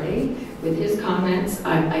Barry Gray with his comments.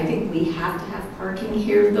 I think we have to have parking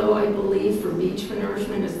here, though, I believe, for beach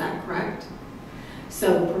nourishment. Is that correct?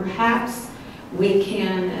 So perhaps we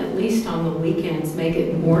can, at least on the weekends, make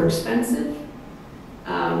it more expensive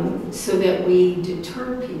so that we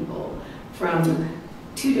deter people from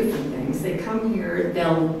two different things. They come here,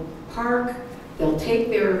 they'll park, they'll take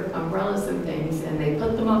their umbrellas and things, and they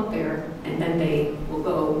put them up there, and then they will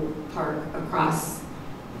go park across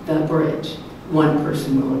the bridge. One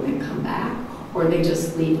person will then come back, or they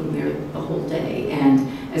just leave them there the whole day. And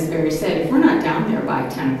as Barry said, if we're not down there by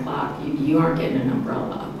 10 o'clock, you aren't getting an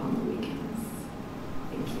umbrella up on the weekends.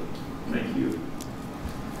 Thank you. Thank you.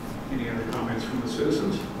 Any other comments from the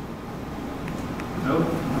citizens? No?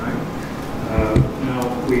 All right. Now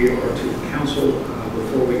we are to the council.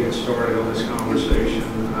 Before we get started on this conversation,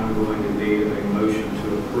 I'm going to need a motion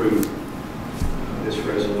to approve this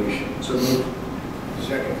resolution. So moved.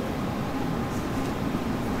 Second.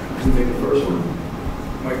 Who made the first one?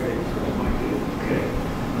 Mike made the first one. Mike did. Okay.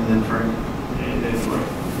 And then Frank. And then Frank.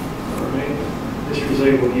 All right. Mr.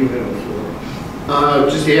 Zabel, you have the floor.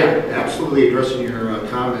 Absolutely addressing your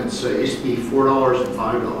comments. It used to be $4 and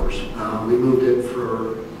 $5. We moved it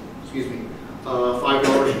for,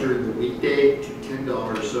 $5 during the weekday to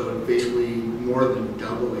 $10, so basically more than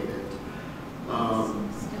doubling it.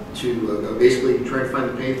 To basically try to find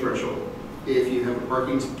the pain threshold. If you have a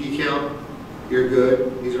parking decal, you're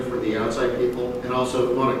good. These are for the outside people. And also,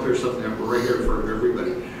 we want to clear something up. We're right here for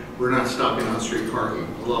everybody. We're not stopping on street parking.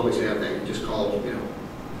 We'll always have that. You just call,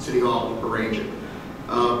 City Hall, arrange it.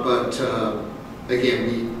 Again,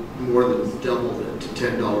 we more than doubled it to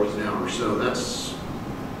 $10 an hour. So that's,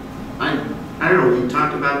 I don't know, we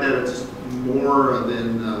talked about that. It's more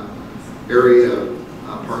than area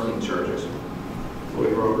parking charges.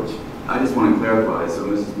 Lloyd Roberts. I just want to clarify, so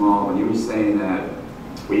Mrs. Mall, when you were saying that,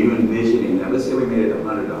 were you envisioning that, let's say we made it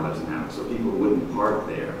 $100 an hour, so people wouldn't park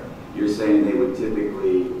there. You're saying they would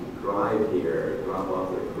typically drive here, drop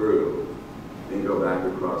off their crew, then go back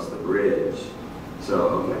across the bridge. So,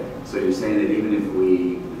 okay, so you're saying that even if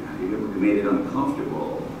we made it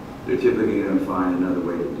uncomfortable, they're typically going to find another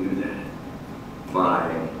way to do that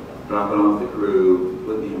by dropping off the crew,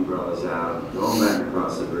 putting the umbrellas out, going back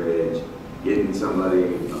across the bridge, getting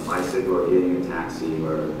somebody a bicycle or getting a taxi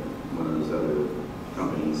or one of those other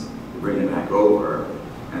companies to bring it back over,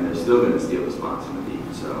 and they're still going to steal the spots on the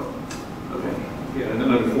beach. So, okay. Yeah, and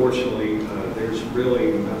unfortunately, there's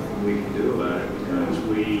really nothing we can do about it because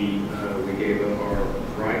we gave up our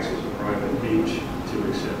rights as a private beach to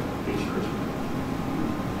accept beach nourishment.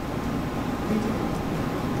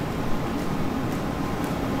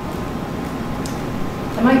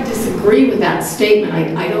 I might disagree with that statement.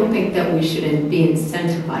 I don't think that we should be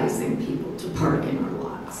incentivizing people to park in our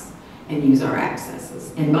lots and use our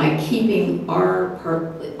accesses. And by keeping our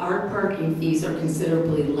parking fees are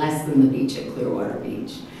considerably less than the beach at Clearwater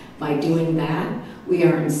Beach. By doing that, we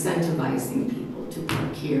are incentivizing people to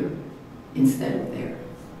park here instead of there.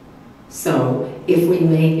 So if we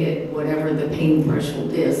make it whatever the pain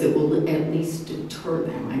threshold is, it will at least deter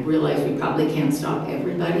them. I realize we probably can't stop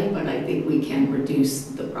everybody, but I think we can reduce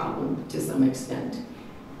the problem to some extent.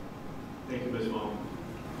 Thank you, Ms. Vaughn.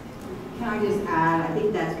 Can I just add, I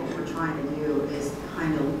think that's what we're trying to do, is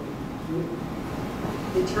kind of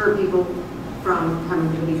deter people from coming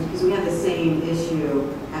to these, because we have the same issue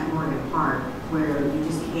at Morgan Park, where you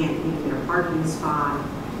just can't even get a parking spot.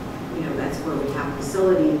 You know, that's where we have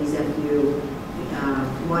facilities. If you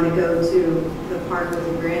want to go to the park with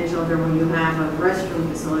your grandchildren, when you have a restroom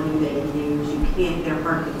facility they can use, you can't get a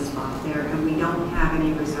parking spot there, and we don't have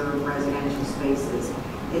any reserved residential spaces.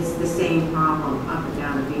 It's the same problem up and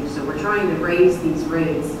down the beach. So we're trying to raise these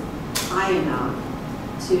rates high enough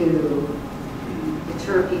to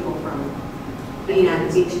deter people from being at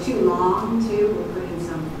the beach too long, too. We're putting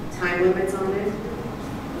some time limits on it.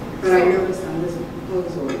 But I noticed on this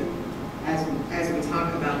proposal, as we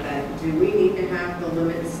talk about that, do we need to have the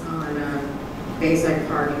limits on Bayside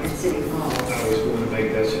Park and City Hall? I was going to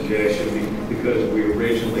make that suggestion because we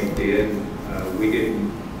originally did. We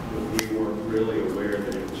weren't really aware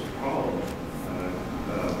that it was a problem.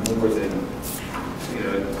 More than,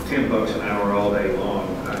 $10 an hour all day long.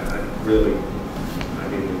 I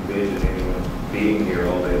didn't envision anyone being here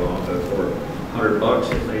all day long, but for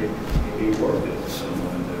 $100, it may be worth it to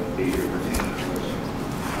someone to be here for 10 hours.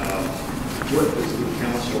 What does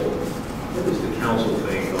the council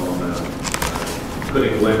think on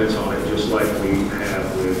putting limits on it, just like we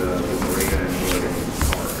have with the marina and Morgan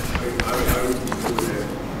Park? I would do that.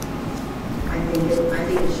 I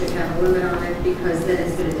think it should have a limit on it, because then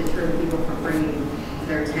it's going to deter people from bringing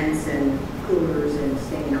their tents and coolers and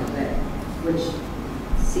staying out there, which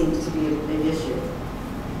seems to be a big issue.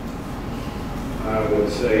 I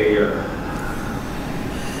would say,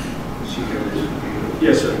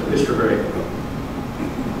 yes, sir, Mr. Gray.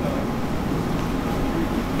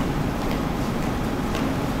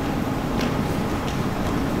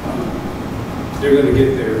 They're going to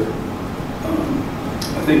get there.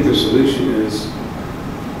 I think the solution is,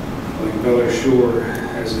 like Bel Air Shore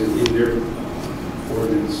has it in their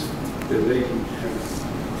ordinance, that they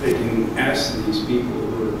can ask these people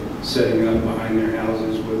who are setting up behind their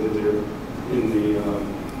houses, whether they're in the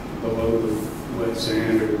below the wet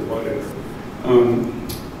sand or whatever,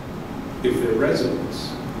 if they're residents,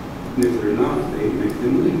 and if they're not, they make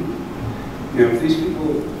them leave. Now, if these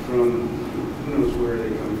people from who knows where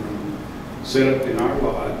they come from set up in our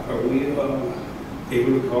lot, are we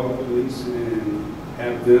able to call the police and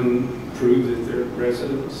have them prove that they're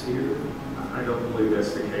residents here? I don't believe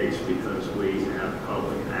that's the case, because we have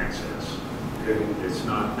public access. Okay. It's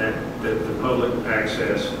not that the public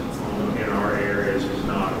access in our areas is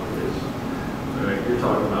not, you're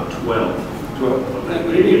talking about 12.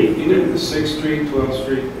 12. Even the 6th Street, 12th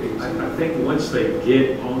Street. I think once they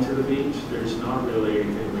get onto the beach, there's not really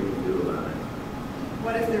anything we can do about it.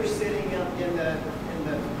 What if they're sitting up in the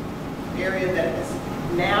area that has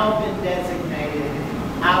now been designated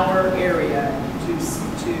our area to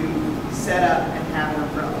set up and have an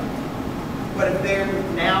umbrella? What if they're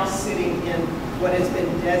now sitting in what has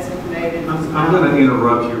been designated? I'm going to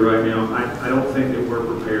interrupt you right now. I don't think that we're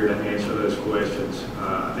prepared to answer those questions.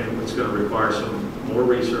 I think it's going to require some more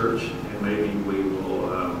research, and maybe we will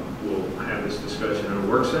we'll have this discussion in a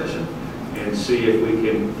work session and see if we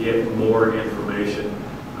can get more information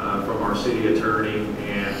from our city attorney,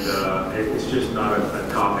 and it's just not a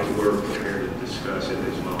topic we're prepared to discuss at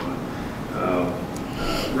this moment.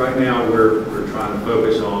 Right now, we're trying to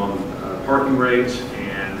focus on parking rates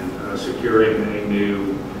and securing a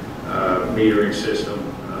new metering system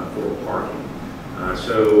for parking. I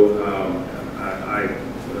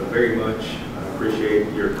very much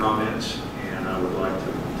appreciate your comments, and I would like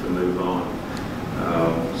to move on.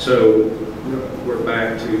 So we're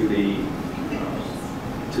back to the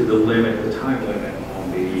limit, the time limit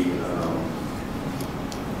on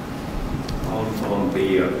the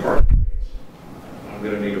parking rates. I'm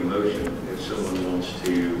going to need a motion if someone wants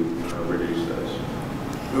to reduce those.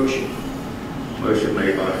 Motion. Motion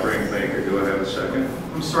made by Frank Baker. Do I have a second?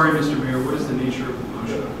 I'm sorry, Mr. Mayor, what is the nature of the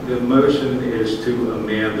motion? The motion is to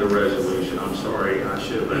amend the resolution. I'm sorry, I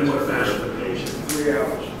should have asked for clarification. 3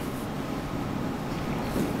 hours.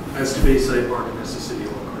 As to Bayside Park and as to City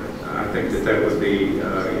Hall, correct? I think that would be,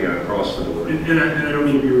 across the board. And I don't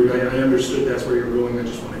mean to be rude, I understood that's where you're going, I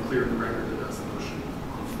just want to clear the record that that's the motion.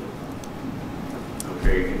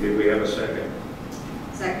 Okay, and did we have a second?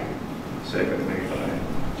 Second. Second made by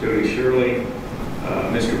Jody Shirley.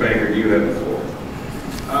 Mr. Baker, you have the floor.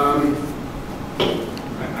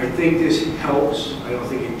 I think this helps. I don't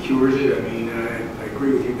think it cures it. I mean, I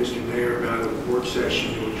agree with you, Mr. Mayor, about a work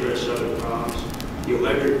session to address other problems. The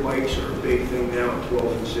electric bikes are a big thing now at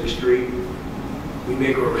 12th and 6th Street. We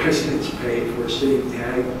make our residents pay for a city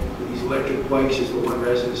tag. These electric bikes, as the one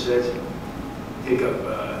resident says, take up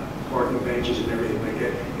parking benches and everything like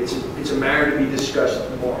that. It's a matter to be discussed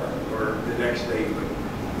tomorrow or the next day, but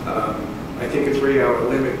I think a 3-hour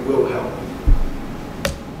limit will help.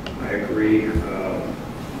 I agree.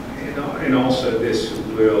 And also this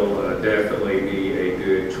will definitely be a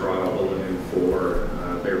good trial balloon for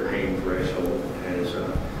their pain threshold, as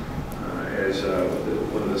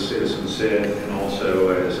one of the citizens said, and also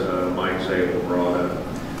as Mike Zabel brought up.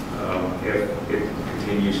 If it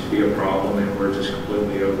continues to be a problem and we're just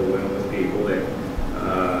completely overwhelmed with people that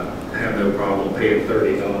have no problem paying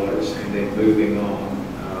 $30 and then moving on,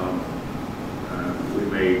 we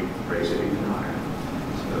may raise it even higher.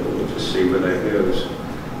 So we'll just see where that goes.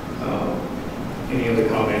 Any other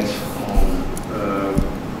comments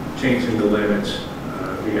on changing the limits,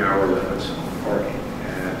 the hour limits on parking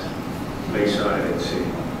at Bayside and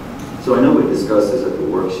City? So I know we discussed this at the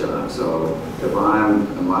workshop, so if I'm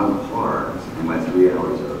parked and my 3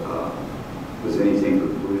 hours are up, does anything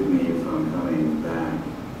preclude me from coming back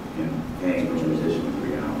and paying for an additional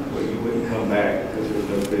 3 hours? Well, you wouldn't come back because there's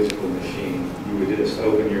no physical machine. You would just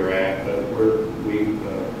open your app, but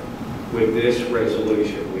with this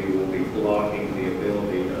resolution, we will be blocking the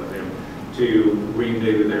ability of them to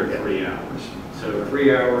renew their 3 hours. So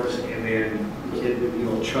 3 hours, and then You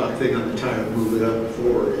know, chalk thing on the tire, move it up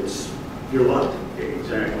forward, you're locked.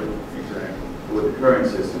 Exactly. With the current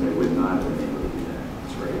system, it would not have been able to do that.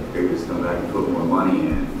 That's right. They would just come back and put more money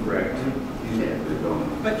in. Correct. Yeah, they're going.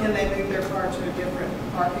 But can they move their car to a different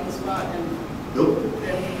parking spot and Nope.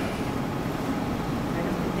 then? I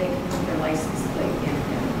don't think they can put their license plate in.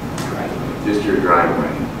 Right. Just your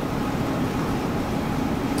driveway.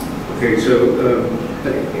 Okay, so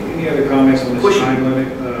any other comments on this time limit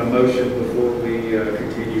motion before we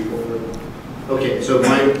continue forward? Okay, so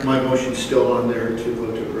my motion's still on there to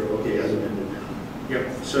vote to approve, okay, as amended now.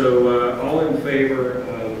 Yep, so all in favor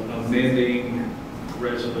of amending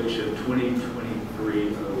resolution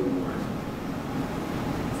 2023-01?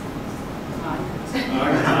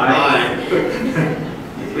 Aye.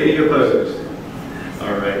 Any opposed?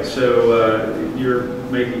 All right, so you're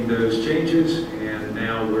making those changes, and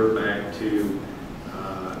now we're back to,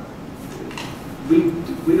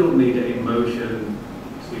 we don't need a motion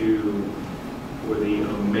for the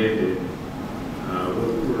amended.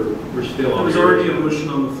 We're still on. There's already a motion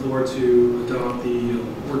on the floor to adopt the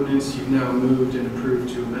ordinance. You've now moved and approved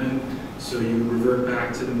to amend, so you revert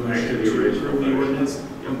back to the motion to approve the ordinance,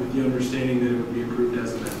 and with the understanding that it would be approved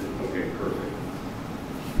as amended. Okay, perfect.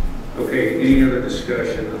 Okay, any other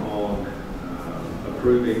discussion on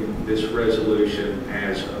approving this resolution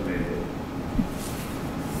as amended?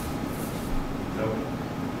 No.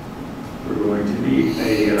 We're going to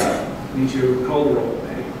need to call the roll.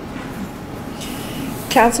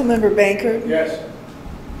 Councilmember Bankert? Yes.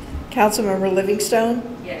 Councilmember Livingstone?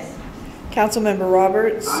 Yes. Councilmember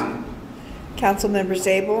Roberts? Aye. Councilmember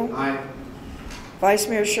Zabel? Aye. Vice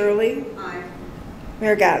Mayor Shirley? Aye.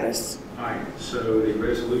 Mayor Gaddis? Aye. So the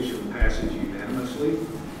resolution passes unanimously,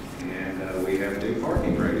 and we have new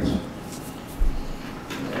parking rates.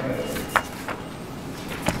 All right.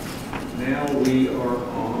 Now we are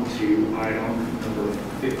on to item number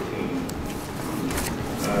 15.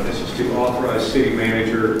 This is to authorize city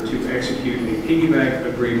manager to execute a piggyback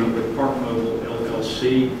agreement with Park Mobile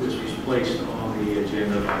LLC. This was placed on the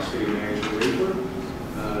agenda by city manager Riegler.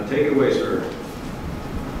 Take it away, sir.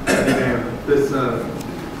 This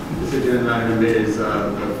agenda item is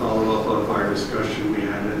the follow-up of our discussion we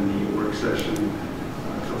had in the work session a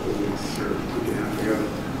couple of weeks or a week and a half ago.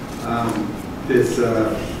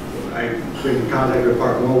 I've been in contact with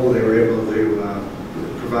Park Mobile. They were able to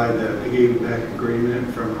provide the piggyback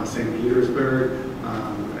agreement from St. Petersburg. I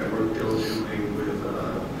worked diligently with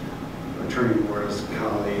Attorney Moore's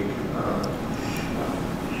colleague,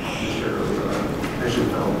 Mr.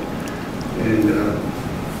 Eschenfeld, and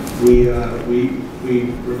we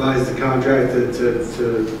revised the contract to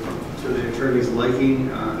the attorney's liking.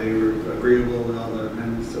 They were agreeable with all the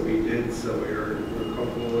amendments that we did, so we're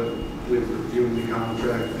comfortable with reviewing the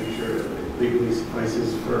contract, make sure that it legally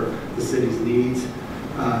suffices for the city's needs.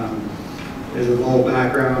 As a little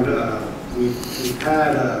background, we've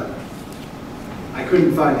had I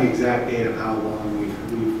couldn't find the exact date of how long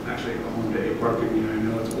we've actually owned a parking unit. I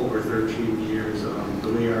know it's over 13 years.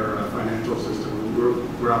 The way our financial system,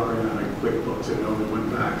 we're operating on a QuickBooks, and it only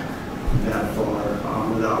went back that far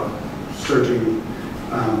without searching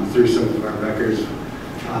through some of our records.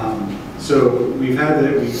 So we've had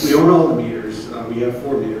we own all the meters. We have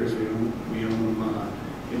 4 meters. We own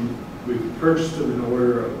them. We've purchased them in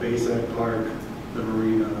order of Bayside Park, the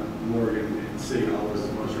Marina, Morgan, and City Hall was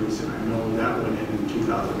the most recent. I know that went in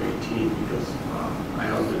 2018 because I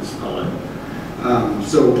helped install it.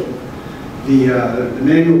 So The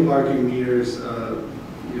manual parking meters,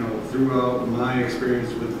 throughout my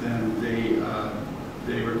experience with them,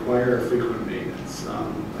 they require frequent maintenance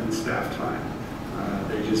and staff time.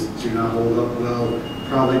 They just do not hold up well.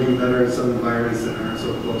 Probably do better in some environments that aren't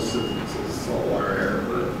so close to saltwater air,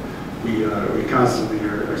 but we constantly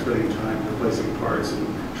are spending time replacing parts and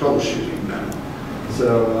troubleshooting them.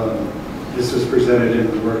 So this was presented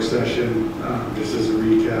in the work session, just as a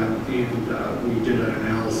recap, and we did an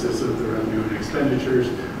analysis of the revenue and expenditures,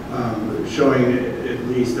 showing at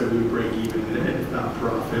least that we would break even, and if not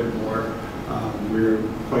profit more. We're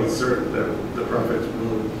quite certain that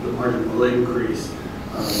the margin will increase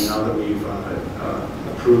now that we've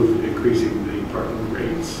approved increasing the parking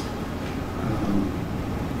rates.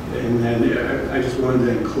 And then I just wanted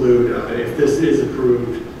to include, if this is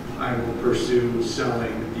approved, I will pursue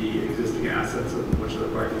selling the existing assets of which the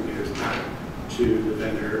parking meters back to the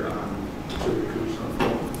vendor to recoup some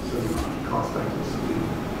cost back.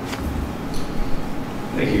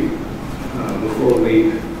 Thank you. Before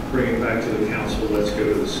we bring it back to the council, let's go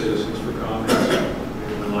to the citizens for comments.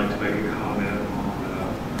 Anyone like to make a comment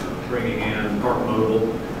on bringing in Park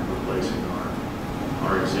Mobile and replacing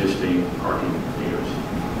our existing parking meters?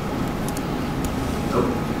 Nope.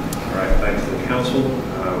 All right, back to the council.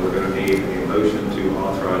 We're going to need a motion to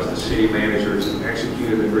authorize the city manager to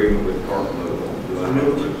execute an agreement with Park Mobile. Do I have a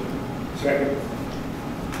motion? Second.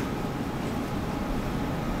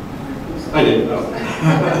 I didn't.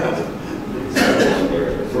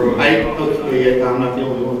 I'm not the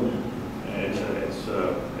only one. It's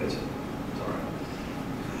all right.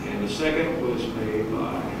 And the second was made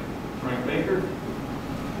by Frank Baker.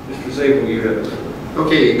 Mr. Zabel, you have it.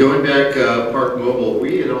 Okay, going back, Park Mobile,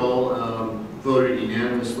 we had all voted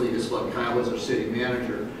unanimously to select Kyle as our city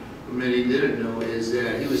manager. What many didn't know is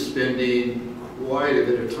that he was spending quite a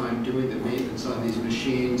bit of time doing the maintenance on these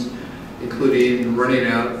machines, including running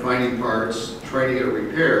out, finding parts, trying to get it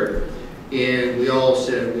repaired. And we all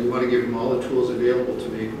said we want to give him all the tools available to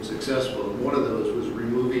make him successful. And one of those was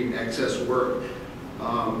removing excess work.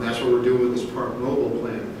 That's what we're doing with this Park Mobile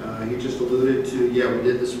plan. He just alluded to, yeah, we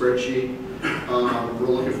did the spreadsheet. We're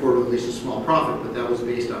looking forward to at least a small profit, but that was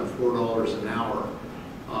based on $4 an hour.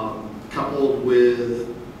 Coupled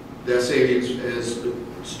with that savings as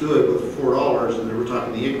stood with $4, and then we're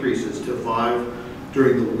talking the increases to $5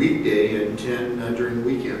 during the weekday and 10 during the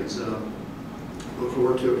weekends. Look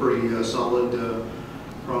forward to a pretty solid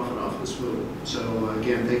profit off this move. So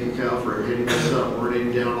again, thank you, Kyle, for hitting us up,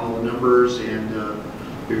 writing down all the numbers and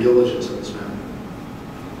your diligence in this matter.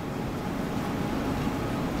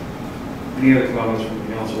 Any other comments from the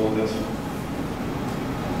council on this?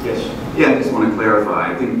 Yes. Yeah, I just want to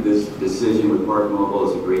clarify. I think this decision with Park Mobile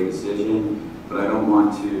is a great decision, but I don't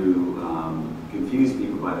want to confuse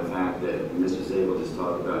people by the fact that Mr. Zabel just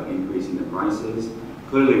talked about increasing the prices.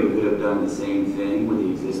 Clearly, we could have done the same thing with the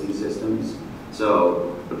existing systems,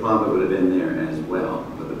 so the profit would have been there as well.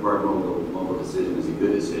 But the Park Mobile decision is a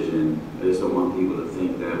good decision. I just don't want people to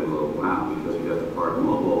think that, well, wow, because we got the Park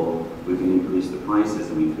Mobile, we can increase the prices,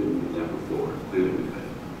 and we couldn't do that before. Clearly, we could.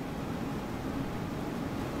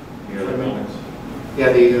 Any other comments?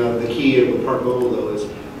 Yeah, the key of the Park Mobile though is,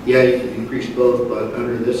 yeah, you can increase both, but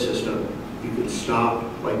under this system, you could stop,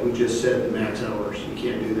 like we just said, the max hours. You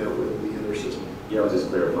can't do that with the other system. Yeah, I was just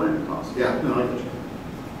clarifying the cost. Yeah, no, I get you.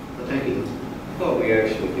 But thank you. I thought we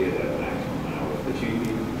actually did have maximum hours,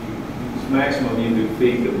 but maximum you could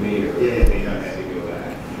feed the meter. Yeah. And I had to go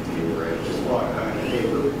back. You were able to walk on the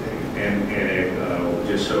paper. And it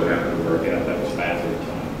just so happened to work out that was bathroom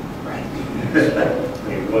time. Right. So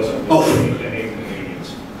it wasn't really an inconvenience.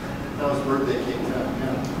 That was birthday cake time,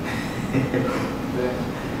 yeah.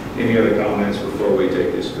 Any other comments before we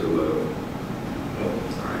take this to a vote? No.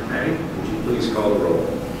 All right, Maddie, would you please call the roll?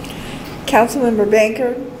 Councilmember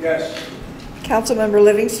Banker? Yes. Councilmember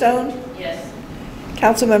Livingstone? Yes.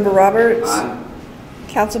 Councilmember Roberts? Aye.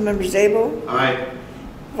 Councilmember Zabel? Aye.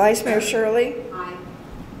 Vice Mayor Shirley? Aye.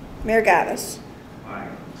 Mayor Gaddis? Aye.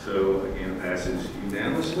 So again, passes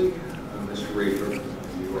unanimously. Mr. Reaper,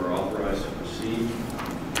 you are authorized to proceed,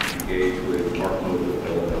 engage with Park Mobile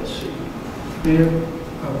LLC. Mayor,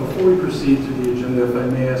 before we proceed to the agenda, if I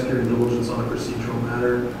may ask your indulgence on a procedural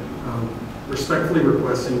matter, respectfully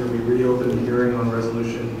requesting that we reopen the hearing on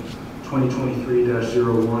resolution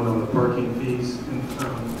 2023-01 on the parking fees. And,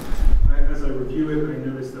 as I review it, I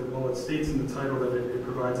noticed that while it states in the title that it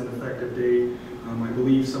provides an effective date, I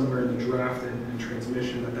believe somewhere in the draft and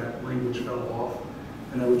transmission that language fell off.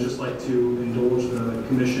 And I would just like to indulge the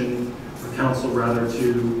commission, or council rather,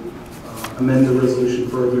 to amend the resolution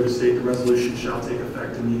further to state the resolution shall take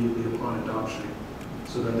effect immediately upon adoption,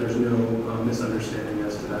 so that there's no misunderstanding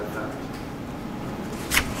as to that fact.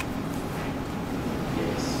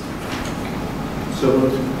 So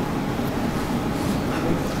moved.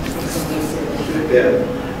 Yeah.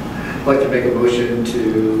 I'd like to make a motion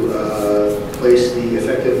to place the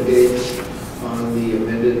effective date on the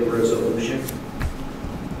amended resolution.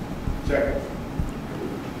 Second.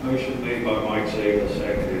 Motion made by Mike Zabel,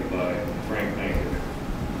 seconded by Frank Baker.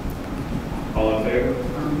 All in favor?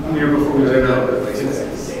 Mayor, before we do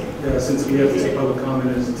that, since we have to take public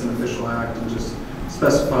comment as it's an official act, and just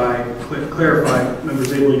specify, clarify, Member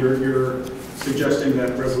Zabel, you're suggesting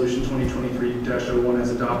that Resolution 2023-01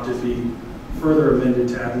 as adopted be further amended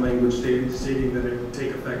to add language stating that it would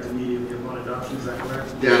take effect immediately upon adoption. Is that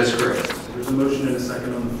correct? That is correct. There's a motion and a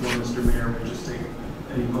second on the floor, Mr. Mayor. We'll just take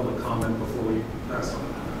any public comment before we pass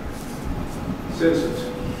on. Citizens.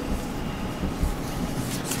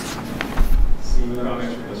 Seeing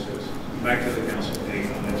comments from the citizens. Back to the council. Any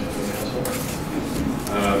comments from the council?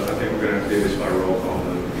 I think we're going to have to do this by roll call.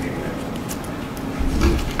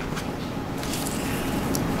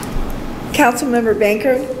 Councilmember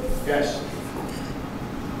Bankert, Yes.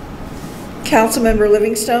 Councilmember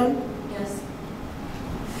Livingstone, Yes.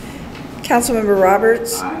 Councilmember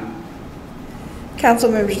Roberts, Aye.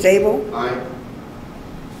 Councilmember Zabel, Aye.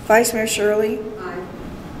 Vice Mayor Shirley, Aye.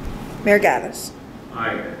 Mayor Gaddis.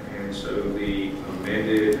 Aye. And so the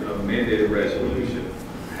amended resolution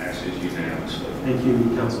passes unanimously. Thank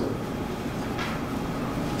you, Council.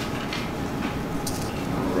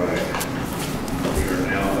 All right. We are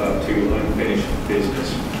now up to unfinished business,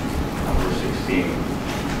 number 16.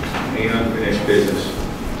 Any unfinished business?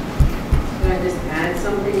 Can I just add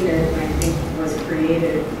something that I think was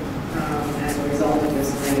created as a result of this,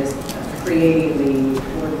 and that is creating the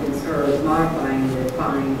ordinance or modifying the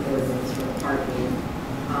fine ordinance for parking.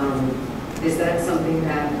 Is that something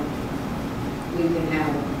that we can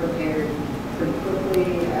have prepared pretty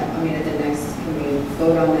quickly? I mean, at the next, can we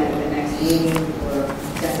vote on that at the next meeting, or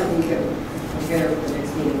is that something you could prepare for the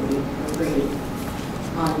next meeting? We agreed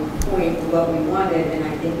on point what we wanted, and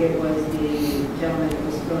I think it was the gentleman that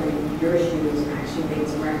was filling your shoes and actually made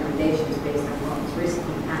some recommendations based on what was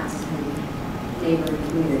recently passed in neighboring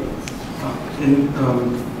communities.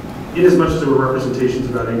 In as much as there were representations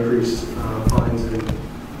about increased fines and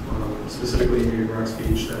specifically in Rock's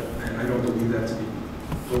Beach, that I don't believe that to be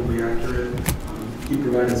totally accurate. He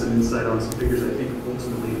provided some insight on some figures. I think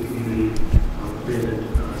ultimately the community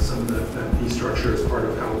abandoned some of that fee structure as part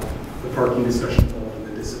of how the parking discussion evolved and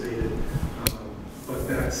then dissipated. But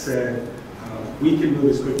that said, we can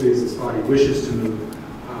move as quickly as this body wishes to move.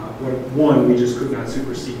 One, we just could not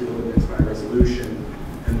supersede the ordinance by resolution.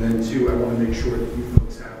 And then two, I want to make sure that you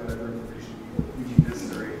folks have whatever information you deem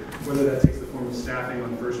necessary, whether that takes the form of staffing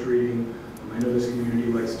on first reading. I know this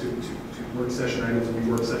community likes to work session items and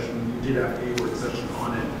work session. You did have a work session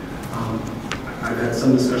on it. I've had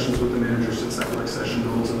some discussions with the manager since that work session,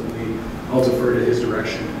 but ultimately I'll defer to his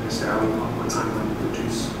direction and his staff on what timeline to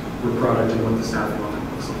produce work product and what the staffing on that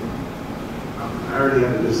looks like. I already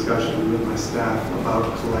had a discussion with my staff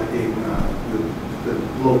about collecting the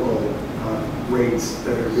local rates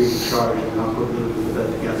that are being charged, and how quickly we can put that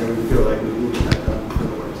together. We feel like we need to have done for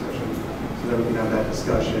the work session, so that we can have that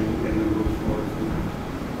discussion and then move forward from there.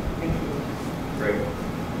 Great.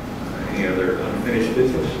 Any other unfinished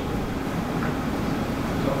business?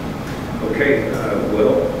 Okay,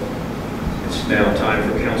 well, it's now time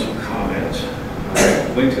for council comments.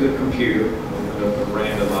 I went to the computer, opened up the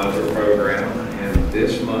randomizer program, and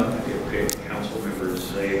this month it picked Councilmember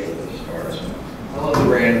Zabel to start us off. I love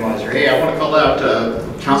the randomizer. Hey, I want to call out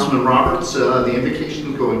Councilman Roberts. The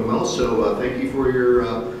invocation is going well, so thank you for your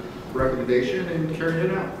recommendation and carrying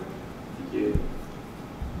it out. Thank you.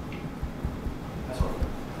 That's all.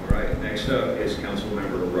 All right, next up is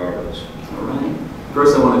Councilmember Roberts. All right.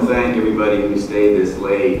 First, I want to thank everybody who stayed this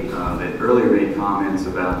late, that earlier made comments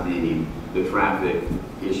about the traffic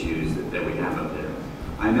issues that we have up there.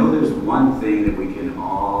 I know there's one thing that we can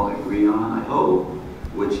all agree on, I hope,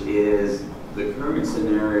 which is the current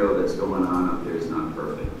scenario that's going on up there is not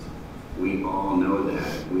perfect. We all know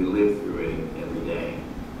that. We live through it every day.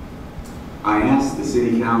 I asked the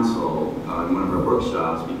city council in one of our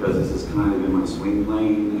workshops, because this is kind of in my swing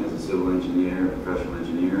lane as a civil engineer, professional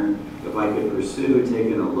engineer, if I could pursue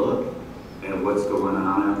taking a look at what's going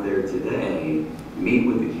on out there today, meet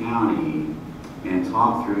with the county, and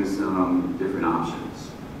talk through some different options.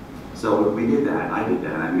 So we did that. I did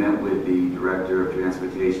that. I met with the director of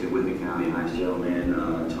transportation with the county, a nice gentleman,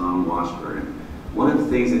 Tom Washburn. One of the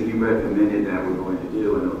things that he recommended that we're going to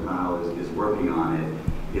do, and Kyle is working on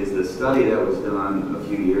it, is the study that was done a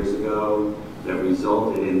few years ago that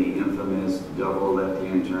resulted in the infamous double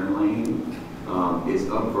left-hand turn lane is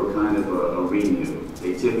up for kind of a renew.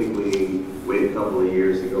 They typically wait a couple of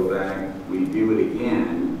years to go back, we do it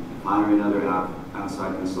again, hire another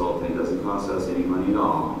outside consultant, it doesn't cost us any money at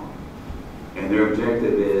all. And their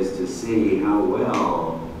objective is to see how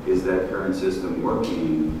well is that current system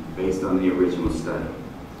working based on the original study.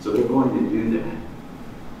 So they're going to do that.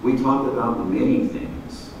 We talked about many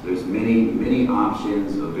things. There's many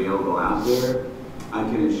options available out there. I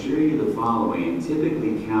can assure you the following,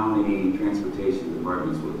 typically county transportation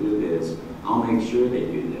departments will do this. I'll make sure they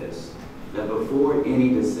do this, that before any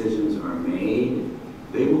decisions are made,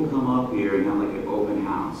 they will come up here and have like an open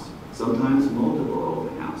house, sometimes multiple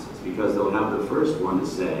open houses, because they'll have the first one to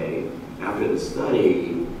say, after the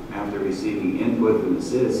study, after receiving input from the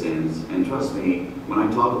citizens, and trust me, when I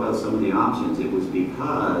talk about some of the options, it was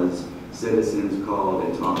because citizens called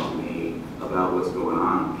and talked to me about what's going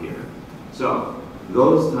on up here. So,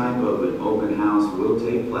 those type of an open house will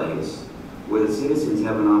take place where the citizens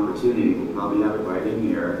have an opportunity, we'll probably have it right in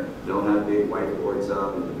here, they'll have big whiteboards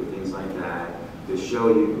up and different things like that, to show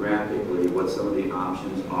you graphically what some of the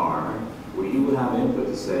options are, where you will have input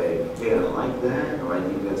to say, hey, I like that, or I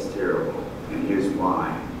think that's terrible, and here's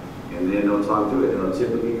why. And then they'll talk through it, and they'll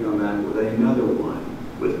typically come back with another one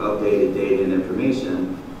with updated data and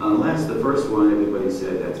information, unless the first one everybody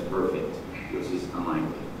said that's perfect, which is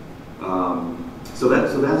unlikely. So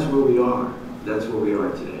that's where we are. That's where we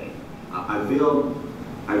are today. I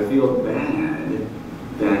feel bad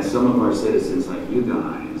that some of our citizens, like you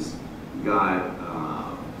guys, got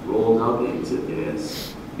rolled up into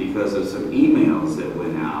this because of some emails that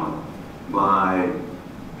went out by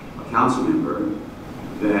a council member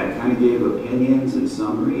that kind of gave opinions and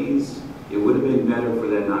summaries. It would have been better for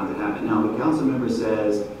that not to happen. Now, the council member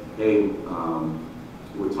says, hey,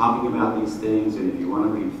 we're talking about these things, and if you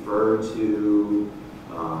want to refer to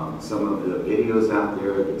some of the videos out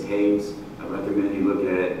there, the tapes, I recommend you look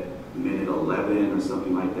at minute 11 or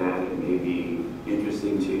something like that. It may be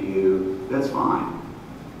interesting to you. That's fine.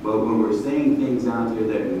 But when we're saying things out here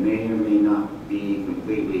that may or may not be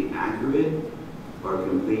completely accurate or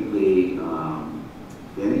completely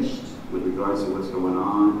finished with regards to what's going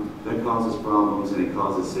on, that causes problems, and it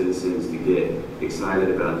causes citizens to get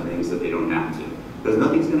excited about things that they don't have to. Because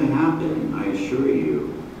nothing's going to happen, I assure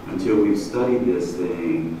you, until we've studied this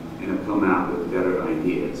thing and have come out with better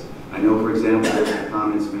ideas. I know, for example, there's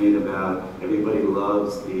comments made about everybody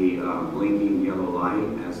loves the blinking yellow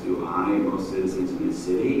light, as do I, most citizens in the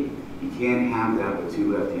city. You can't have that with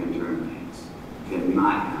 2 left-hand turn lanes. You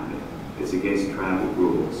cannot have it. It's against traffic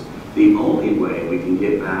rules. The only way we can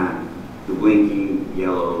get back the blinking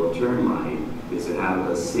yellow turn light is to have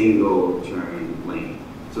a single turn lane.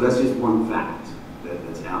 So that's just one fact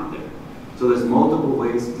that's out there. So there's multiple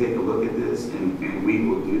ways to take a look at this, and we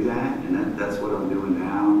will do that, and that's what I'm doing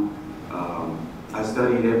now. I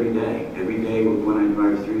study it every day. Every day when I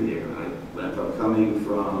drive through there. If I'm coming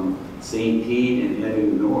from St. Pete and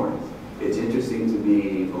heading north, it's interesting to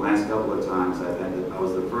me, the last couple of times I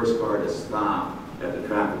was the first car to stop at the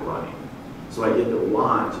traffic light. So I get to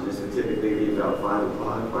watch, and this would typically be about 5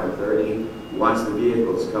 o'clock, 5:30, watch the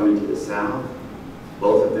vehicles coming to the south,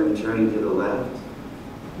 both of them turning to the left.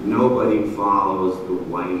 Nobody follows the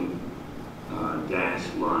white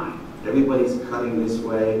dashed line. Everybody's cutting this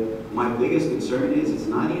way. My biggest concern is it's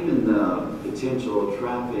not even the potential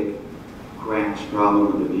traffic crash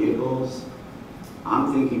problem with the vehicles.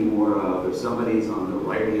 I'm thinking more of if somebody's on the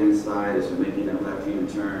right-hand side as they're making that left-hand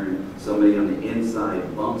turn, somebody on the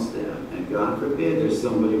inside bumps them, and God forbid there's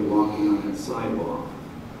somebody walking on that sidewalk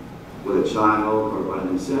with a child or by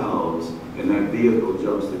themselves, and that vehicle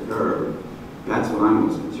jumps the curb. That's what I'm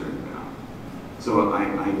most concerned about. So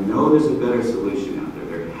I know there's a better solution out there.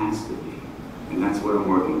 There has to be, and that's what I'm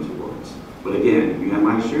working towards. But again, you have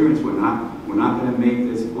my assurance. We're not going to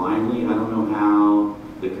make this blindly. I don't know how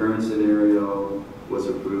the current scenario was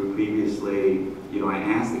approved previously. You know, I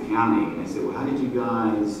asked the county. I said, well, how did you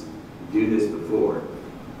guys do this before?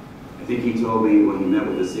 I think he told me when he met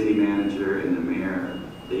with the city manager and the mayor,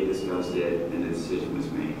 they discussed it and the decision was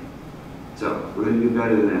made. So we're going to do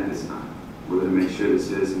better than that this time. We're going to make sure the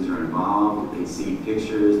citizens are involved, they see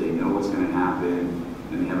pictures, they know what's going to happen,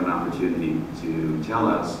 and they have an opportunity to tell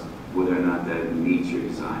us whether or not that meets your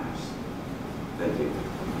desires. Thank you.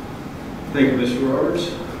 Thank you, Mr.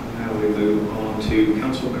 Roberts. Now we move on to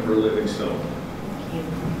Councilmember Livingstone.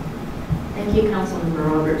 Thank you, Councilmember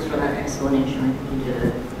Roberts, for that explanation. I think you did a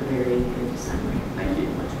very good summary. Thank you.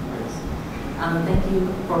 Thank you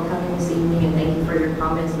for coming this evening, and thank you for your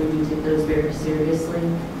comments. We do take those very seriously.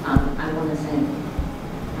 I want to thank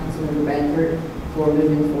Councilmember Bradford for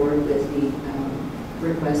moving forward with the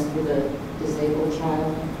request for the disabled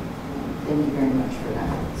child. Thank you very much for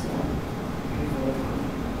that. So,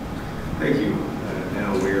 Thank you.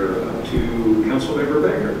 Now we're up to Councilmember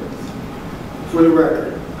Becker. For the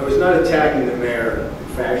record, I was not attacking the mayor.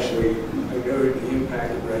 Factually, I noted the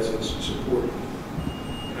impact of residents support.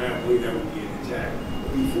 And I don't believe that would be an attack.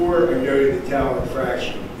 Before, I noted the tower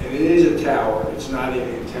infraction. And it is a tower, it's not an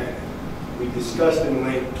antenna. We discussed in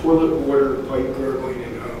length toilet water, pipe gurgling,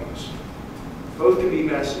 and homes. Both can be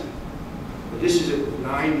messy. But this is a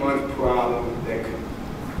 9-month problem that could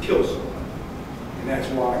kill someone. And that's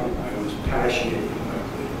why I was passionate in my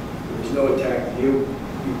plea. There was no attack to you.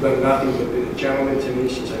 You've done nothing but been a gentleman to me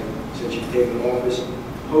since you've taken office.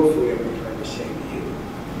 Hopefully, I'm returning the same to you.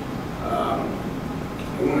 I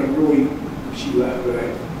want to really, she left, but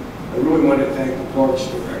I really want to thank the Parks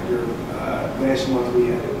Director. Last month, we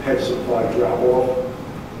had a pet supply drop-off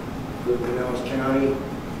for Pinellas County.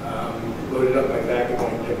 Loaded up my back of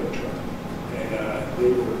my pickup truck. And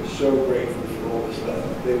they were so grateful for all the stuff.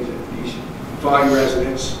 Things that these 5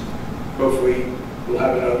 residents, hopefully we'll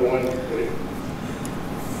have another one. But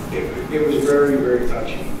it was very, very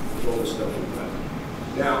touching with all the stuff we've done.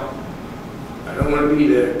 Now, I don't want to be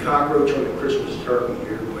the cockroach on the Christmas turkey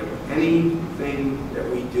here, but anything that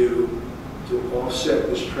we do to offset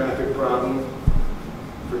this traffic problem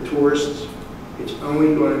for tourists, it's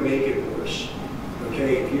only going to make it worse.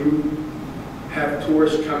 Okay, if you have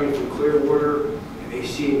tourists coming from Clearwater and they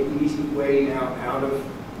see an easy way now out of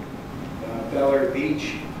Bel Air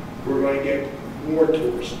Beach, we're going to get more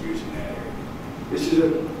tourists using that area.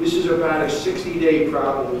 This is about a 60-day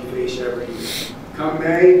problem we face every year. Come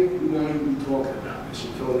May, we won't even be talking about this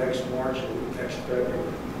until next March or next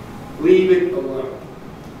February. Leave it alone.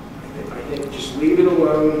 I think just leave it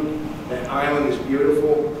alone. That island is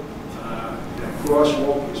beautiful. That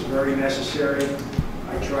crosswalk is very necessary.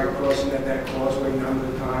 I tried crossing that causeway a number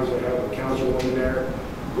of times. I have a councilwoman there.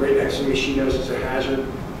 Right next to me, she knows it's a hazard.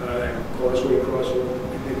 That causeway crosswalk.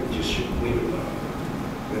 I think we just should leave it alone.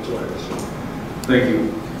 That's all I have to say. Thank you.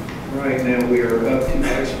 All right, now we are up to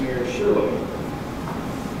Vice Mayor Shirley.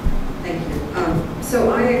 Thank you. So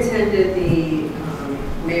I attended the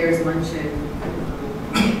mayor's luncheon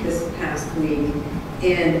this past week,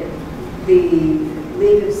 and the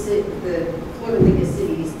Florida League of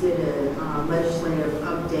Cities did a legislative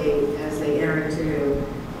update as they enter into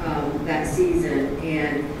that season,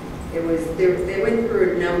 and it was they went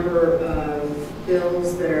through a number of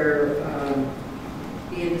bills that are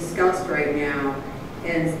being discussed right now,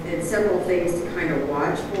 and several things to kind of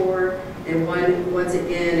watch for. And once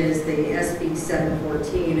again, is the SB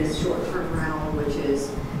 714 is short-term rental, which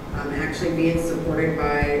is actually being supported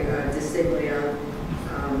by DeSiglia.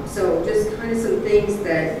 So just kind of some things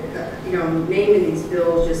that, naming these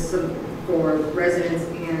bills just for residents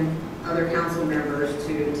and other council members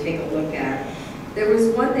to take a look at. There was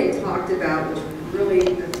one they talked about which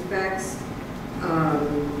really affects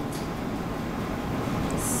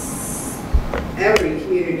every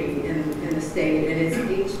community in the state, and it's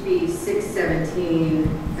HB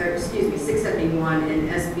 671 and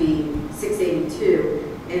SB 682.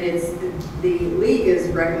 And it's the league is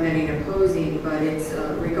recommending opposing, but it's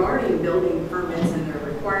regarding building permits, and they're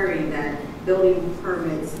requiring that building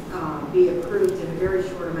permits be approved in a very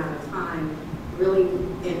short amount of time. Really,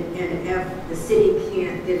 and if the city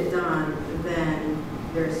can't get it done, then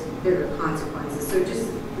there's bigger consequences. So just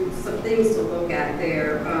some things to look at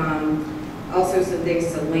there. Also some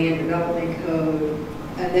things to land development code.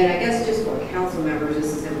 And then I guess just for council members,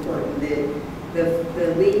 this is important.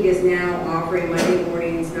 The league is now offering Monday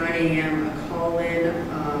mornings, 9 a.m., a call-in.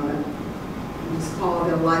 It's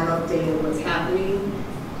called a live update of what's happening.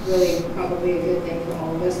 Really probably a good thing for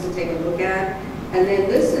all of us to take a look at. And then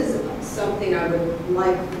this is something I would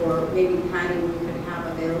like for maybe Patty we could have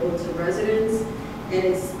available to residents. And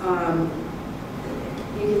it's,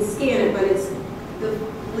 you can scan it, but it's the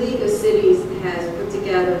League of Cities has put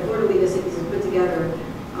together, Florida League of Cities has put together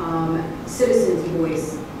citizens'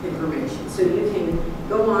 voice information. So you can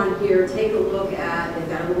go on here, take a look at, they've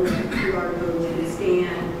got a little QR code you can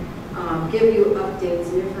scan, give you updates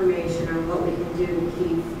and information on what we can do to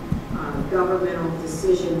keep governmental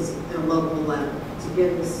decisions at a local level, to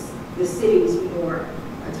give the cities more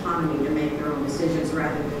autonomy to make their own decisions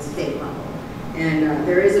rather than state level. And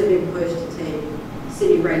there is a big push to take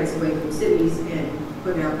city rights away from cities and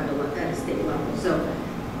put it up at a state level. So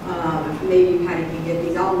maybe Patty can get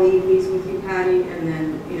these. I'll leave these with you, Patty, and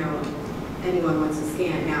then, anyone wants to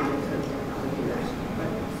scan it now, they could probably do that. But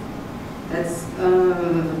that's, I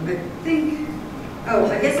think, I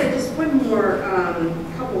guess I just one more,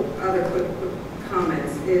 couple other quick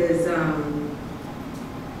comments is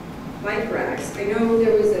bike racks. I know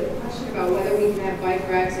there was a question about whether we can have bike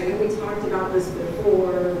racks. I know we talked about this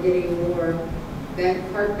before, getting more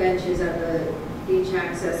park benches at the beach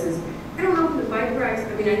accesses. I don't know if the bike racks,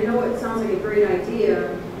 I mean, I know it sounds like a great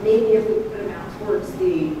idea. Maybe if we put them out towards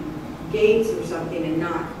the gates or something and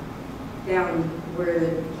not down where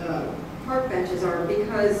the park benches are,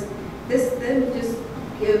 because this then just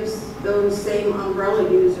gives those same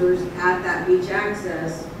umbrella users at that beach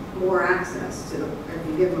access more access to them. If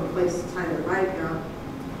you give them a place to tie their bike up,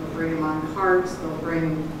 they'll bring them on carts, they'll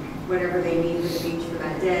bring whatever they need to the beach for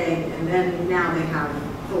that day, and then now they have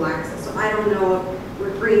full access. So I don't know if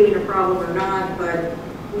we're creating a problem or not, but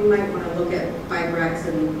we might want to look at bike racks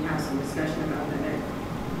and have some discussion about that at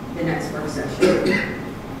the next work session.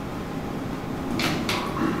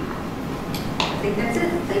 I think that's it.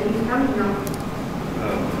 Thank you for coming, y'all.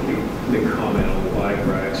 The comment on the bike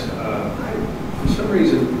racks. For some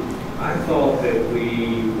reason, I thought that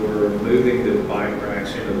we were moving the bike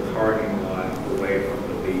racks into the parking lot away from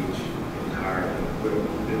the beach entirely.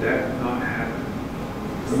 Did that not happen?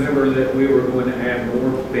 Remember that we were going to add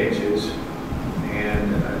more benches,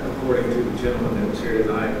 and according to the gentleman that was here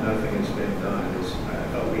tonight, nothing has been done. I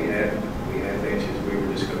thought we had benches, we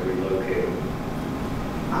were just going to relocate them.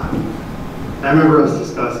 I remember us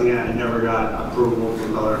discussing it. I never got approval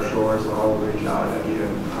from Bel Air Shore, so I'll reach out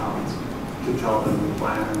again to tell them the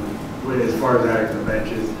plan. But as far as adding the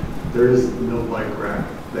benches, there is no bike rack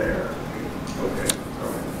there. Okay. So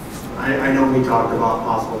I know we talked about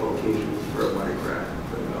possible locations for a bike rack.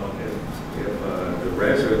 If the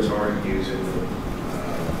residents aren't using them,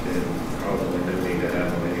 then probably no need to have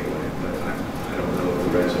them anyway. But I don't know if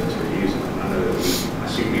the residents are using them. I know that I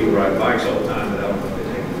see people ride bikes all the time, but I don't know if they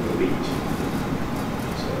take them to the beach.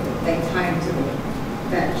 They tie them to the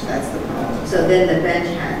bench, that's the problem. So then the bench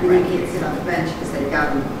you can't sit on the bench because they've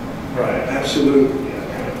got them. Right, absolutely.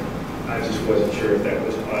 Yeah. I just wasn't sure if that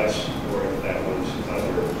was us or if that was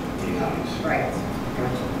other communities. Right.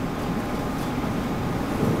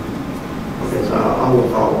 Okay, so I will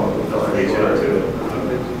follow up with Bel Air Reach Shore. out to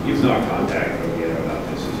them. You've not contacted them yet about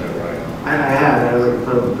this, is that right? I had like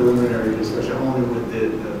a preliminary discussion only with the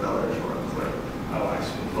Bel Air Shore clip. Oh, I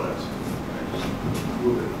see. But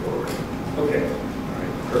moving forward. Okay, all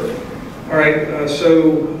right, perfect. All right,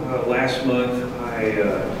 so last month I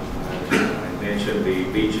mentioned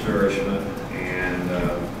the beach nourishment and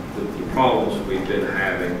the problems we've been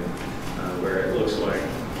having where it looks like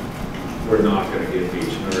we're not going to get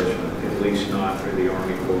beach nourishment, at least not through the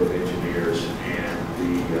Army Corps of Engineers and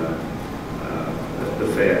the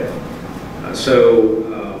Fed. So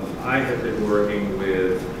I have been working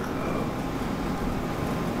with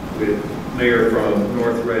Mayor from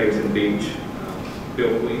North Reddington Beach,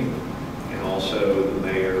 Bill Queen, and also the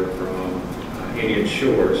mayor from Indian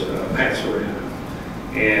Shores, Pat Serrano.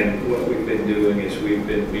 And what we've been doing is we've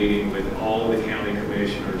been meeting with all the county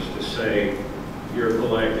commissioners to say, you're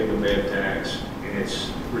collecting a bed tax and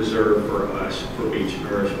it's reserved for us for beach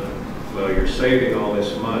nourishment. Well, you're saving all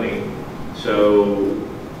this money, so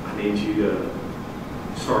I need you to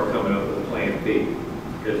start coming up with a plan B.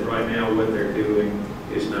 Because right now what they're doing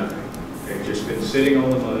is nothing. They've just been sitting on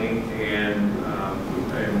the money and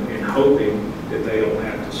hoping that they don't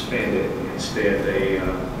have to spend it. Instead, they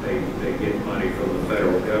get money from the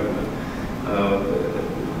federal government.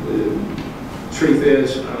 The truth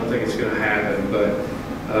is, I don't think it's going to happen. But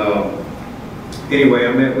anyway,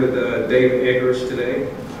 I met with David Eggers today.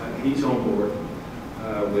 He's on board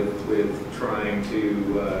with trying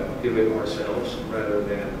to do it ourselves rather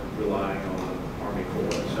than relying on the Army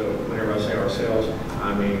Corps. So whenever I say ourselves,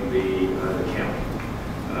 I mean the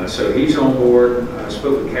county. So he's on board. I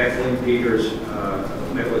spoke with Kathleen Peters,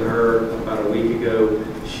 met with her about a week ago.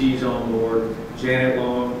 She's on board. Janet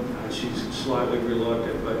Long, she's slightly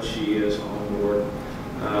reluctant, but she is on board.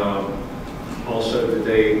 Also the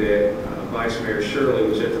day that Vice Mayor Shirley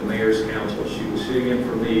was at the Mayor's Council, she was sitting in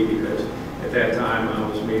for me because at that time I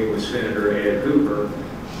was meeting with Senator Ed Hooper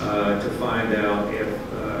to find out if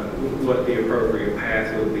what the appropriate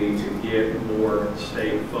path would be to get more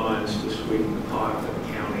state funds to sweeten the pot for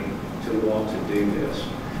the county to want to do this.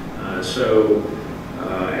 So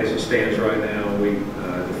as it stands right now,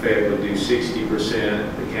 the Fed would do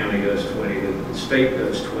 60%, the county does 20%, the state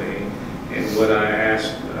does 20%. And what I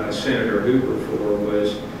asked Senator Hooper for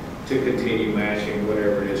was to continue matching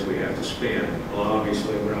whatever it is we have to spend. Well,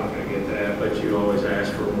 obviously we're not going to get that, but you always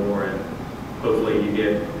ask for more, and hopefully you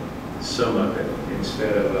get some of it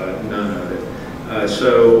instead of none of it.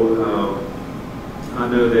 So I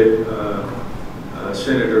know that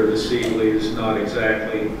Senator DeSeeley is not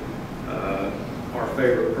exactly our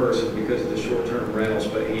favorite person because of the short-term rentals,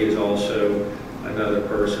 but he is also another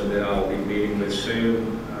person that I'll be meeting with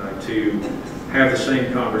soon to have the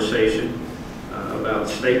same conversation about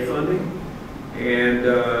state funding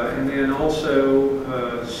And then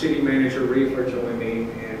also, City Manager Reefer joined me,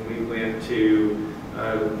 and we went to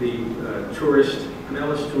the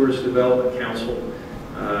Pinellas Tourist Development Council,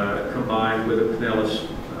 combined with the Pinellas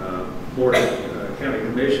Board of County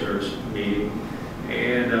Commissioners meeting,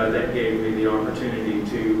 and that gave me the opportunity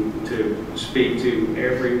to speak to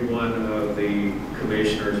every one of the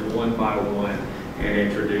commissioners one by one and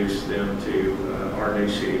introduce them to our new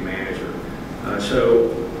city manager.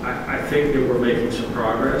 So I think that we're making some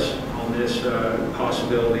progress on this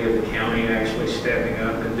possibility of the county actually stepping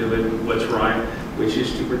up and doing what's right, which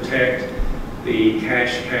is to protect the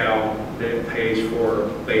cash cow that pays for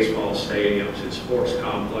baseball stadiums and sports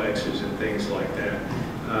complexes and things like that,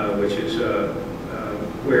 which is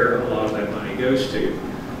where a lot of that money goes to.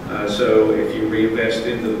 So if you reinvest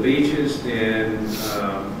into the beaches, then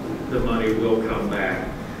the money will come back.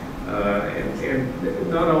 And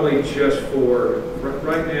not only just for,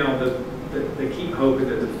 right now, they keep hoping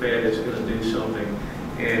that the Fed is going to do something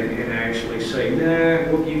and actually say, nah,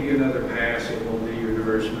 we'll give you another pass and we'll do your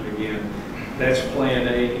nourishment again. That's plan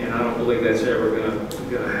A, and I don't believe that's ever going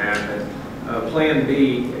to happen. Plan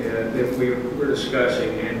B, that we're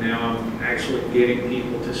discussing, and now I'm actually getting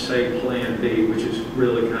people to say Plan B, which is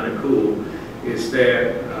really kind of cool, is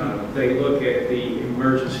that they look at the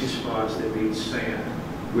emergency spots that need sand.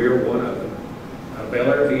 We're one of them.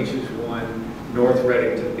 Bel Air Beach is one, North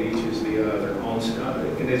Reddington Beach is the other.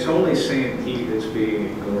 And it's only Sand Key that's being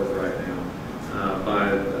ignored right now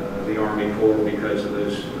by the Army Corps because of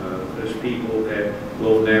those people that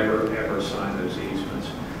will never, ever sign those easements.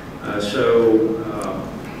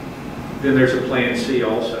 Then there's a Plan C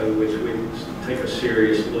also, which would take a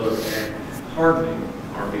serious look at hardening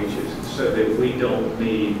our beaches so that we don't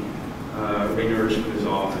need renourishment as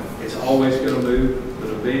often. It's always going to move, but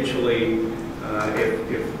eventually,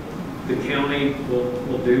 if the county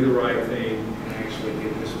will do the right thing and actually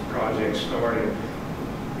get this project started,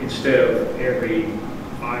 instead of every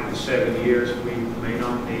 5 to 7 years, we may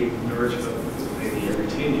not need nourishment maybe every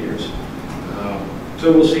 10 years.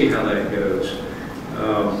 So we'll see how that goes.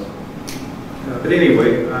 But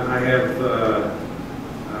anyway, I have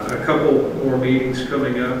a couple more meetings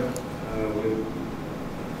coming up with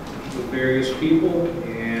various people,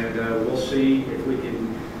 and we'll see if we can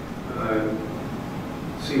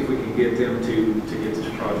get them to get this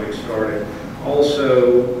project started.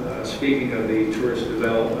 Also, speaking of the tourist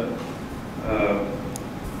development,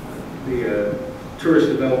 the Tourist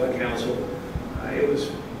Development Council, it was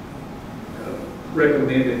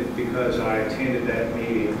recommended because I attended that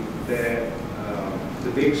meeting that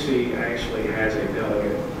the Big C actually has a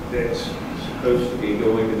delegate that's supposed to be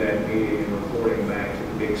going to that meeting and reporting back to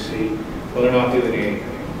the Big C. Well, they're not doing anything.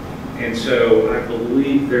 And so I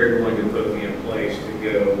believe they're going to put me in place to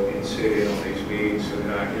go and sit in on these meetings so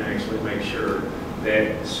that I can actually make sure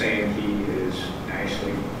that Sand Key is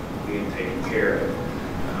actually being taken care of.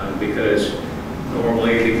 Because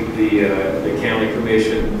normally the county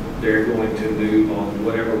commission, they're going to move on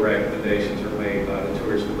whatever recommendations are made by the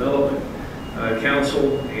Tourist Development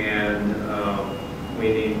Council, and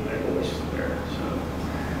we need a voice there. So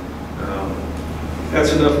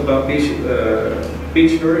that's enough about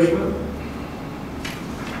beach nourishment.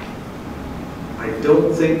 I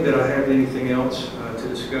don't think that I have anything else to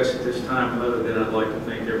discuss at this time, other than I'd like to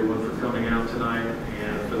thank everyone for coming out tonight,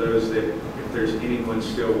 and for those that, if there's anyone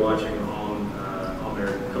still watching on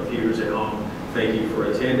their computers at home, thank you for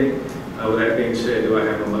attending. With that being said, do I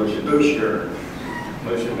have a motion to adjourn?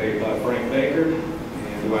 Motion made by Frank Baker,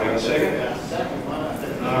 and do I have a second? Second.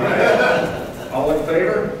 All right. All in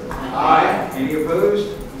favor? Aye. Any opposed?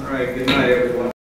 All right, good night, everyone.